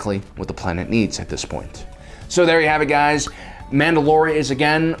exactly what the planet needs at this point. So there you have it, guys. Mandalore is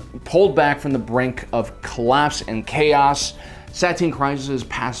again pulled back from the brink of collapse and chaos. Satine Kryze's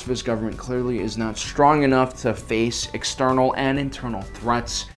pacifist government clearly is not strong enough to face external and internal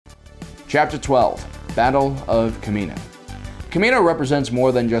threats. Chapter 12, Battle of Kamino. Kamino represents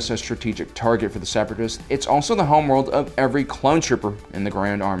more than just a strategic target for the Separatists, it's also the homeworld of every clone trooper in the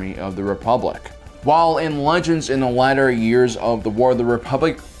Grand Army of the Republic. While in Legends in the latter years of the war, the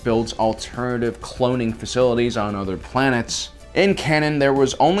Republic builds alternative cloning facilities on other planets, in canon, there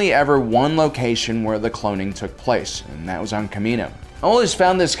was only ever one location where the cloning took place, and that was on Kamino. I always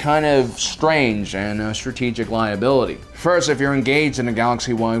found this kind of strange and a strategic liability. First, if you're engaged in a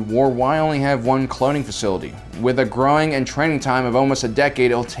galaxy-wide war, why only have one cloning facility? With a growing and training time of almost a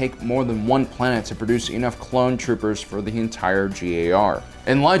decade, it'll take more than one planet to produce enough clone troopers for the entire GAR.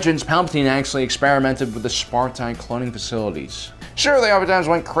 In Legends, Palpatine actually experimented with the Spartite cloning facilities. Sure, they oftentimes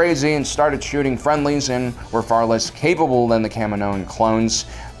went crazy and started shooting friendlies and were far less capable than the Kaminoan clones,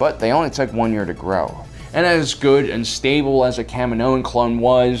 but they only took 1 year to grow. And as good and stable as a Kaminoan clone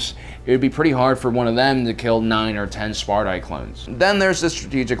was, it would be pretty hard for one of them to kill 9 or 10 Spartite clones. Then there's the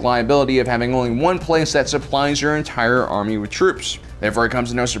strategic liability of having only one place that supplies your entire army with troops. Therefore, it comes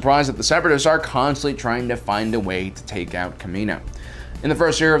to no surprise that the Separatists are constantly trying to find a way to take out Kamino. In the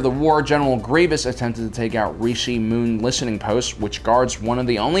first year of the war, General Grievous attempted to take out Rishi Moon Listening Post, which guards one of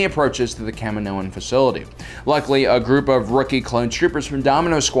the only approaches to the Kaminoan facility. Luckily, a group of rookie clone troopers from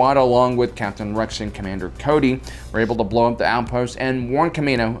Domino Squad, along with Captain Rex and Commander Cody, were able to blow up the outpost and warn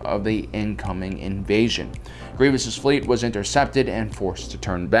Kamino of the incoming invasion. Grievous's fleet was intercepted and forced to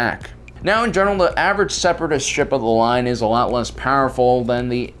turn back. Now, in general, the average Separatist ship of the line is a lot less powerful than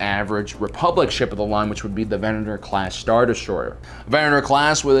the average Republic ship of the line, which would be the Venator-class Star Destroyer.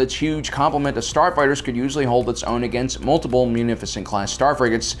 Venator-class, with its huge complement of starfighters, could usually hold its own against multiple Munificent-class star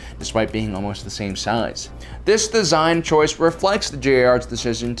frigates, despite being almost the same size. This design choice reflects the JAR's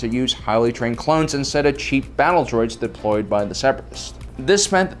decision to use highly trained clones instead of cheap battle droids deployed by the Separatists.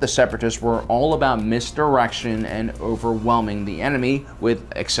 This meant that the Separatists were all about misdirection and overwhelming the enemy with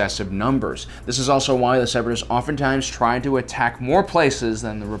excessive numbers. This is also why the Separatists oftentimes tried to attack more places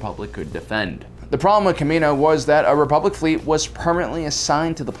than the Republic could defend. The problem with Kamino was that a Republic fleet was permanently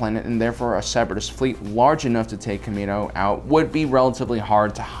assigned to the planet, and therefore a Separatist fleet large enough to take Kamino out would be relatively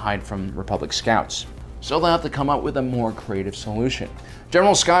hard to hide from Republic scouts. So they'll have to come up with a more creative solution.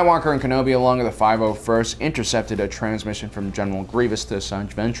 General Skywalker and Kenobi, along with the 501st, intercepted a transmission from General Grievous to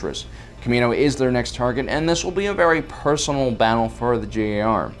Asajj Ventress. Kamino is their next target, and this will be a very personal battle for the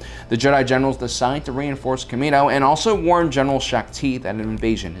JAR. The Jedi Generals decide to reinforce Kamino and also warn General Shakti that an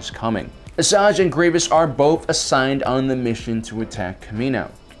invasion is coming. Asajj and Grievous are both assigned on the mission to attack Kamino.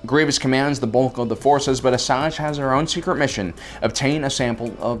 Grievous commands the bulk of the forces, but Asajj has her own secret mission: obtain a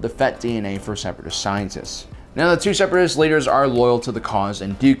sample of the Fett DNA for Separatist scientists. Now, the two Separatist leaders are loyal to the cause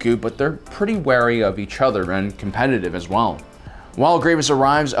and Dooku, but they're pretty wary of each other and competitive as well. While Grievous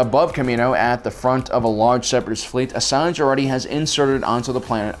arrives above Kamino at the front of a large Separatist fleet, Asajj already has inserted onto the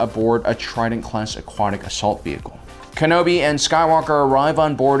planet aboard a Trident-class aquatic assault vehicle. Kenobi and Skywalker arrive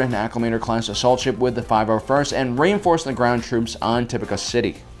on board an Acclamator-class assault ship with the 501st and reinforce the ground troops on Tipica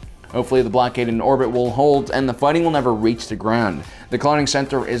City. Hopefully the blockade in orbit will hold and the fighting will never reach the ground. The cloning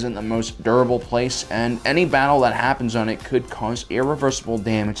center isn't the most durable place, and any battle that happens on it could cause irreversible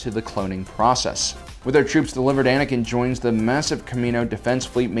damage to the cloning process. With their troops delivered, Anakin joins the massive Kamino defense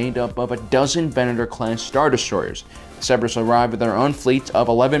fleet made up of a dozen Venator-class Star Destroyers. The Separatists arrive with their own fleet of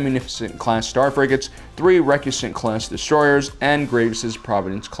 11 Munificent-class Star Frigates, 3 Recusant-class Destroyers, and Grievous'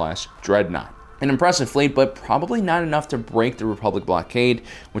 Providence-class Dreadnought. An impressive fleet, but probably not enough to break the Republic blockade,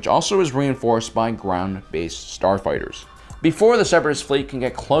 which also is reinforced by ground-based starfighters. Before the Separatist fleet can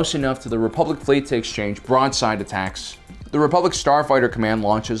get close enough to the Republic fleet to exchange broadside attacks, the Republic Starfighter Command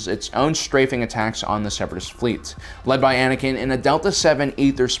launches its own strafing attacks on the Separatist fleet. Led by Anakin in a Delta 7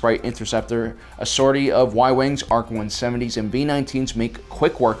 Aether Sprite Interceptor, a sortie of Y-Wings, ARC-170s, and V-19s make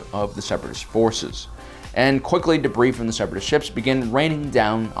quick work of the Separatist forces. And quickly debris from the Separatist ships begin raining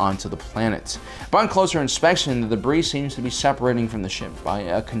down onto the planet. Upon closer inspection, the debris seems to be separating from the ship by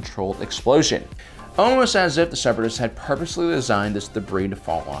a controlled explosion, almost as if the Separatists had purposely designed this debris to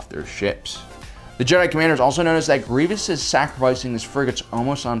fall off their ships. The Jedi commanders also notice that Grievous is sacrificing his frigates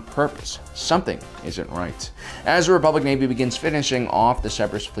almost on purpose. Something isn't right. As the Republic Navy begins finishing off the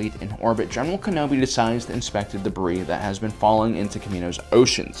Separatist fleet in orbit, General Kenobi decides to inspect the debris that has been falling into Kamino's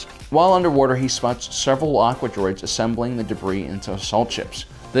oceans. While underwater, he spots several aqua droids assembling the debris into assault ships.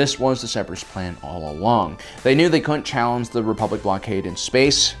 This was the Separatist plan all along. They knew they couldn't challenge the Republic blockade in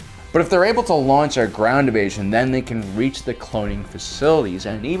space, but if they're able to launch a ground invasion, then they can reach the cloning facilities,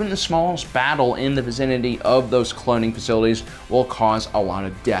 and even the smallest battle in the vicinity of those cloning facilities will cause a lot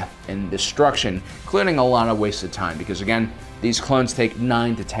of death and destruction, including a lot of wasted time, because again, these clones take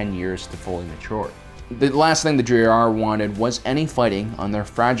 9 to 10 years to fully mature. The last thing the JR wanted was any fighting on their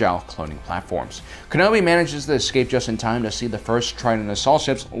fragile cloning platforms. Kenobi manages to escape just in time to see the first Trident assault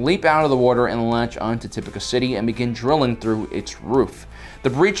ships leap out of the water and latch onto Tipica City and begin drilling through its roof. The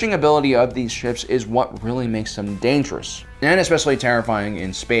breaching ability of these ships is what really makes them dangerous, and especially terrifying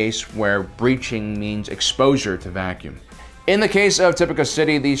in space, where breaching means exposure to vacuum. In the case of Tipica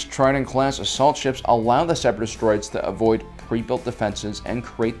City, these Trident-class assault ships allow the Separatist droids to avoid pre-built defenses and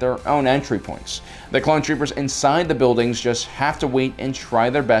create their own entry points. The clone troopers inside the buildings just have to wait and try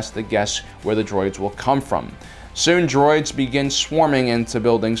their best to guess where the droids will come from. Soon, droids begin swarming into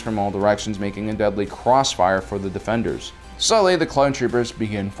buildings from all directions, making a deadly crossfire for the defenders. Slowly, the clone troopers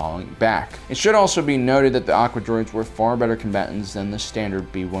begin falling back. It should also be noted that the Aqua droids were far better combatants than the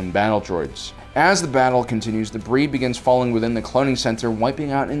standard B-1 battle droids. As the battle continues, debris begins falling within the cloning center,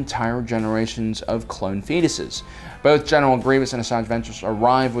 wiping out entire generations of clone fetuses. Both General Grievous and Asajj Ventress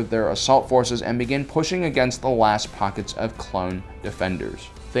arrive with their assault forces and begin pushing against the last pockets of clone defenders.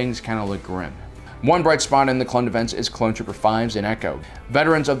 Things kinda look grim. One bright spot in the clone defense is Clone Trooper 5s and Echo,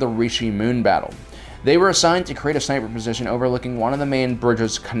 veterans of the Rishi Moon battle. They were assigned to create a sniper position overlooking one of the main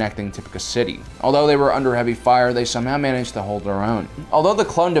bridges connecting Tipica City. Although they were under heavy fire, they somehow managed to hold their own. Although the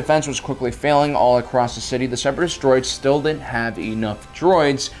clone defense was quickly failing all across the city, the Separatist droids still didn't have enough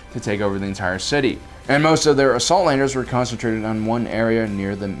droids to take over the entire city, and most of their assault landers were concentrated on one area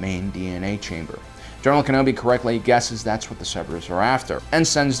near the main DNA chamber. General Kenobi correctly guesses that's what the Separatists are after, and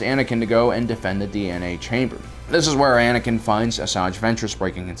sends Anakin to go and defend the DNA chamber. This is where Anakin finds Asajj Ventress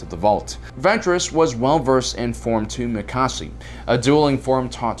breaking into the vault. Ventress was well versed in Form 2 Mikasi, a dueling form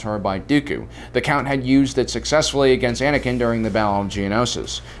taught to her by Dooku. The Count had used it successfully against Anakin during the Battle of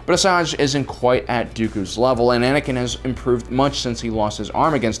Geonosis, but Asajj isn't quite at Dooku's level, and Anakin has improved much since he lost his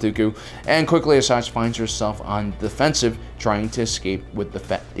arm against Dooku, and quickly Asajj finds herself on the defensive, trying to escape with the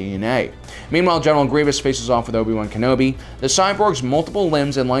Fett DNA. Meanwhile, General Grievous faces off with Obi-Wan Kenobi. The cyborg's multiple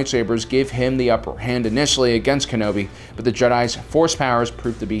limbs and lightsabers give him the upper hand initially against Kenobi, but the Jedi's force powers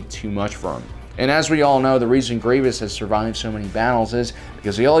prove to be too much for him. And as we all know, the reason Grievous has survived so many battles is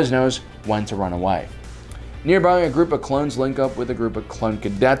because he always knows when to run away. Nearby, a group of clones link up with a group of clone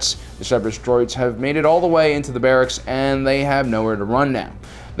cadets. The Separatist droids have made it all the way into the barracks, and they have nowhere to run now.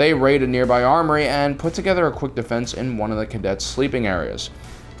 They raid a nearby armory and put together a quick defense in one of the cadets' sleeping areas.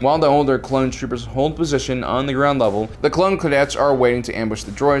 While the older clone troopers hold position on the ground level, the clone cadets are waiting to ambush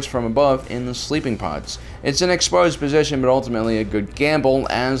the droids from above in the sleeping pods. It's an exposed position, but ultimately a good gamble,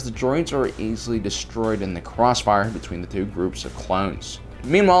 as the droids are easily destroyed in the crossfire between the two groups of clones.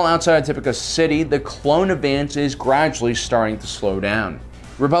 Meanwhile, outside of Tipica City, the clone advance is gradually starting to slow down.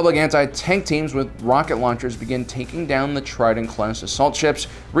 Republic anti-tank teams with rocket launchers begin taking down the Trident-class assault ships.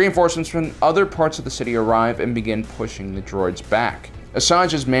 Reinforcements from other parts of the city arrive and begin pushing the droids back.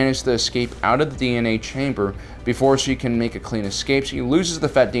 Asajj has managed to escape out of the DNA chamber. Before she can make a clean escape, she loses the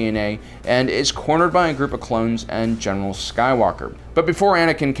Fett DNA and is cornered by a group of clones and General Skywalker. But before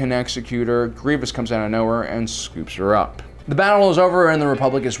Anakin can execute her, Grievous comes out of nowhere and scoops her up. The battle is over and the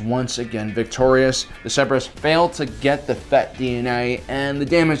Republic is once again victorious. The Separatists fail to get the Fett DNA, and the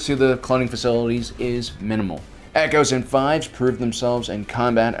damage to the cloning facilities is minimal. Echoes and Fives prove themselves in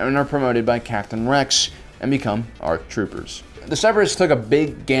combat and are promoted by Captain Rex and become ARC troopers. The Separatists took a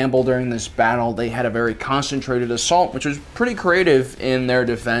big gamble during this battle. They had a very concentrated assault, which was pretty creative in their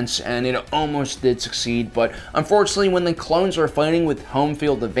defense, and it almost did succeed. But unfortunately, when the clones are fighting with home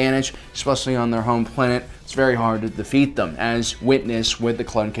field advantage, especially on their home planet, it's very hard to defeat them, as witnessed with the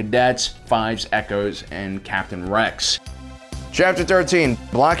clone cadets, Fives, Echoes, and Captain Rex. Chapter 13,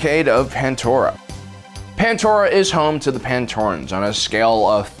 Blockade of Pantora. Pantora is home to the Pantorans. On a scale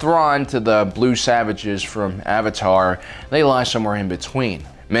of Thrawn to the Blue Savages from Avatar, they lie somewhere in between.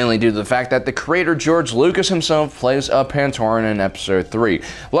 Mainly due to the fact that the creator George Lucas himself plays a Pantoran in Episode 3.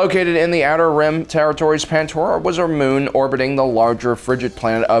 Located in the Outer Rim territories, Pantora was a moon orbiting the larger frigid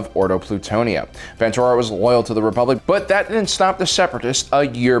planet of Ordo Plutonia. Pantora was loyal to the Republic, but that didn't stop the Separatists a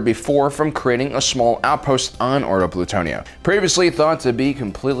year before from creating a small outpost on Ordo Plutonia. Previously thought to be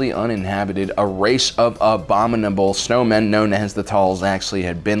completely uninhabited, a race of abominable snowmen known as the Talls actually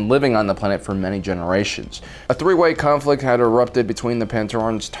had been living on the planet for many generations. A three-way conflict had erupted between the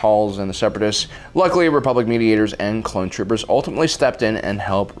Pantorans, Talls, and the Separatists. Luckily, Republic mediators and clone troopers ultimately stepped in and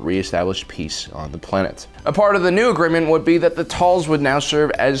helped re-establish peace on the planet. A part of the new agreement would be that the Talls would now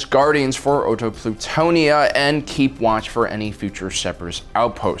serve as guardians for Ordo Plutonia and keep watch for any future Separatist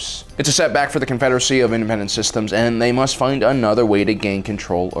outposts. It's a setback for the Confederacy of Independent Systems, and they must find another way to gain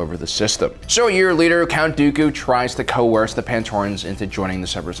control over the system. So a year later, Count Dooku tries to coerce the Pantorans into joining the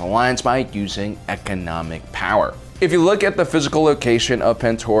Separatist alliance by using economic power. If you look at the physical location of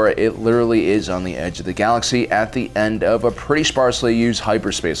Pantora, it literally is on the edge of the galaxy at the end of a pretty sparsely used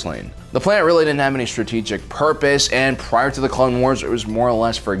hyperspace lane. The planet really didn't have any strategic purpose, and prior to the Clone Wars, it was more or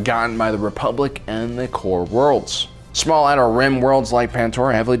less forgotten by the Republic and the core worlds. Small Outer Rim worlds like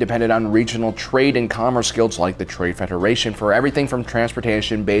Pantora heavily depended on regional trade and commerce guilds like the Trade Federation for everything from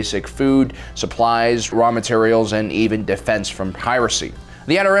transportation, basic food, supplies, raw materials, and even defense from piracy.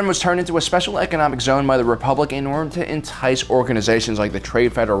 The Outer Rim was turned into a special economic zone by the Republic in order to entice organizations like the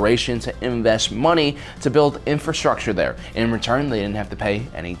Trade Federation to invest money to build infrastructure there. In return, they didn't have to pay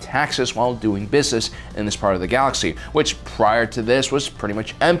any taxes while doing business in this part of the galaxy, which prior to this was pretty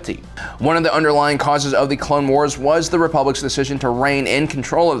much empty. One of the underlying causes of the Clone Wars was the Republic's decision to rein in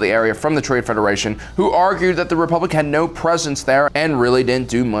control of the area from the Trade Federation, who argued that the Republic had no presence there and really didn't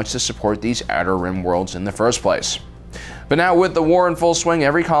do much to support these Outer Rim worlds in the first place. But now with the war in full swing,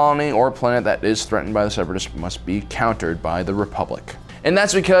 every colony or planet that is threatened by the Separatists must be countered by the Republic. And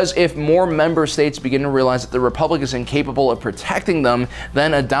that's because if more member states begin to realize that the Republic is incapable of protecting them,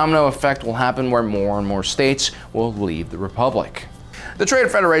 then a domino effect will happen where more and more states will leave the Republic. The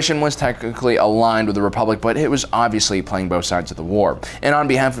Trade Federation was technically aligned with the Republic, but it was obviously playing both sides of the war. And on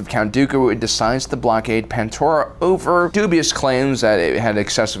behalf of Count Dooku, it decides to blockade Pantora over dubious claims that it had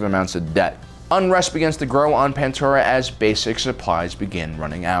excessive amounts of debt. Unrest begins to grow on Pantora as basic supplies begin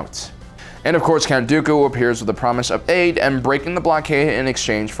running out. And of course, Count Dooku appears with the promise of aid and breaking the blockade in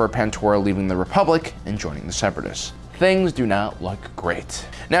exchange for Pantora leaving the Republic and joining the Separatists. Things do not look great.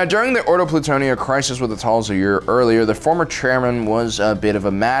 Now, during the Ordo Plutonia crisis with the Talz a year earlier, the former chairman was a bit of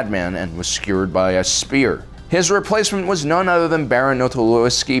a madman and was skewered by a spear. His replacement was none other than Baron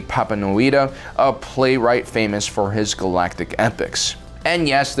Notoluski Papanoida, a playwright famous for his galactic epics. And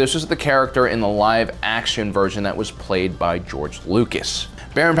yes, this was the character in the live-action version that was played by George Lucas.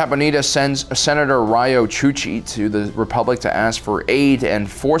 Baron Papanoida sends Senator Ryo Chuchi to the Republic to ask for aid and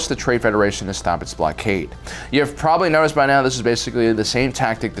force the Trade Federation to stop its blockade. You've probably noticed by now this is basically the same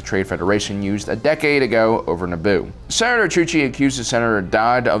tactic the Trade Federation used a decade ago over Naboo. Senator Chuchi accuses Senator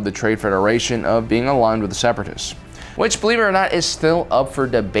Dodd of the Trade Federation of being aligned with the Separatists, which, believe it or not, is still up for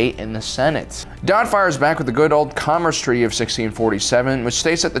debate in the Senate. Dodd fires back with the good old Commerce Treaty of 1647, which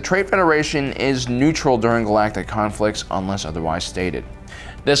states that the Trade Federation is neutral during galactic conflicts unless otherwise stated.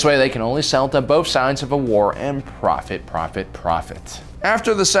 This way they can only sell to both sides of a war and profit, profit, profit.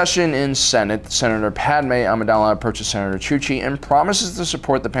 After the session in Senate, Senator Padme Amidala approaches Senator Chuchi and promises to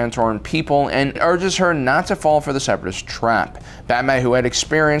support the Pantoran people and urges her not to fall for the Separatist trap. Padme, who had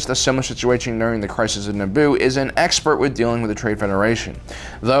experienced a similar situation during the crisis of Naboo, is an expert with dealing with the Trade Federation.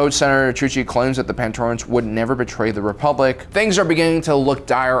 Though Senator Chuchi claims that the Pantorans would never betray the Republic, things are beginning to look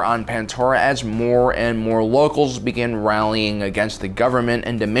dire on Pantora as more and more locals begin rallying against the government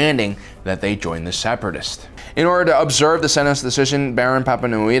and demanding that they join the Separatists. In order to observe the Senate's decision, Baron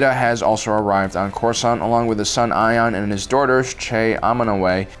Papanoida has also arrived on Coruscant along with his son Ion and his daughters Che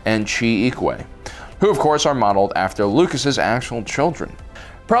Amanawe and Chi Ikwe, who of course are modeled after Lucas's actual children.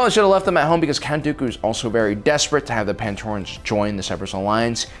 Probably should have left them at home because Count Dooku is also very desperate to have the Pantorans join the Separatist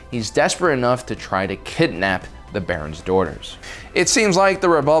alliance. He's desperate enough to try to kidnap the Baron's daughters. It seems like the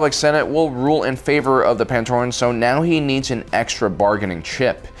Republic Senate will rule in favor of the Pantorans, so now he needs an extra bargaining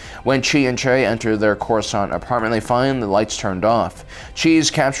chip. When Chi and Che enter their Coruscant apartment, they find the lights turned off. Chi is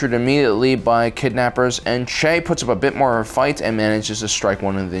captured immediately by kidnappers, and Che puts up a bit more of a fight and manages to strike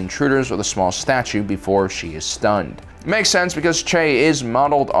one of the intruders with a small statue before she is stunned. It makes sense because Che is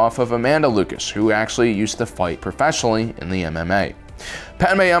modeled off of Amanda Lucas, who actually used to fight professionally in the MMA.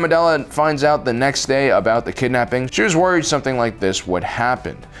 Padme Amidala finds out the next day about the kidnapping. She was worried something like this would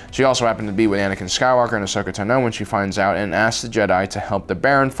happen. She also happened to be with Anakin Skywalker and Ahsoka Tano when she finds out and asks the Jedi to help the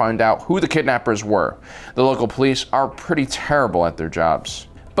Baron find out who the kidnappers were. The local police are pretty terrible at their jobs.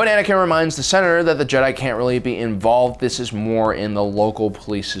 But Anakin reminds the senator that the Jedi can't really be involved. This is more in the local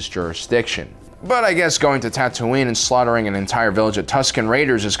police's jurisdiction. But I guess going to Tatooine and slaughtering an entire village of Tusken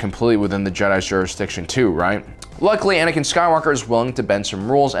Raiders is completely within the Jedi's jurisdiction too, right? Luckily, Anakin Skywalker is willing to bend some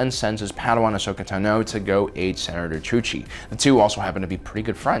rules and sends his Padawan Ahsoka Tano to go aid Senator Chuchi. The two also happen to be pretty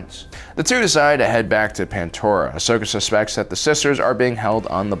good friends. The two decide to head back to Pantora. Ahsoka suspects that the sisters are being held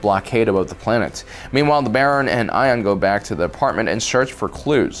on the blockade above the planet. Meanwhile, the Baron and Ion go back to the apartment and search for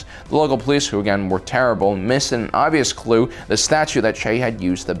clues. The local police, who again were terrible, missed an obvious clue, the statue that Che had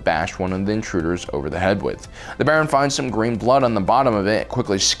used to bash one of the intruders over the head with. The Baron finds some green blood on the bottom of it,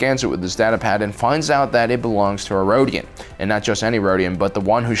 quickly scans it with his datapad, and finds out that it belongs to a Rodian, and not just any Rodian, but the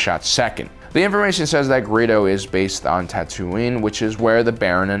one who shot second. The information says that Greedo is based on Tatooine, which is where the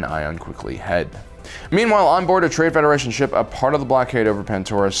Baron and Ion quickly head. Meanwhile, on board a Trade Federation ship, a part of the blockade over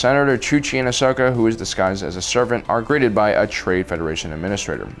Pantora, Senator Chuchi and Ahsoka, who is disguised as a servant, are greeted by a Trade Federation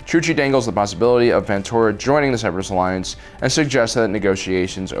administrator. Chuchi dangles the possibility of Pantora joining the Separatist alliance and suggests that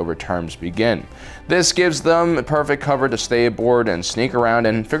negotiations over terms begin. This gives them perfect cover to stay aboard and sneak around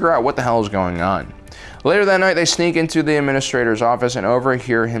and figure out what the hell is going on. Later that night, they sneak into the administrator's office and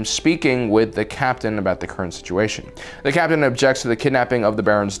overhear him speaking with the captain about the current situation. The captain objects to the kidnapping of the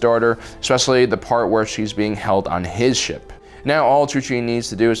Baron's daughter, especially the part where she's being held on his ship. Now all Chuchi needs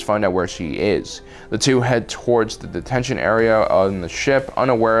to do is find out where she is. The two head towards the detention area on the ship,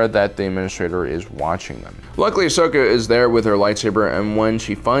 unaware that the administrator is watching them. Luckily, Ahsoka is there with her lightsaber, and when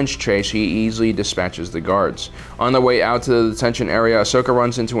she finds Che, she easily dispatches the guards. On their way out to the detention area, Ahsoka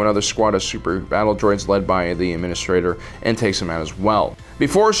runs into another squad of super battle droids led by the administrator and takes him out as well.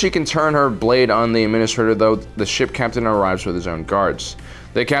 Before she can turn her blade on the administrator, though, the ship captain arrives with his own guards.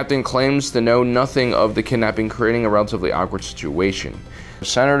 The captain claims to know nothing of the kidnapping, creating a relatively awkward situation.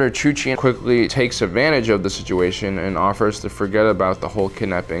 Senator Chuchi quickly takes advantage of the situation and offers to forget about the whole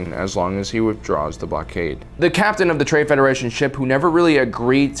kidnapping as long as he withdraws the blockade. The captain of the Trade Federation ship, who never really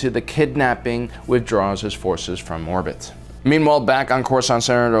agreed to the kidnapping, withdraws his forces from orbit. Meanwhile, back on Coruscant,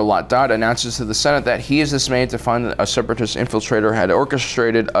 Senator Lot-Dot announces to the Senate that he is dismayed to find that a separatist infiltrator had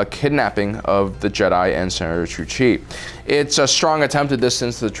orchestrated a kidnapping of the Jedi and Senator Chu-Chi. It's a strong attempt to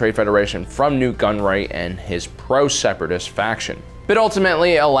distance the Trade Federation from Newt Gunray and his pro-separatist faction. But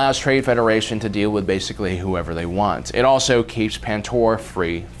ultimately, it allows Trade Federation to deal with basically whoever they want. It also keeps Pantor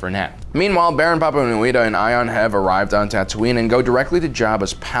free for now. Meanwhile, Baron Papa Nuyida and Ion have arrived on Tatooine and go directly to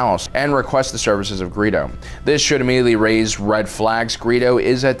Jabba's palace and request the services of Greedo. This should immediately raise red flags. Greedo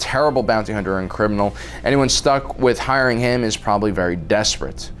is a terrible bounty hunter and criminal. Anyone stuck with hiring him is probably very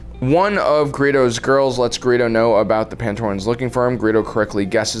desperate. One of Greedo's girls lets Greedo know about the Pantorans looking for him. Greedo correctly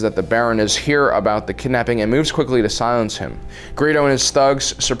guesses that the Baron is here about the kidnapping and moves quickly to silence him. Greedo and his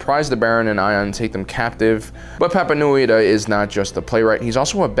thugs surprise the Baron and Ion and take them captive. But Papa Nuyida is not just a playwright, he's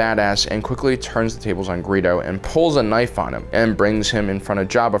also a badass and quickly turns the tables on Greedo and pulls a knife on him and brings him in front of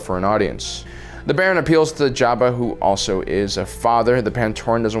Jabba for an audience. The Baron appeals to Jabba, who also is a father. The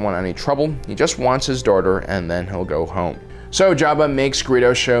Pantoran doesn't want any trouble, he just wants his daughter and then he'll go home. So Jabba makes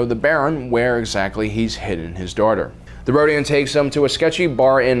Greedo show the Baron where exactly he's hidden his daughter. The Rodian takes them to a sketchy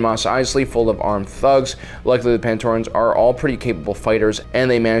bar in Mos Eisley full of armed thugs. Luckily, the Pantorans are all pretty capable fighters,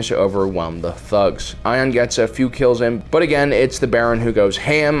 and they manage to overwhelm the thugs. Ion gets a few kills in, but again, it's the Baron who goes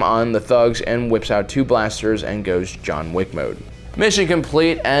ham on the thugs and whips out 2 blasters and goes John Wick mode. Mission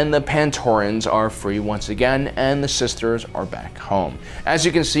complete, and the Pantorans are free once again, and the sisters are back home. As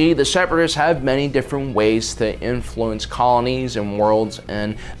you can see, the Separatists have many different ways to influence colonies and worlds,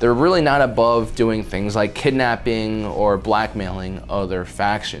 and they're really not above doing things like kidnapping or blackmailing other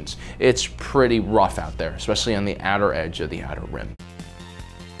factions. It's pretty rough out there, especially on the outer edge of the Outer Rim.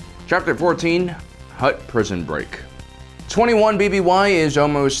 Chapter 14, Hutt Prison Break. 21 BBY is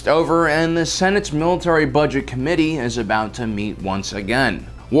almost over, and the Senate's Military Budget Committee is about to meet once again.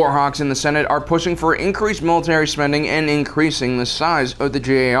 Warhawks in the Senate are pushing for increased military spending and increasing the size of the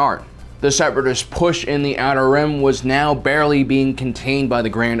GAR. The Separatist push in the Outer Rim was now barely being contained by the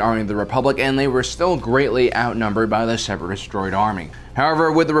Grand Army of the Republic, and they were still greatly outnumbered by the Separatist droid army.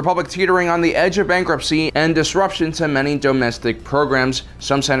 However, with the Republic teetering on the edge of bankruptcy and disruption to many domestic programs,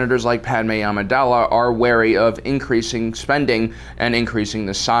 some senators like Padme Amidala are wary of increasing spending and increasing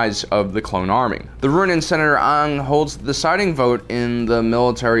the size of the clone army. The Runan Senator Ang holds the deciding vote in the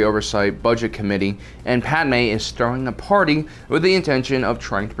Military Oversight Budget Committee, and Padme is throwing a party with the intention of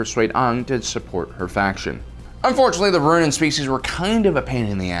trying to persuade Ang to support her faction. Unfortunately, the Runan species were kind of a pain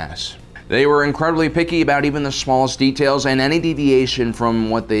in the ass. They were incredibly picky about even the smallest details, and any deviation from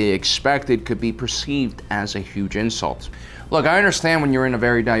what they expected could be perceived as a huge insult. Look, I understand when you're in a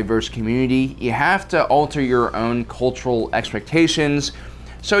very diverse community, you have to alter your own cultural expectations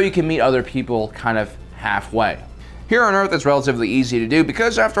so you can meet other people kind of halfway. Here on Earth, it's relatively easy to do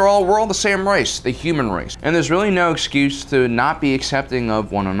because, after all, we're all the same race, the human race, and there's really no excuse to not be accepting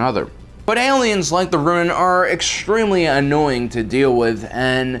of one another. But aliens like the Runan are extremely annoying to deal with,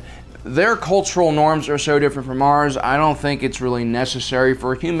 and their cultural norms are so different from ours, I don't think it's really necessary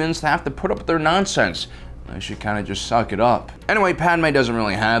for humans to have to put up with their nonsense. They should kind of just suck it up. Anyway, Padme doesn't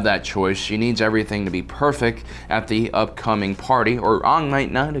really have that choice. She needs everything to be perfect at the upcoming party, or Ang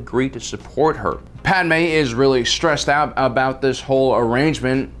might not agree to support her. Padme is really stressed out about this whole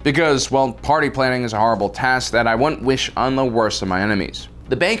arrangement because, well, party planning is a horrible task that I wouldn't wish on the worst of my enemies.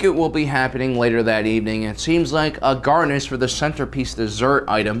 The banquet will be happening later that evening, and it seems like a garnish for the centerpiece dessert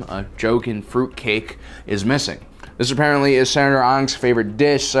item, a Jogan fruit cake, is missing. This apparently is Senator Ang's favorite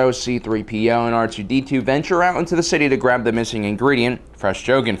dish, so C-3PO and R2-D2 venture out into the city to grab the missing ingredient, fresh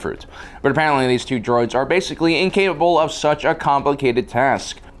Jogan fruit. But apparently these two droids are basically incapable of such a complicated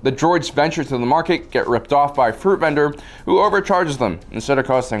task. The droids venture to the market, get ripped off by a fruit vendor who overcharges them. Instead of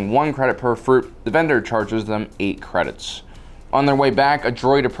costing 1 credit per fruit, the vendor charges them 8 credits. On their way back, a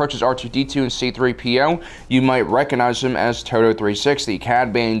droid approaches R2-D2 and C-3PO. You might recognize him as Toto 360,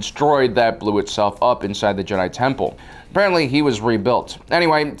 Cad Bane's droid that blew itself up inside the Jedi Temple. Apparently, he was rebuilt.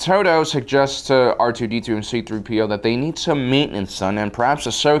 Anyway, Toto suggests to R2-D2 and C-3PO that they need some maintenance done, and perhaps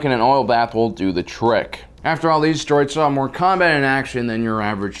a soak in an oil bath will do the trick. After all, these droids saw more combat in action than your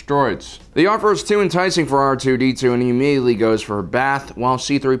average droids. The offer is too enticing for R2-D2, and he immediately goes for a bath. While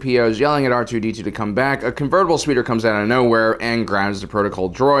C-3PO is yelling at R2-D2 to come back, a convertible speeder comes out of nowhere and grabs the protocol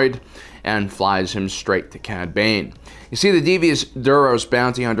droid and flies him straight to Cad Bane. You see, the devious Duros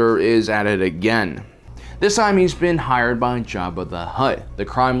bounty hunter is at it again. This time he's been hired by Jabba the Hutt. The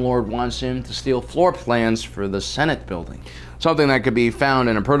crime lord wants him to steal floor plans for the Senate building. something that could be found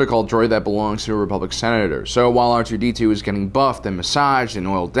in a protocol droid that belongs to a Republic senator. So while R2-D2 is getting buffed and massaged and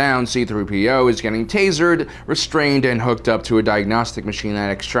oiled down, C-3PO is getting tasered, restrained, and hooked up to a diagnostic machine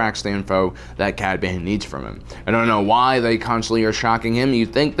that extracts the info that Cad Bane needs from him. I don't know why they constantly are shocking him.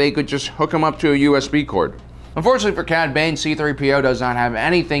 You'd think they could just hook him up to a USB cord. Unfortunately for Cad Bane, C-3PO does not have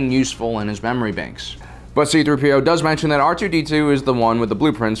anything useful in his memory banks. But C-3PO does mention that R2-D2 is the one with the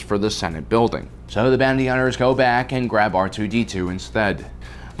blueprints for the Senate building. So the bounty hunters go back and grab R2-D2 instead.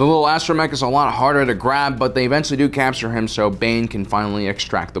 The little astromech is a lot harder to grab, but they eventually do capture him so Bane can finally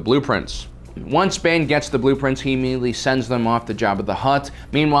extract the blueprints. Once Bane gets the blueprints, he immediately sends them off to Jabba the Hutt.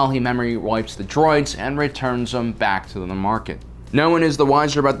 Meanwhile, he memory wipes the droids and returns them back to the market. No one is the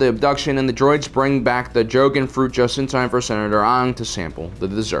wiser about the abduction, and the droids bring back the Jogan fruit just in time for Senator Ang to sample the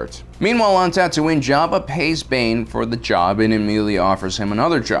dessert. Meanwhile, on Tatooine, Jabba pays Bane for the job and immediately offers him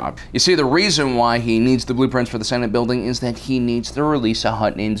another job. You see, the reason why he needs the blueprints for the Senate building is that he needs to release a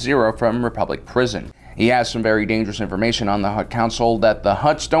Hutt named Zero from Republic prison. He has some very dangerous information on the Hutt Council that the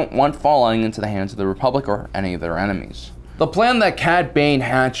Hutts don't want falling into the hands of the Republic or any of their enemies. The plan that Cad Bane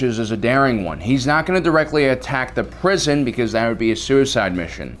hatches is a daring one. He's not going to directly attack the prison because that would be a suicide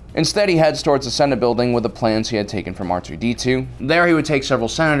mission. Instead, he heads towards the Senate building with the plans he had taken from R2-D2. There, he would take several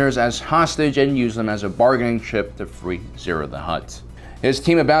senators as hostage and use them as a bargaining chip to free Zero the Hutt. His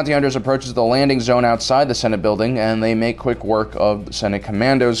team of bounty hunters approaches the landing zone outside the Senate building, and they make quick work of the Senate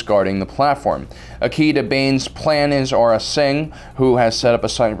commandos guarding the platform. A key to Bane's plan is Aura Singh, who has set up a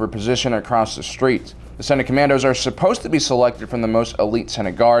sniper position across the street. The Senate commandos are supposed to be selected from the most elite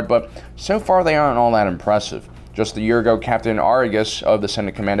Senate Guard, but so far they aren't all that impressive. Just a year ago, Captain Arigus of the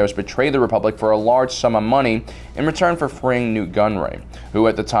Senate Commandos betrayed the Republic for a large sum of money in return for freeing Newt Gunray, who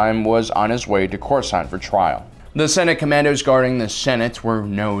at the time was on his way to Coruscant for trial. The Senate Commandos guarding the Senate were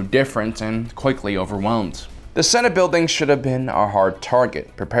no different and quickly overwhelmed. The Senate building should have been a hard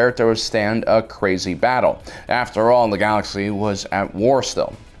target, prepared to withstand a crazy battle. After all, the galaxy was at war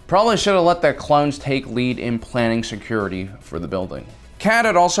still. Probably should have let the clones take lead in planning security for the building. Cad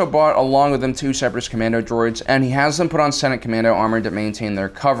had also brought along with him two Separatist commando droids, and he has them put on Senate commando armor to maintain their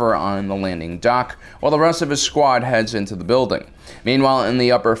cover on the landing dock, while the rest of his squad heads into the building. Meanwhile, in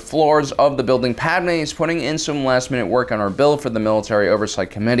the upper floors of the building, Padme is putting in some last-minute work on her bill for the Military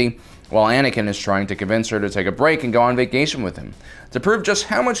Oversight Committee, while Anakin is trying to convince her to take a break and go on vacation with him. To prove just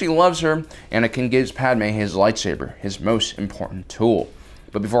how much he loves her, Anakin gives Padme his lightsaber, his most important tool.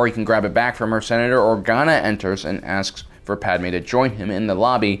 But before he can grab it back from her, Senator Organa enters and asks for Padme to join him in the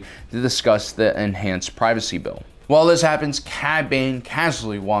lobby to discuss the enhanced privacy bill. While this happens, Cad Bane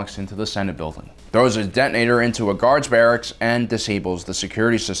casually walks into the Senate building, throws a detonator into a guard's barracks, and disables the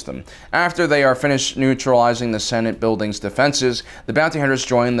security system. After they are finished neutralizing the Senate building's defenses, the bounty hunters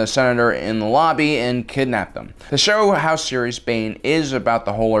join the senator in the lobby and kidnap them. To show how serious Bane is about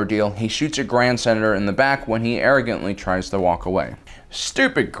the whole ordeal, he shoots a Grand Senator in the back when he arrogantly tries to walk away.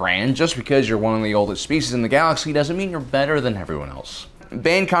 Stupid, Grand. Just because you're one of the oldest species in the galaxy doesn't mean you're better than everyone else.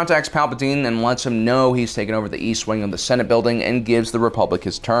 Bane contacts Palpatine and lets him know he's taken over the east wing of the Senate building and gives the Republic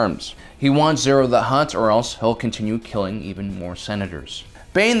his terms. He wants Zero the Hutt, or else he'll continue killing even more senators.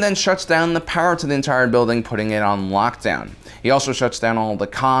 Bane then shuts down the power to the entire building, putting it on lockdown. He also shuts down all the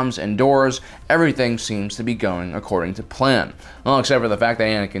comms and doors. Everything seems to be going according to plan. Well, except for the fact that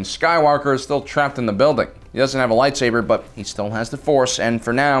Anakin Skywalker is still trapped in the building. He doesn't have a lightsaber, but he still has the Force, and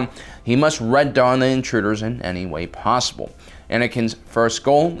for now, he must red dawn the intruders in any way possible. Anakin's first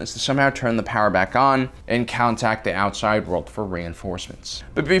goal is to somehow turn the power back on and contact the outside world for reinforcements.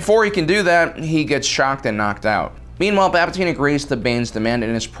 But before he can do that, he gets shocked and knocked out. Meanwhile, Palpatine agrees to Bane's demand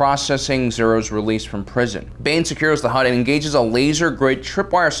and is processing Zero's release from prison. Bane secures the Hutt and engages a laser-grid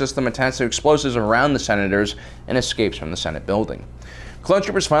tripwire system attached to explosives around the senators and escapes from the Senate building. Clone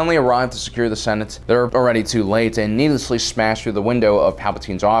troopers finally arrive to secure the Senate. They're already too late and needlessly smash through the window of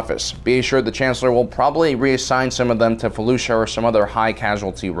Palpatine's office. Be assured the Chancellor will probably reassign some of them to Felucia or some other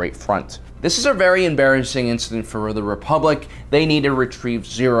high-casualty right front. This is a very embarrassing incident for the Republic. They need to retrieve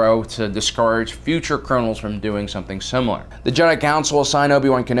Zero to discourage future colonels from doing something similar. The Jedi Council assigned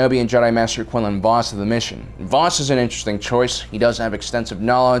Obi-Wan Kenobi and Jedi Master Quinlan Vos to the mission. Vos is an interesting choice. He does have extensive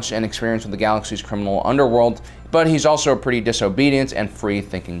knowledge and experience with the galaxy's criminal underworld, but he's also a pretty disobedient and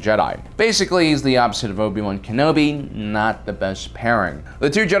free-thinking Jedi. Basically, he's the opposite of Obi-Wan Kenobi, not the best pairing. The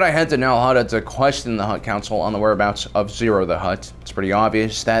two Jedi head to Nal Hutta to question the Hutt Council on the whereabouts of Zero the Hutt. It's pretty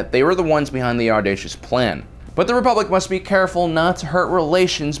obvious that they were the ones behind the audacious plan. But the Republic must be careful not to hurt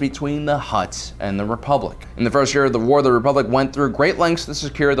relations between the Hutts and the Republic. In the first year of the war, the Republic went through great lengths to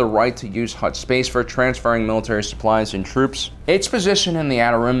secure the right to use Hutt space for transferring military supplies and troops. Its position in the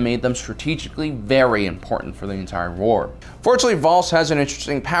Outer Rim made them strategically very important for the entire war. Fortunately, Voss has an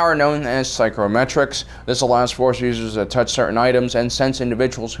interesting power known as psychrometrics. This allows Force users to touch certain items and sense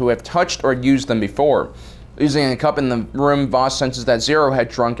individuals who have touched or used them before. Using a cup in the room, Voss senses that Zero had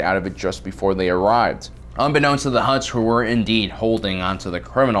drunk out of it just before they arrived. Unbeknownst to the Hutts, who were indeed holding onto the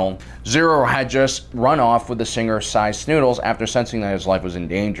criminal, Zero had just run off with the singer-sized Snoodles after sensing that his life was in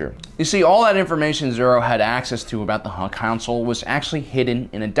danger. You see, all that information Zero had access to about the Hutt Council was actually hidden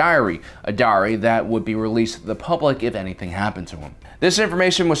in a diary that would be released to the public if anything happened to him. This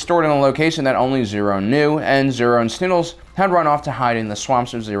information was stored in a location that only Zero knew, and Zero and Snoodles had run off to hide in the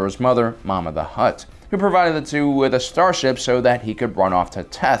swamps of Zero's mother, Mama the Hutt, who provided the two with a starship so that he could run off to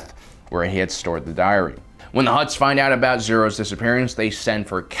Teth, where he had stored the diary. When the Hutts find out about Zero's disappearance, they send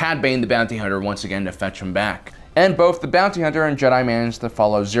for Cad Bane the bounty hunter once again to fetch him back. And both the bounty hunter and Jedi managed to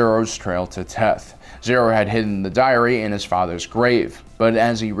follow Zero's trail to Teth. Zero had hidden the diary in his father's grave, but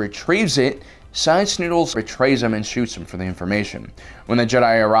as he retrieves it, Side Snoodles betrays him and shoots him for the information. When the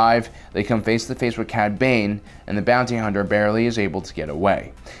Jedi arrive, they come face to face with Cad Bane, and the bounty hunter barely is able to get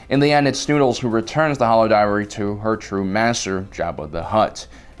away. In the end, it's Snoodles who returns the holo diary to her true master, Jabba the Hutt.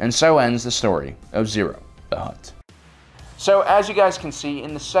 And so ends the story of Zero the Hutt. So as you guys can see,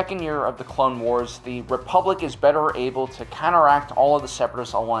 in the second year of the Clone Wars, the Republic is better able to counteract all of the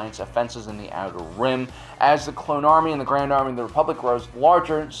Separatist Alliance offenses in the Outer Rim. As the Clone Army and the Grand Army of the Republic grows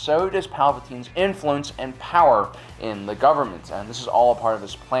larger, so does Palpatine's influence and power in the government. And this is all a part of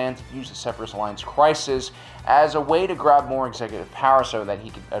his plan to use the Separatist Alliance crisis as a way to grab more executive power so that he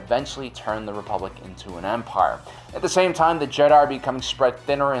could eventually turn the Republic into an empire. At the same time, the Jedi are becoming spread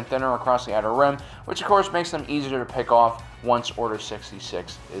thinner and thinner across the Outer Rim, which of course makes them easier to pick off once Order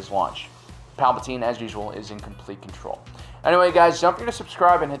 66 is launched. Palpatine, as usual, is in complete control. Anyway, guys, don't forget to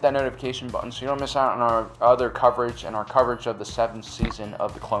subscribe and hit that notification button so you don't miss out on our other coverage and our coverage of the 7th season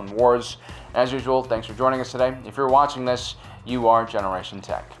of the Clone Wars. As usual, thanks for joining us today. If you're watching this, you are Generation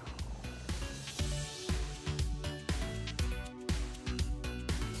Tech.